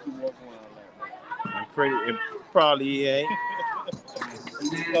anyway, you can walk around like that. It probably ain't.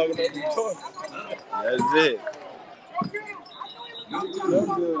 Clogging that toilet. That's it. No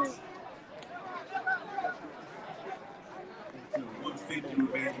good. 150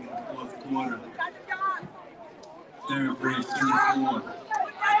 remaining in the fourth quarter. Thoroughbreds 34.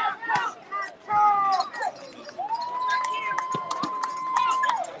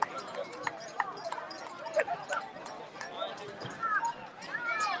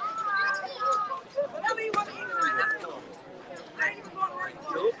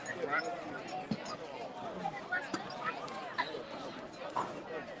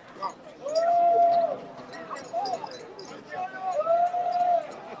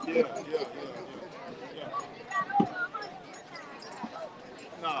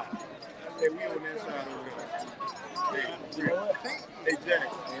 Nah. Hey, we on that side over there. Hey, Jack.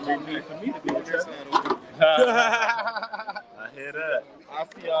 Hey, we need for me to be on that side over there. I hear that. I'll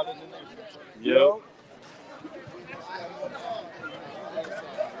see y'all in the next one. Yo.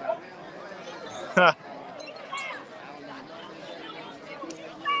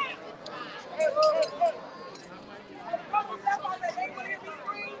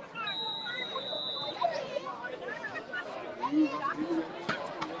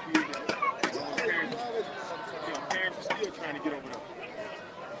 Parents are still trying to get over there.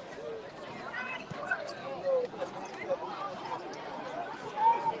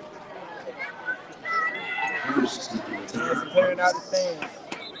 Clearing out the stands.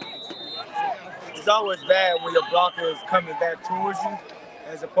 It's always bad when your blocker is coming back towards you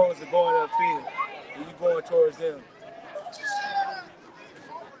as opposed to going upfield. And you going towards them.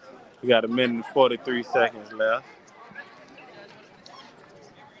 We got a minute and 43 seconds left.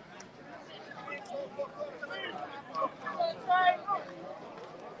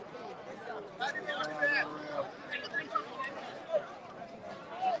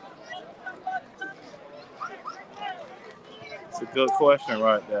 It's a good question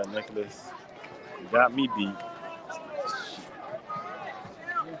right there, Nicholas. You got me beat. I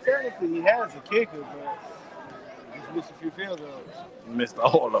mean, technically, he has a kicker, but he's missed a few field goals. Missed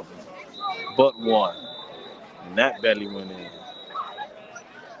all of them, but one. And that belly went in.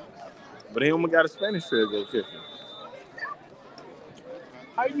 But he only got a Spanish field goal kicker.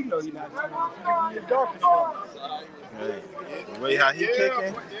 How you know you're not Spanish? You're darkest one. Hey, the way how he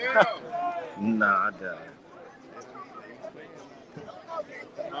kicking? Nah, I doubt it.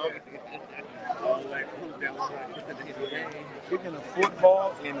 Kicking a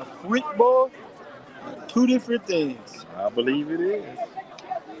football and a freak ball, two different things. I believe it is.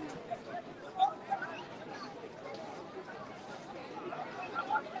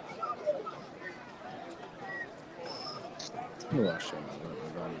 Who I show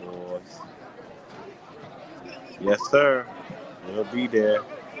my boys? Yes, sir. We'll be there.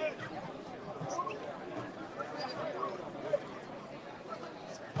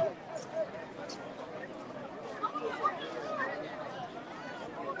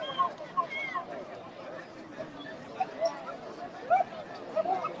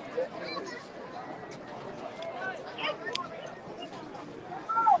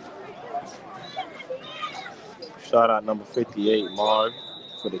 Shout out number 58, Marv,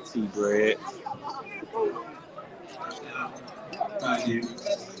 for the T-Breds. Right here.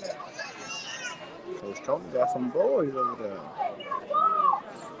 Coach Tony got some boys over there.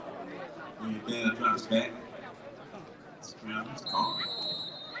 When your bell drops back, scrambles gone.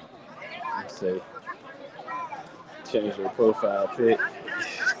 Let's see. Change your profile pic.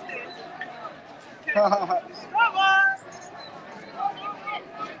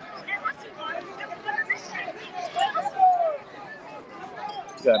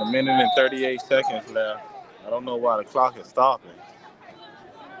 Got a minute and 38 seconds left. I don't know why the clock is stopping.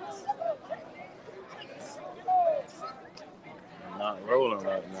 I'm not rolling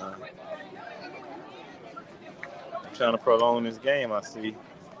right now. I'm trying to prolong this game, I see.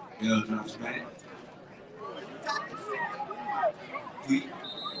 Bell drops back. Quick.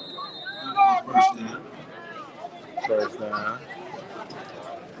 First down. First down.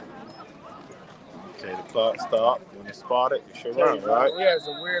 Okay, the clock stopped. When it's spotted, it should run, right? Yeah, it's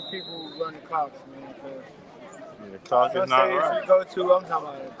a weird people who run the clocks, man. Yeah, the clock is not right. You go to, I'm talking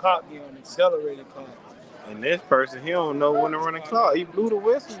about the clock being on accelerated clock. And this person, he don't know when to run the clock. He blew the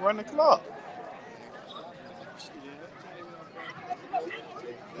whistle, run the clock.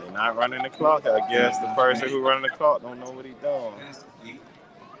 They're not running the clock, I guess. The person who running the clock don't know what he's doing.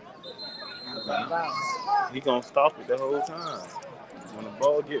 He gonna stop it the whole time. When the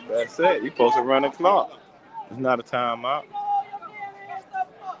ball get back set, you supposed to run the clock. It's not a timeout.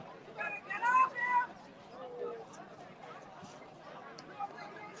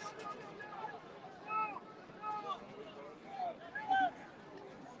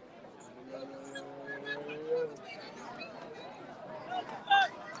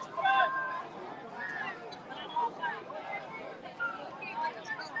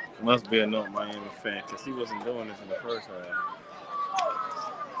 Must be a North Miami fan because he wasn't doing this in the first half.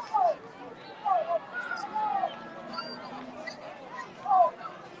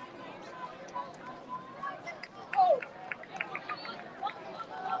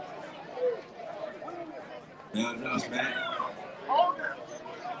 Bell drops back.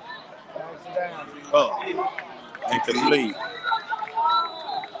 Oh, incomplete.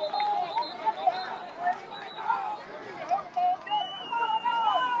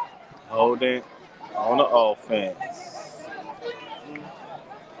 Holding on the offense.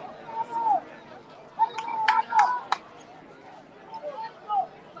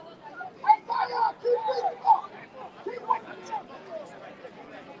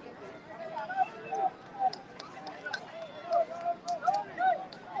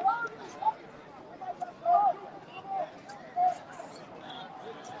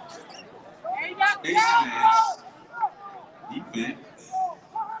 Face mask. Defense.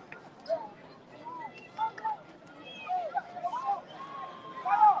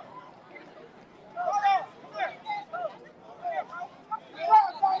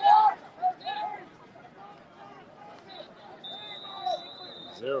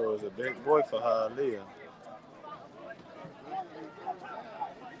 Zero is a big boy for Hialeah.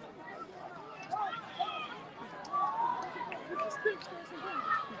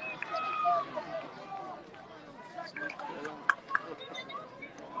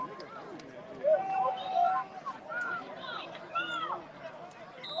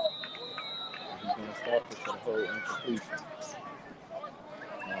 He's going to start this for the whole incompletion.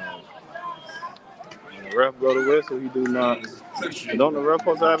 When the ref go to whistle, he do not. Don't the ref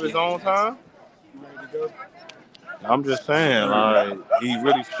supposed to have his own time? I'm just saying, like, he's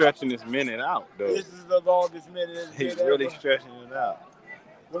really stretching this minute out, though. This is the longest minute. He's really stretching it out.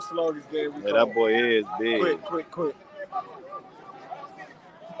 What's the longest game we Yeah, that boy is big. Quick.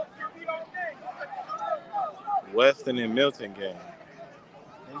 Weston and Milton game.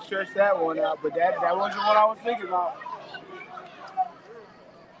 They stretched that one out, but that wasn't what I was thinking about.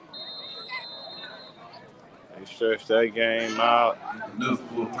 They stretched that game out.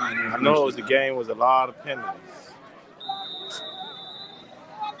 I know it was a game with a lot of penalties.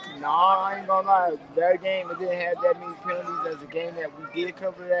 No, I ain't gonna lie. That game, it didn't have that many penalties as a game that we did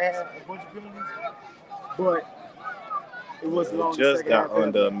cover that had a bunch of penalties. But it was long. It just got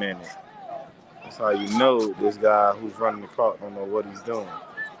under a minute. That's how you know this guy who's running the clock don't know what he's doing.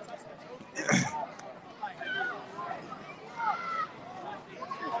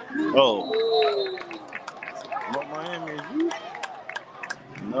 Oh. What Miami is you?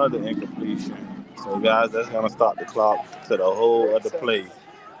 Another incompletion. So guys, that's gonna stop the clock to the whole other play.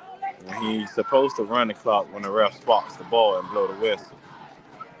 When he's supposed to run the clock when the ref spots the ball and blow the whistle.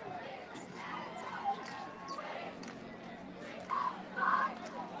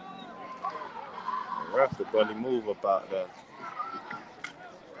 The ref could barely move up out there.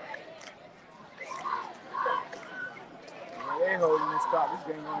 they holding this clock.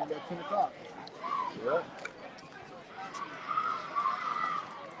 This game only at 10 o'clock. Yeah.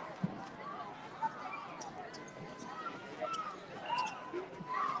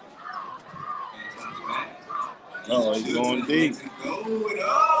 Oh, he's going deep.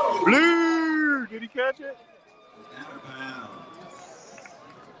 Blue! Did he catch it?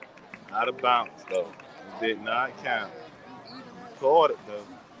 Out of bounds, though. It did not count. He caught it, though.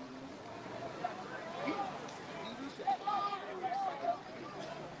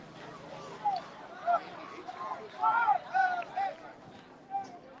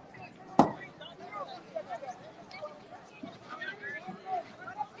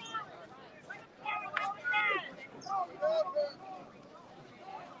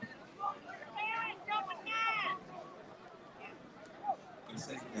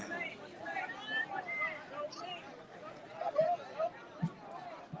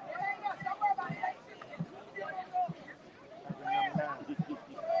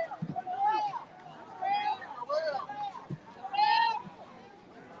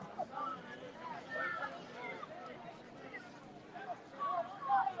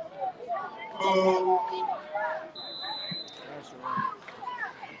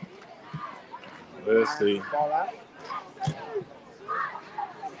 Let's see. Ball out.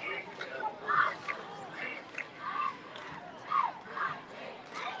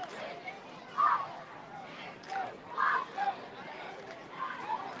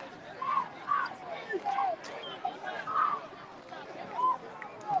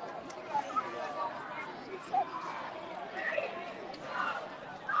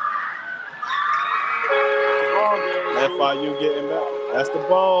 FIU getting back. That's the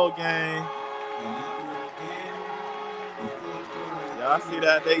ball game. Y'all see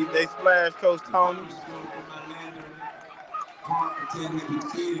that? They splashed Coach Tony.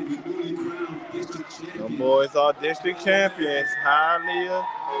 Them boys are district champions. Hialeah,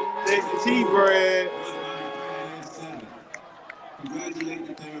 T-Breds. Congratulate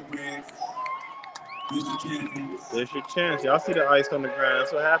the Thoroughbreds. District champions. District champions. Y'all see the ice on the ground.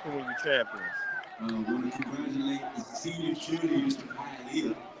 That's what happens when you're champions. I want to congratulate the senior cheerleaders from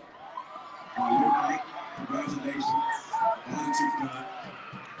Hialeah on your night. Congratulations. All that you've done.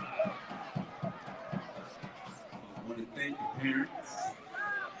 I want to thank the parents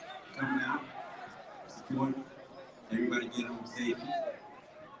for coming out, supporting. Everybody get home safely.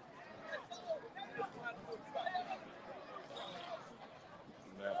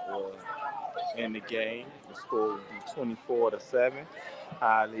 That was in the game. The score would be 24-7.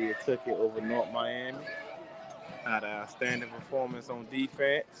 Hialeah took it over North Miami. Had an outstanding performance on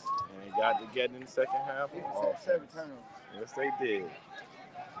defense, and they got together in the second half. Yes, they did.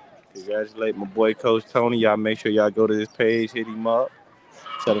 Congratulate my boy Coach Tony. Y'all make sure y'all go to his page, hit him up,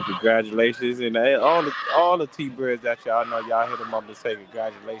 tell him congratulations, and all the T-Breds that y'all know, y'all hit him up and say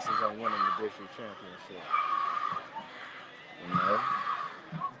congratulations on winning the district championship. You know,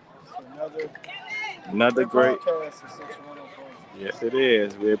 another great. Yes, it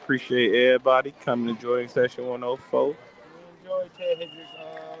is. We appreciate everybody coming to join Session 104. We enjoyed Ted Higgins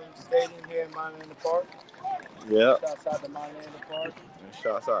stadium here in Milander Park. Yep. Shouts out to Milander Park. And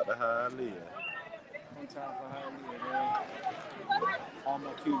shouts out to Hialeah. One time for Hialeah, man. All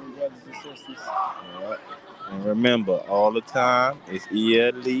my Cuban brothers and sisters. Yep. And remember, all the time, it's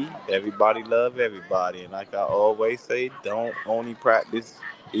ELE. Everybody love everybody. And like I always say, don't only practice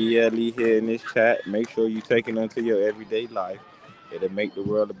ELE here in this chat. Make sure you take it into your everyday life. It'll make the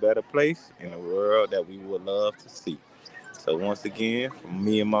world a better place and a world that we would love to see. So once again, from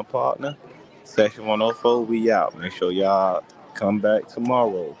me and my partner, Session 104, we out. Make sure y'all come back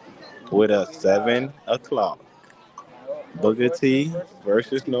tomorrow with us, 7 o'clock. Booker T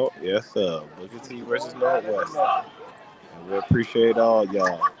versus North. Yes, sir. Booker T versus Northwest. And we appreciate all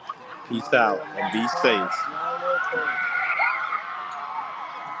y'all. Peace out and be safe.